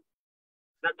out.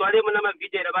 And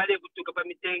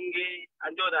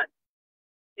all that.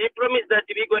 He promised that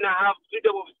we're going to have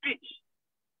freedom of speech.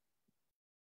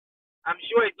 I'm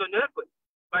sure it's on record.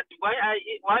 But why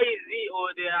is he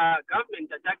or the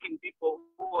government attacking people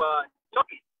who are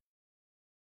talking?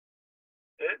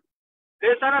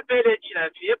 There's a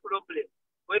problem.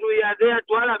 When we are there,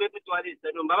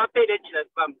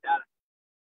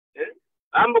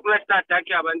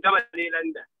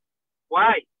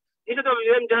 why? Instead of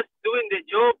them just doing the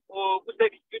job or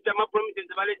promises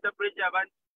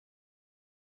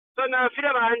so now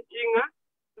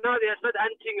now they are start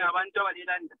hunting abantu.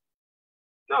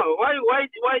 No, why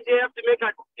they have to make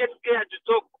us get scared to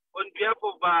talk on behalf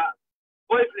of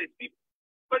voiceless people?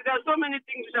 Because there are so many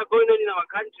things which are going on in our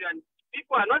country and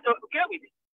people are not okay with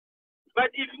it.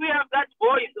 But if we have that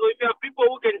voice, or if you have people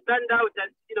who can stand out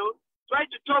and, you know, try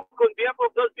to talk on behalf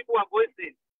of those people who are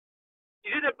voiceless,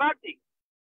 is it a bad thing?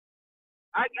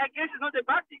 I guess it's not a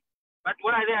bad thing. But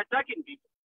why are they attacking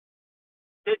people?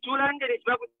 The 200 is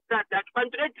back with that.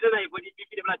 But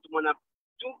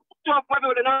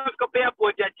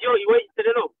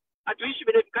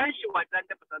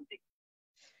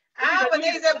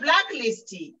there is a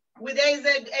blacklist. There is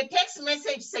a text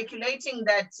message circulating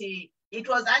that it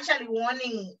was actually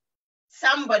warning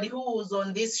somebody who was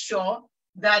on this show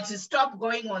that to stop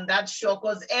going on that show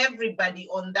because everybody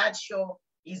on that show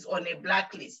is on a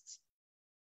blacklist.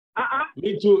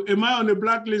 Me too. Am I on the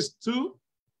blacklist too?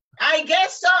 I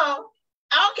guess so.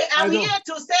 Okay, I'm here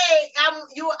to say I'm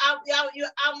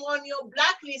on your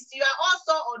blacklist. You are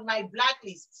also on my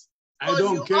blacklist. I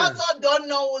don't care. You also don't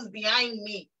know who's behind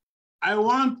me. I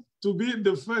want to be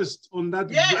the first on that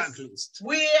blacklist.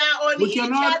 We are on each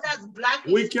other's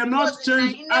blacklist. We cannot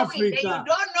change Africa. You don't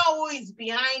know who is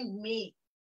behind me.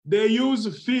 They use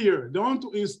fear. They want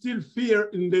to instill fear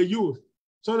in the youth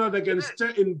so that they can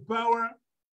stay in power.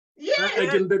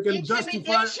 They can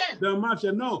justify their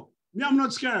mafia. No, me, I'm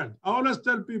not scared. I always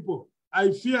tell people,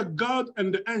 I fear God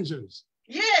and the angels.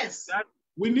 Yes.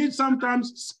 We need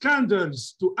sometimes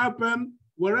scandals to happen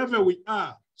wherever we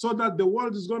are so that the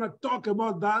world is going to talk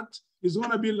about that. It's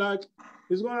going to be like,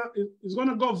 it's going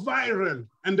to go viral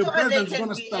and the president is going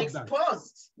to stop that.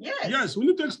 Yes, we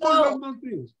need to expose those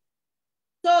things.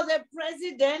 So the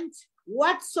president,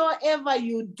 whatsoever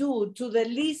you do to the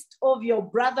least of your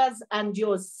brothers and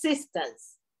your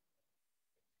sisters,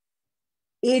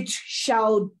 it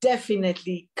shall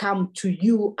definitely come to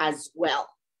you as well.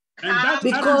 And that's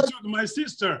attitude, my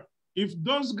sister. If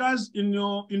those guys in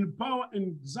power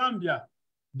in Zambia,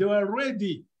 they were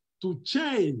ready to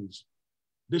change,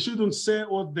 they shouldn't say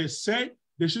what they say.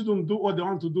 They shouldn't do what they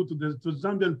want to do to the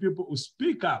Zambian people who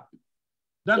speak up.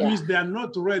 That means they are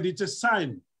not ready. It's a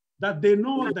sign that they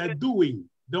know what they're doing.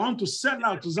 They want to sell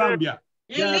out to Zambia.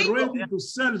 They are ready to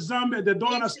sell Zambia. They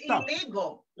don't want to stop.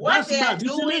 Illegal. What they are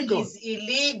doing is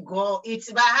illegal.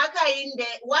 It's Bahaka in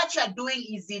there. What you're doing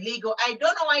is illegal. I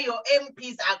don't know why your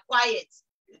MPs are quiet.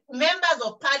 Members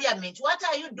of parliament, what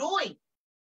are you doing?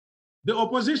 The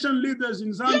opposition leaders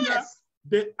in Zambia, Yes.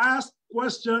 they ask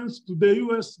questions to the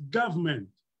US government.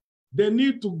 They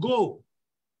need to go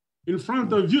in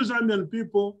front of you Zambian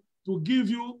people to give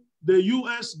you the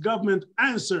US government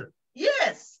answer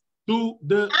Yes. to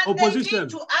the And opposition. they need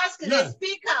to ask Yeah. the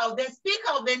Speaker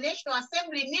of the National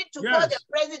Assembly need to Yes. call the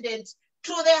President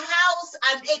to the House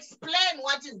and explain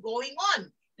what is going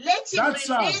on. Let him That's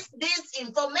release this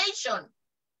information.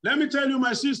 Let me tell you,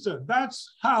 my sister,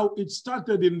 that's how it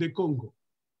started in the Congo.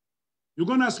 You're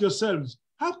going to ask yourselves,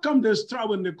 how come there's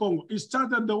trouble in the Congo? It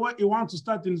started the way it wants to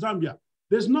start in Zambia.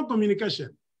 There's no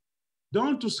communication. They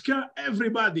want to scare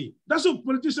everybody. That's what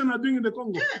politicians are doing in the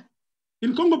Congo. Yeah.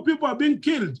 In Congo, people are being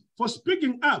killed for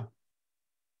speaking up.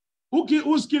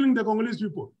 Who's killing the Congolese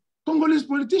people? Congolese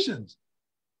politicians.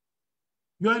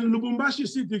 You're in Lubumbashi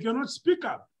City, you cannot speak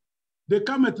up. They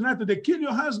come at night, they kill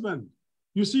your husband.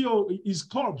 You see his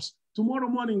corpse tomorrow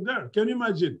morning there. Can you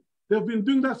imagine? They've been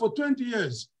doing that for 20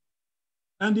 years.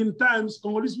 And in times,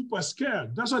 Congolese people are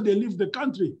scared. That's why they leave the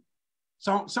country.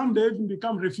 Some they even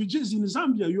become refugees in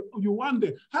Zambia. You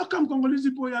wonder, how come Congolese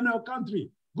people are in our country?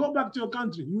 Go back to your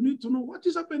country. You need to know what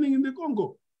is happening in the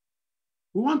Congo.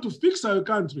 We want to fix our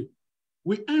country.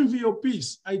 We envy your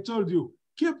peace. I told you,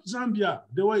 keep Zambia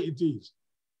the way it is.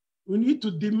 We need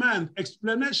to demand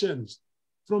explanations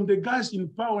from the guys in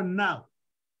power now.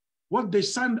 What they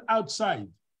send outside.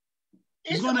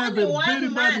 It's gonna have only a very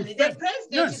one bad man. The effect.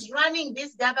 president Yes. is running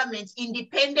this government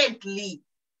independently.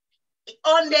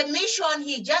 On the mission,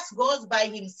 he just goes by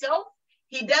himself.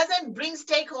 He doesn't bring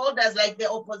stakeholders like the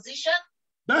opposition.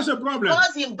 That's a problem.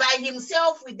 Goes him by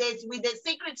himself with the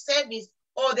Secret Service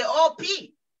or the OP.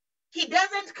 He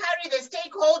doesn't carry the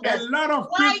stakeholders. A lot of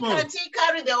Why people. can't he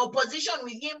carry the opposition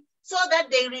with him so that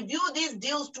they review these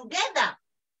deals together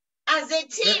as a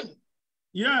team?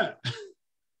 Yeah.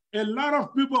 A lot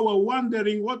of people were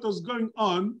wondering what was going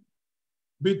on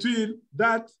between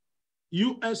that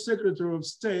US Secretary of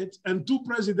State and two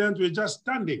presidents were just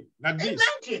standing like this,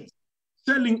 Imagine.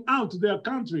 selling out their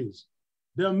countries,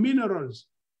 their minerals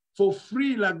for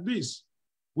free like this,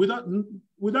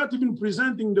 without even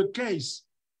presenting the case,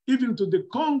 even to the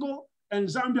Congo and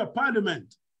Zambia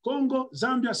Parliament, Congo,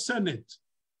 Zambia Senate.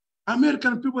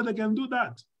 American people, they can do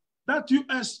that. That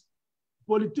US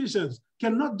politicians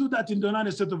cannot do that in the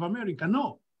United States of America,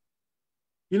 no.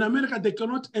 In America, they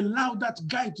cannot allow that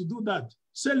guy to do that,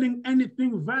 selling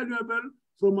anything valuable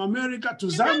from America to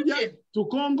Zambia, Imagine. to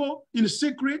Congo, in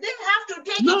secret. They have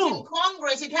to take No. it in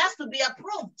Congress. It has to be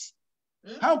approved.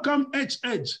 How come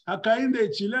HH, Hakainde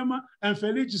Chilema, and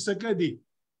Felix Tshisekedi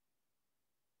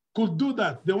could do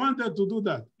that? They wanted to do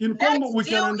that. In Congo, we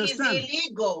can understand. Is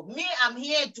illegal. Me, I'm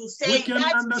here to say We can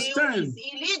that understand. deal is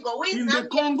illegal. We In the Zambians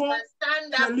Congo, must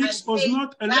stand up Felix and was say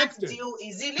not elected. that deal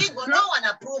is illegal. No one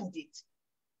approved it.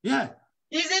 Yeah.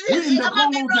 We in the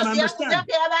Congo, we can understand.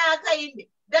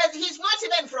 He's not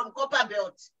even from Copper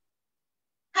Belt.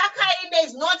 Hakainde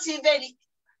is not even,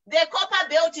 the Copper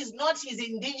Belt is not his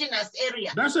indigenous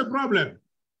area. That's a problem.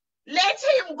 Let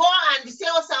him go and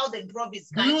sell Southern Province.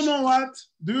 Do you know what?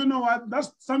 Do you know what?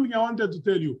 That's something I wanted to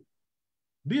tell you.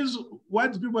 These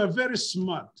white people are very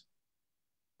smart.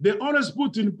 They always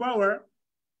put in power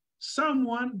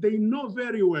someone they know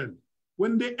very well.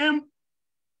 When they aim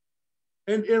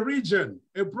in a region,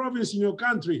 a province in your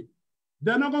country,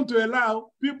 they're not going to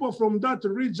allow people from that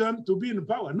region to be in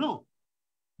power. No.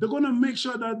 They're going to make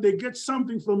sure that they get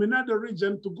something from another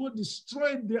region to go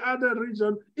destroy the other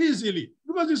region easily,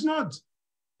 because it's not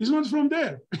from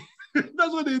there.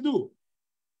 That's what they do.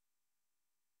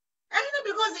 I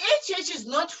know, because HH is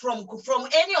not from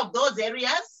any of those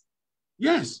areas.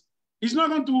 Yes. He's not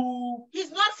going to...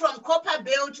 He's not from Copper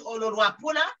Belt or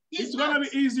Luapula. It's going to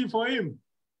be easy for him.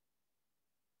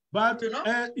 But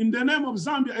in the name of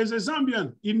Zambia, as a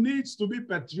Zambian, he needs to be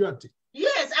patriotic.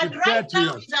 Yes, and right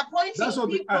now he's appointing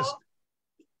people.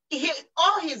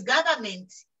 All his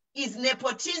government is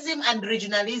nepotism and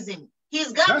regionalism.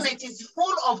 His government is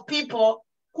full of people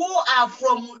who are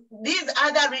from these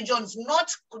other regions,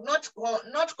 not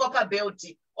Copper Belt.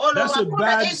 That's a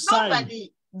bad sign.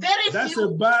 Nobody. That's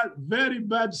a very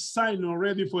bad sign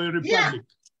already for a republic. Yeah.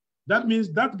 That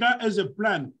means that guy has a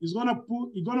plan. He's gonna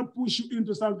push you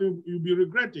into something you'll be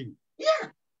regretting. Yeah.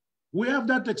 We have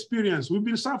that experience. We've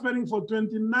been suffering for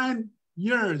 29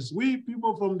 years. We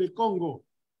people from the Congo.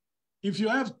 If you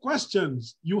have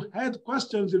questions, you had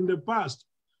questions in the past.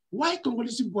 Why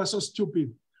Congolese people are so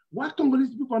stupid? Why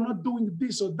Congolese people are not doing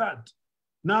this or that?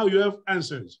 Now you have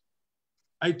answers.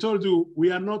 I told you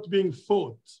we are not being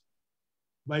fought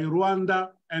by Rwanda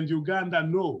and Uganda,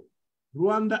 no.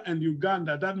 Rwanda and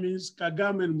Uganda, that means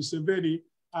Kagame and Museveni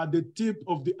are the tip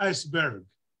of the iceberg.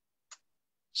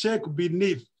 check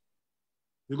beneath,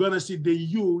 you're gonna see the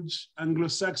huge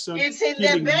Anglo-Saxon It's in the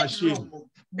killing bedroom. machine.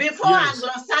 Before Yes.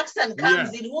 Anglo-Saxon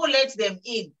comes in, who let them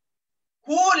in?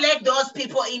 Who let those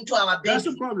people into our bedroom? That's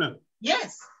the problem.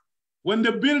 Yes. When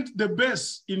they build the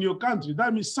base in your country,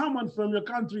 that means someone from your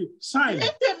country signed,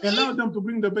 Let them allow in. them to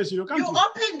bring the base in your country. You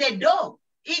open the door.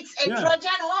 It's a Trojan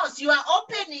horse. You are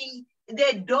opening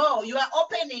the door. You are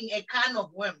opening a can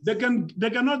of worms. They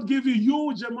cannot give you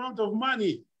huge amount of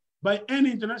money by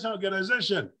any international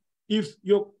organization if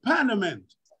your parliament,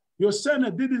 your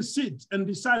Senate didn't sit and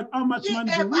decide how much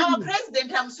money to Our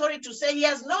president, I'm sorry to say, he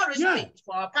has no respect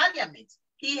for our parliament.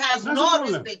 He has no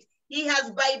respect. He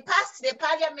has bypassed the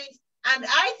parliament, and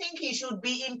I think he should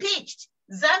be impeached.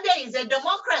 Zambia is a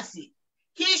democracy.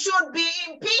 He should be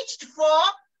impeached for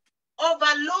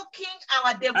overlooking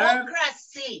our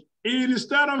democracy.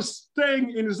 Instead of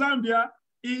staying in Zambia,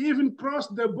 he even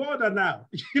crossed the border now.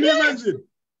 Can you imagine?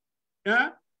 Yeah?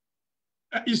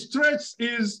 He stretched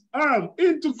his arm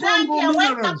into Congo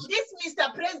minerals. This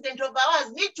Mr. President of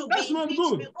ours needs to That's be not impeached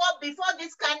good. before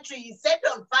this country is set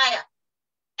on fire.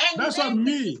 And that's what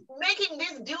me making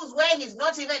these deals where he's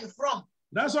not even from.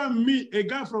 That's why me, a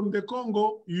guy from the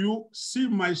Congo, you see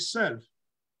myself.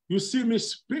 You see me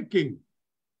speaking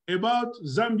about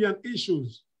Zambian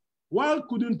issues. Why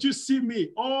couldn't you see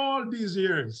me all these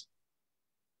years?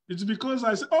 It's because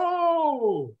I said,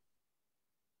 oh,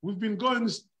 we've been going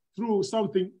through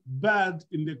something bad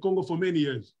in the Congo for many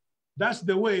years. That's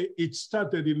the way it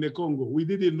started in the Congo. We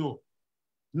didn't know.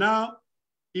 Now,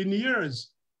 in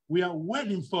years, we are well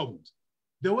informed.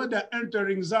 The way they're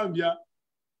entering Zambia,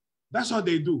 that's what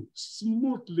they do,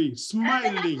 smoothly,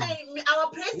 smiling. Our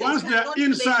president once they're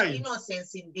inside,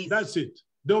 innocence in this. That's it.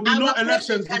 There will be no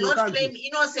elections in your country. Claim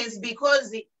innocence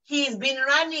because he's been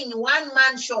running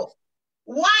one-man show.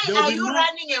 Why are you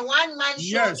running a one-man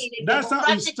show in a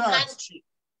democratic country?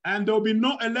 And there will be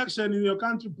no election in your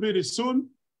country pretty soon.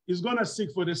 He's going to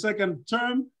seek for the second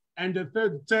term, and the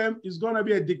third term is going to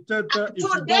be a dictator.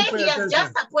 Today, he has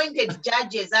just appointed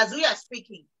judges as we are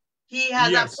speaking. He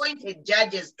has appointed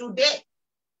judges today.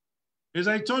 As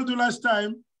I told you last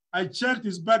time, I checked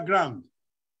his background.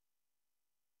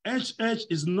 HH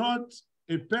is not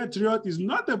a patriot, is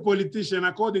not a politician,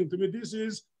 according to me. This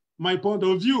is my point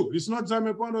of view. It's not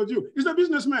my point of view. He's a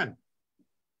businessman.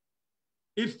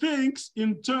 He thinks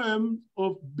in terms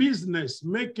of business,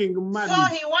 making money. So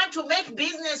he wants to make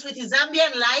business with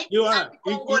Zambian lives and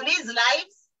Congolese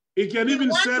lives. He can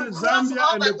even sell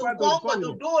Zambia and the part of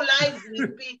Congo. To do lives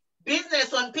with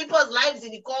business on people's lives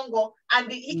in the Congo. And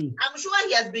I'm sure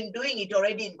he has been doing it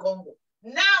already in Congo.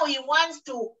 Now he wants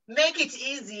to make it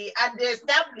easy and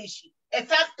establish a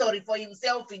factory for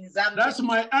himself in Zambia. That's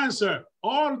my answer.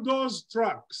 All those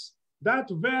trucks, that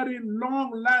very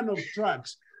long line of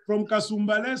trucks from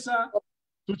Kasumbalesa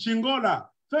to Chingola,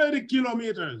 30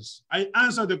 kilometers. I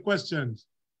answer the questions.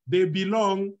 They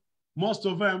belong, most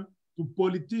of them, to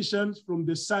politicians from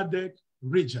the SADC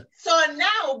region. So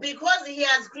now, because he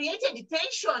has created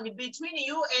tension between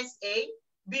USA,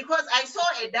 because I saw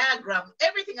a diagram,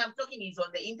 everything I'm talking is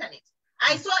on the internet.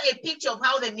 I saw a picture of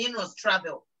how the minerals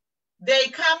travel. They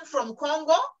come from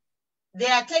Congo, they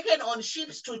are taken on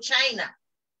ships to China.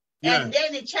 Yeah. And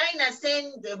then China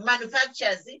sends the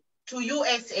manufacturers to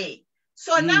USA.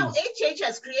 So now HH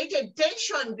has created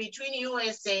tension between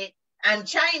USA and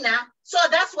China. So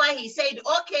that's why he said,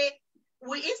 okay,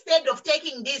 instead of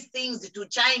taking these things to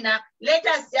China, let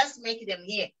us just make them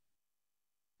here.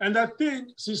 And I think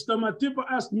Sister Matipa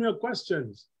asked me a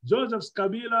question. Joseph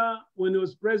Kabila, when he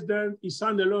was president, he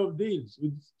signed a lot of deals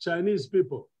with Chinese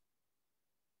people.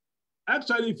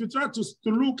 Actually, if you try to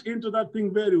look into that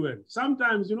thing very well,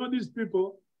 sometimes, you know, these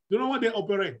people, you know what they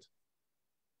operate?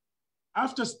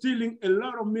 After stealing a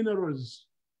lot of minerals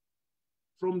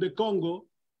from the Congo,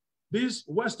 these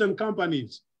Western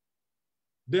companies,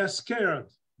 they are scared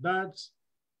that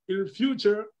in the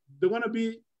future, they're going to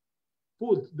be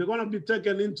they're going to be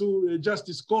taken into a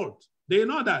justice court. They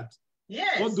know that.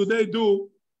 Yes. What do they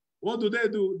do? What do they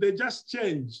do? They just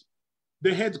change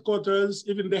the headquarters,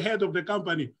 even the head of the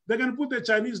company. They can put the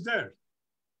Chinese there.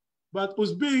 But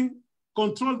who's being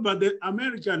controlled by the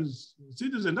American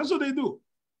citizens. That's what they do.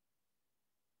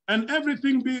 And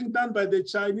everything being done by the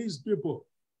Chinese people.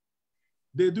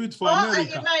 They do it for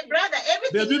America. My brother,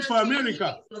 everything they do it for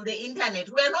America. On the internet.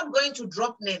 We're not going to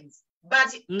drop names.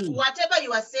 But whatever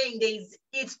you are saying,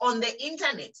 it's on the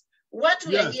internet. What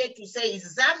we are here to say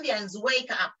is Zambians,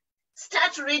 wake up,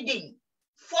 start reading,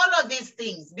 follow these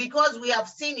things, because we have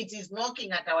seen it is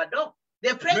knocking at our door.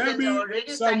 The president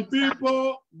already some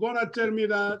people gonna tell me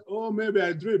that, oh, maybe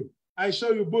I dream. I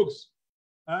show you books.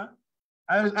 Huh?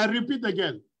 I repeat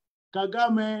again.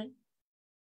 Kagame's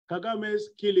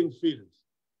killing fields.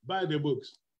 Buy the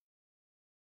books.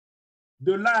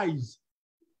 The lies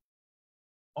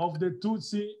of the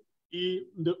Tutsi in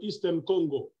the Eastern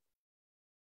Congo.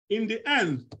 In the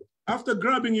end, after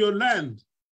grabbing your land,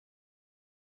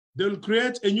 they'll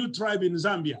create a new tribe in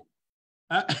Zambia.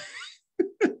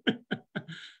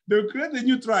 They'll create a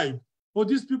new tribe. Oh,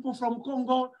 these people from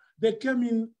Congo, they came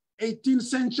in 18th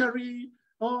century.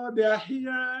 Oh, they are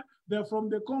here. They're from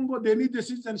the Congo. They need the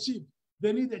citizenship.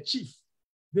 They need a chief.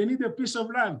 They need a piece of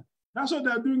land. That's what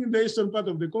they're doing in the eastern part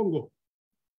of the Congo.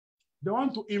 They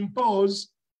want to impose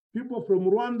people from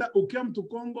Rwanda who came to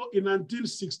Congo in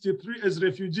 1963 as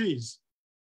refugees.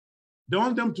 They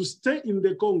want them to stay in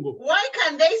the Congo. Why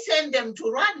can't they send them to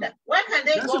Rwanda? Why can't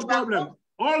they go back home?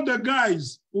 All the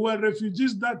guys who were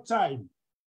refugees that time,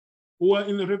 who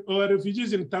were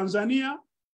refugees in Tanzania,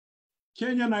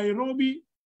 Kenya, Nairobi,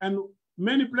 and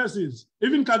many places,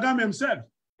 even Kagame himself.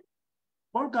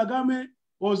 Paul Kagame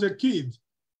was a kid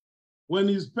when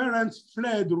his parents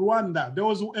fled Rwanda. There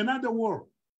was another war,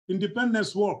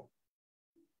 independence war.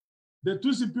 The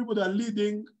Tutsi people that are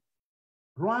leading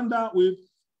Rwanda with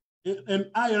an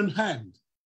iron hand.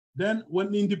 Then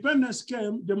when independence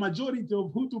came, the majority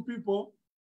of Hutu people,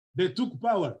 they took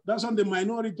power. That's when the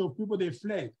minority of people, they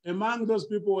fled. Among those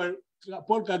people were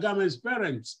Paul Kagame's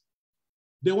parents.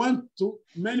 They went to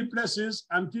many places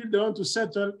until they want to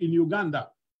settle in Uganda.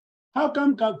 How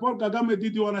come Paul Kagame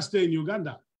didn't want to stay in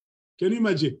Uganda? Can you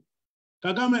imagine?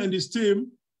 Kagame and his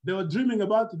team, they were dreaming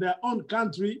about their own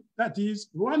country, that is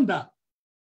Rwanda.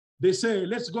 They say,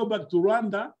 let's go back to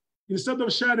Rwanda. Instead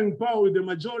of sharing power with the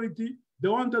majority, they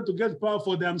wanted to get power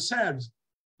for themselves.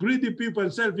 Greedy people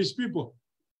and selfish people.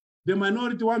 The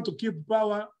minority want to keep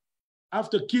power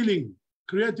after killing,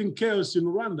 creating chaos in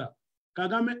Rwanda.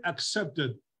 Kagame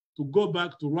accepted to go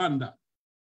back to Rwanda.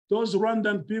 Those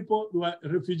Rwandan people were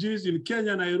refugees in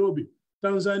Kenya, Nairobi,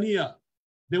 Tanzania.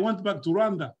 They went back to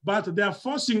Rwanda, but they are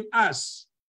forcing us,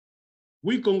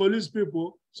 we Congolese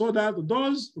people, so that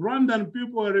those Rwandan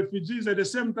people are refugees at the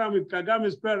same time with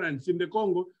Kagame's parents in the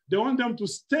Congo. They want them to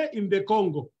stay in the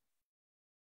Congo.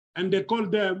 And they call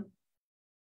them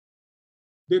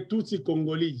the Tutsi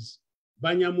Congolese,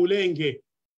 Banyamulenge.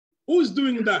 Who's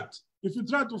doing that? If you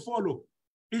try to follow,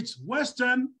 it's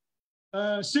Western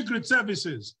secret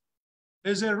services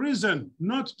as a reason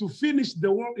not to finish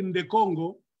the war in the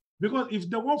Congo, because if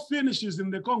the war finishes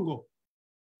in the Congo,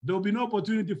 there'll be no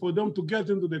opportunity for them to get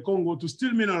into the Congo to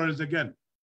steal minerals again.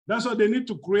 That's why they need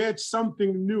to create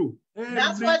something new.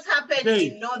 That's what's happened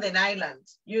in Northern Ireland.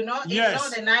 You know, in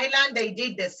Northern Ireland, they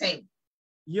did the same.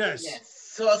 Yes.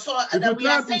 So we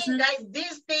are saying, guys,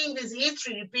 this thing is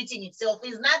history repeating itself.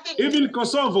 It's nothing. Even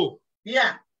Kosovo.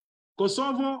 Yeah.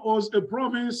 Kosovo was a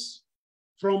province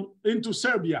into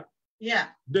Serbia. Yeah.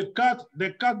 They cut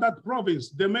that province.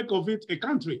 They make of it a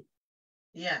country.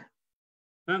 Yeah.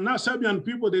 And now Serbian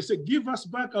people, they say, give us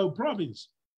back our province.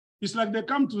 It's like they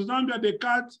come to Zambia, they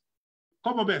cut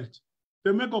Copperbelt.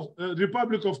 They make of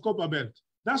Republic of Copperbelt.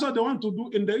 That's what they want to do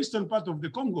in the eastern part of the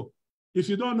Congo, if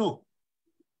you don't know.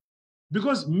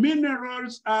 Because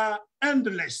minerals are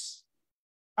endless.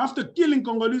 After killing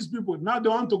Congolese people, now they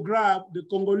want to grab the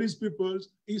Congolese people's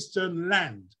eastern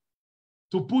land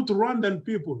to put Rwandan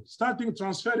people, starting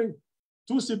transferring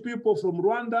Tutsi people from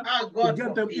Rwanda to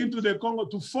get them into the Congo,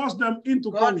 to force them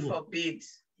into Congo. God forbid.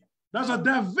 That's what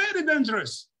they're very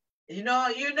dangerous. You know,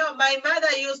 my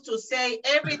mother used to say,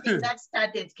 everything that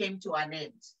started came to an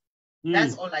end.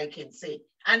 That's all I can say.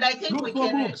 And I think we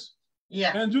can. Books.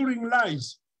 Yeah. Enduring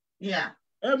lies. Yeah.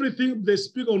 Everything they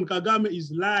speak on Kagame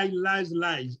is lies, lies,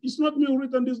 lies. It's not me who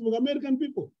written this book, American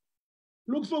people.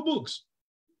 Look for books.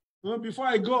 Before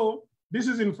I go, this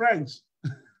is in French.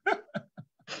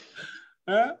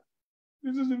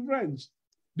 This is in French.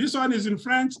 This one is in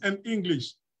French and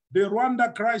English. The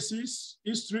Rwanda Crisis,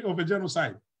 History of a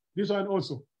Genocide. This one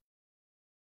also.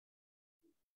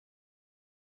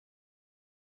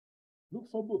 Look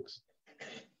for books.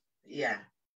 Yeah.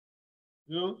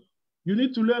 You know, you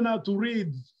need to learn how to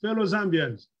read, fellow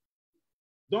Zambians.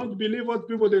 Don't believe what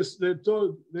people they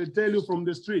tell you from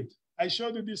the street. I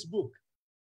showed you this book.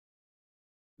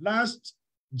 Last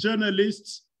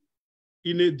journalists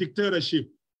in a dictatorship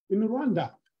in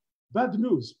Rwanda. Bad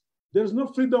news. There's no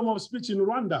freedom of speech in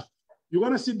Rwanda. You're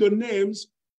gonna see the names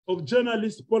of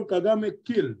journalists Paul Kagame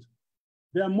killed.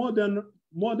 There are more than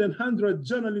 100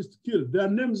 journalists killed. Their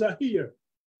names are here.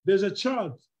 There's a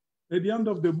chart at the end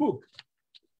of the book.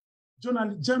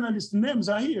 Journalists' names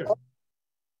are here.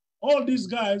 All these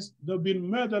guys, they've been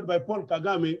murdered by Paul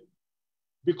Kagame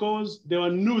because they were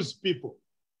news people.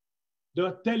 They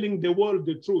were telling the world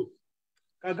the truth.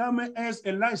 Kagame has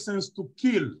a license to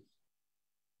kill.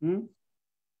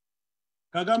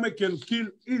 Kagame can kill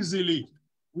easily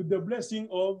with the blessing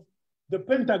of the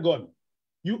Pentagon,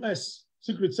 US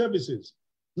Secret Services.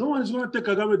 No one is going to take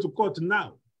Kagame to court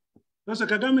now. Because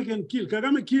Kagame can kill.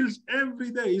 Kagame kills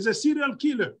every day. He's a serial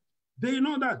killer. They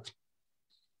know that.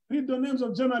 Read the names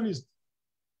of journalists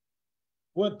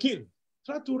who were killed.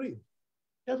 Try to read.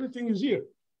 Everything is here.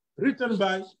 Written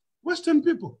by Western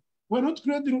people. We're not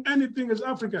creating anything as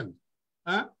African.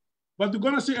 But you're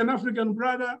going to see an African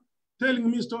brother telling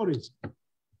me stories.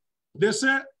 They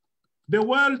say the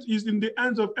world is in the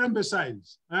hands of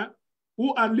imbeciles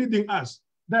who are leading us.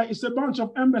 There is a bunch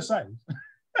of imbeciles.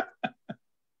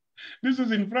 This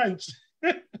is in French.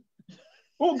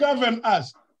 Who govern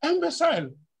us?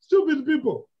 Imbecile, stupid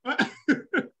people.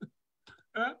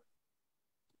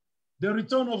 The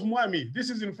return of Mwami. This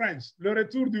is in French. Le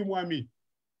retour du Mwami.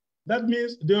 That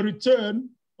means the return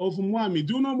of Mwami.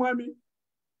 Do you know Mwami?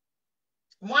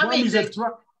 Mwami is a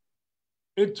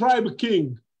tribe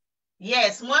king.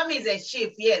 Yes, Mwami is a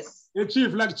chief, yes. A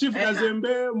chief, like Chief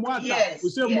Kazembe, Mwata. Yes, we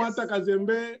say yes. Mwata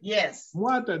Kazembe. Yes.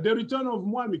 Mwata, the return of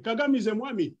Mwami. Kagame is a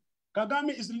Mwami.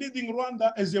 Kagame is leading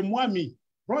Rwanda as a Mwami.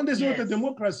 Rwanda is not a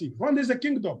democracy. Rwanda is a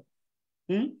kingdom.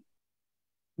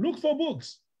 Look for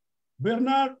books.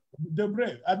 Bernard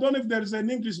Debré. I don't know if there is an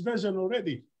English version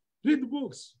already. Read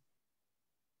books.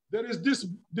 There is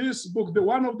this book, the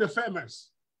one of the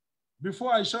famous.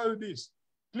 Before I show you this,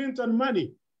 Clinton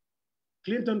money,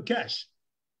 Clinton cash.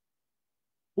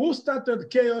 Who started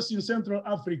chaos in Central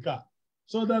Africa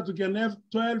so that we can have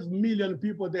 12 million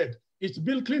people dead? It's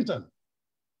Bill Clinton.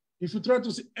 If you try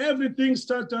to see, everything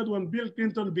started when Bill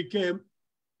Clinton became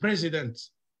president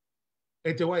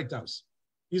at the White House.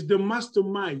 He's the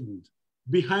mastermind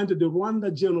behind the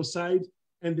Rwanda genocide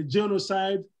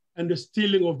and the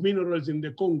stealing of minerals in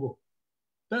the Congo.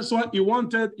 That's why he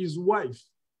wanted his wife,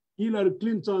 Hillary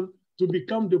Clinton, to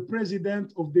become the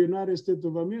president of the United States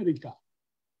of America.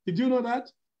 Did you know that?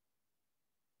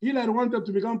 Hillary wanted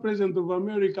to become president of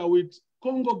America with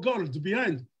Congo gold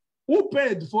behind. Who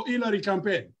paid for Hillary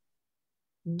campaign?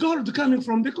 Gold coming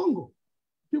from the Congo.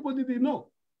 People didn't know.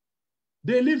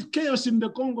 They leave chaos in the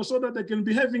Congo so that they can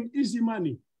be having easy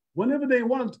money. Whenever they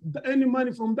want any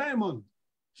money from diamond,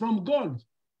 from gold,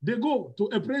 they go to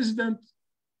a president,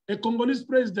 a Congolese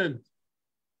president,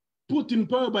 put in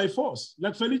power by force,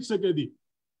 like Felix Tshisekedi.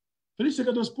 Felix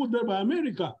Tshisekedi was put there by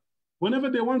America. Whenever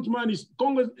they want money,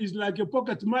 Congo is like a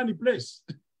pocket money place.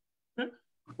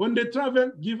 When they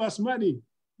travel, give us money,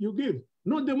 you give.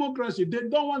 No democracy. They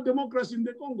don't want democracy in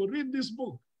the Congo. Read this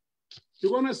book.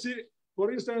 You're gonna see,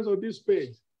 for instance, on this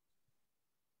page,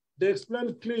 they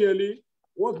explain clearly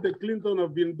what the Clinton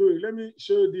have been doing. Let me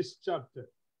show you this chapter.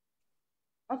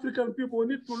 African people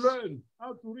need to learn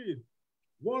how to read.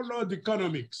 Warlord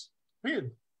economics. Read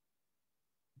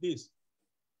this.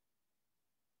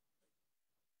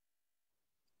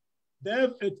 They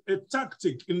have a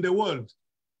tactic in the world.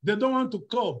 They don't want to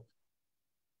cope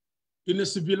in a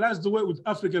civilized way with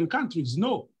African countries.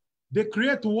 No, they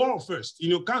create war first in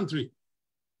your country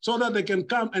so that they can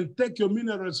come and take your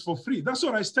minerals for free. That's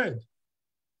what I said.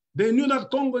 They knew that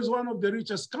Congo is one of the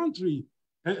richest countries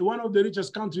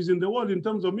in the world in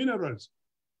terms of minerals.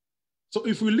 So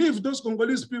if we leave those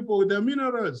Congolese people with their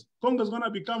minerals, Congo is gonna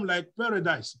become like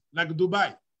paradise, like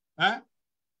Dubai.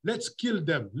 Let's kill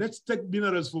them. Let's take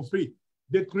minerals for free.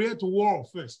 They create war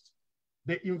first.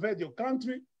 They invade your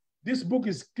country. This book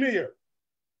is clear.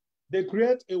 They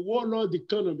create a warlord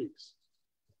economics.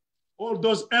 All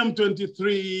those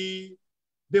M23,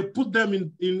 they put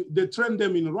them they train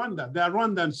them in Rwanda. They are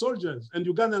Rwandan soldiers and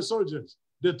Ugandan soldiers.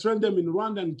 They train them in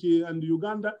Rwanda and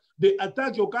Uganda. They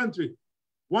attack your country.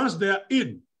 Once they are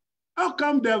in, how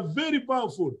come they are very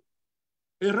powerful?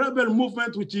 A rebel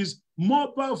movement which is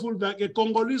more powerful than a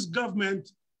Congolese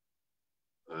government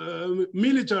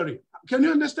military. Can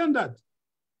you understand that?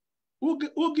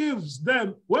 Who gives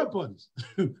them weapons?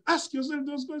 Ask yourself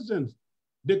those questions.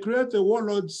 They create a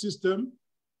warlord system,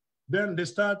 then they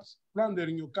start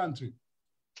plundering your country.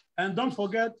 And don't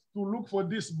forget to look for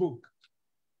this book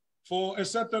for a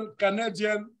certain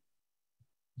Canadian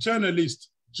journalist,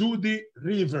 Judy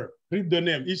River. Read the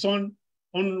name. It's on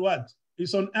what?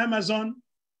 It's on Amazon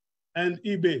and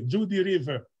eBay. Judy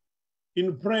River,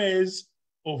 In Praise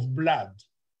of Blood.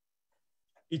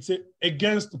 It's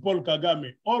against Paul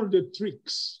Kagame. All the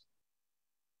tricks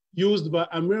used by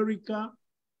America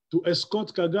to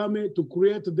escort Kagame to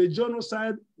create the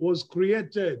genocide was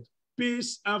created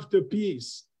piece after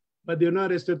piece by the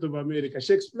United States of America.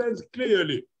 She explains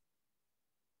clearly.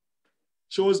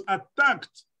 She was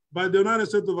attacked by the United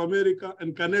States of America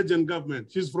and Canadian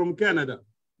government. She's from Canada.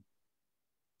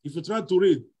 If you try to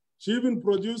read, she even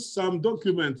produced some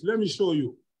documents. Let me show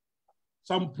you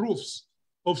some proofs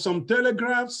of some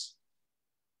telegraphs,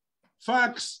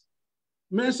 fax,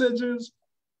 messages.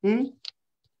 You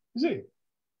see,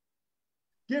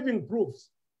 giving proofs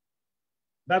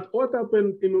that what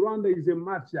happened in Rwanda is a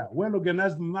mafia,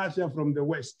 well-organized mafia from the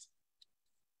West.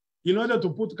 In order to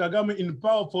put Kagame in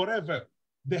power forever,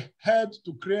 they had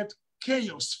to create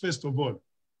chaos, first of all.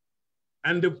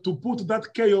 And to put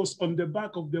that chaos on the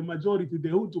back of the majority, the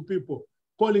Hutu people,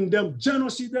 calling them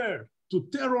genocidaires, to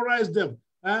terrorize them,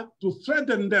 to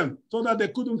threaten them so that they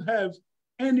couldn't have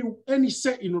any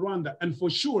say in Rwanda. And for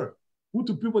sure,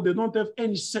 Hutu people, they don't have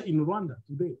any say in Rwanda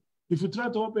today. If you try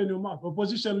to open your mouth,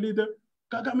 opposition leader,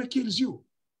 Kagame kills you.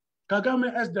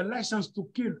 Kagame has the license to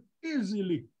kill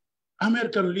easily.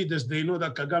 American leaders, they know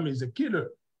that Kagame is a killer.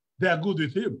 They are good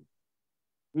with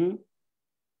him.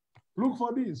 Look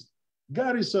for this.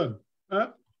 Garrison.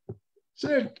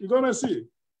 Check, you're gonna see.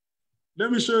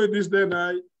 Let me show you this, then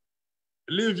I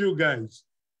leave you guys.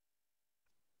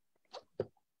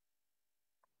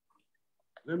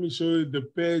 Let me show you the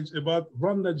page about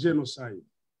Rwanda genocide.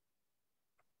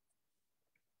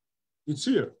 It's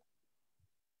here.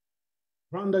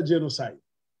 Rwanda genocide.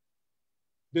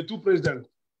 The two presidents.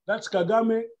 That's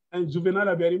Kagame and Juvenal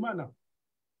Habyarimana.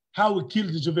 How we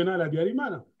killed Juvenal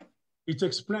Habyarimana. It's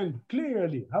explained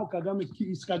clearly how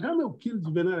it's Kagame who killed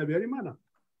Juvenal Habyarimana.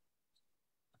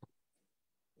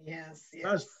 Yes,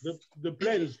 yes. That's the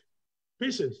planes,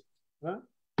 pieces. Huh?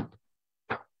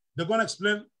 They're going to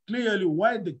explain clearly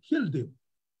why they killed him.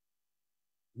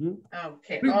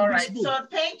 Okay, Read all right. So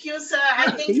thank you, sir.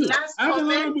 I think last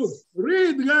comment.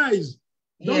 Read, guys.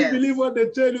 Don't believe what they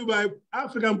tell you by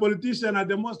African politicians are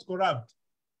the most corrupt.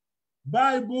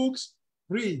 Buy books,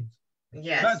 read.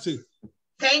 Yes. That's it.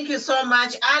 Thank you so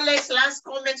much. Alex, last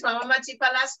comments, Mama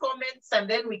Tipa, last comments, and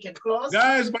then we can close.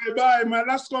 Guys, bye-bye. My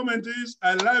last comment is,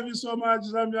 I love you so much,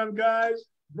 Zambian guys,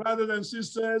 brothers and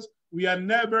sisters. We are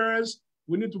neighbors.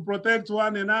 We need to protect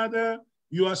one another.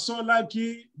 You are so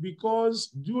lucky because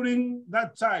during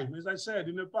that time, as I said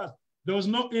in the past, there was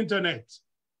no internet,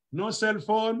 no cell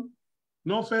phone,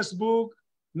 no Facebook,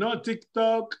 no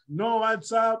TikTok, no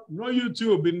WhatsApp, no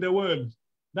YouTube in the world.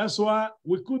 That's why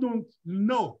we couldn't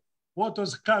know what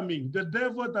was coming. The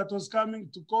devil that was coming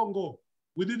to Congo,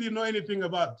 we didn't know anything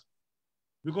about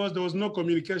because there was no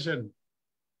communication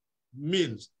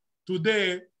means.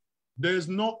 Today, there is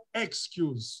no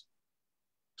excuse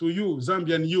to you,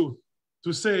 Zambian youth,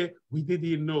 to say, we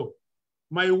didn't know.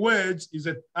 My words is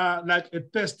like a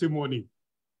testimony.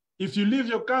 If you leave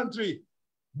your country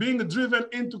being driven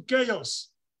into chaos,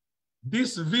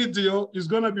 this video is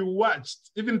gonna be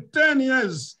watched. Even 10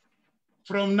 years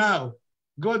from now,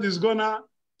 God is gonna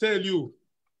tell you,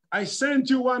 I sent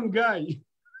you one guy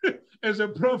as a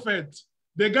prophet.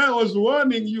 The guy was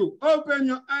warning you, open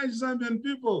your eyes, Zambian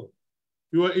people.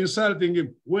 You were insulting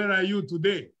him. Where are you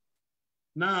today?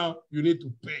 Now you need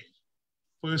to pay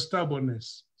for your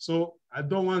stubbornness. So I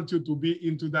don't want you to be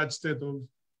into that state of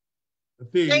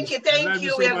things. Thank you, thank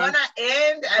you. We are gonna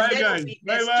end and then we'll be in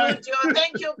the studio.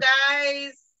 Thank you,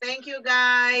 guys. Thank you,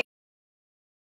 guys.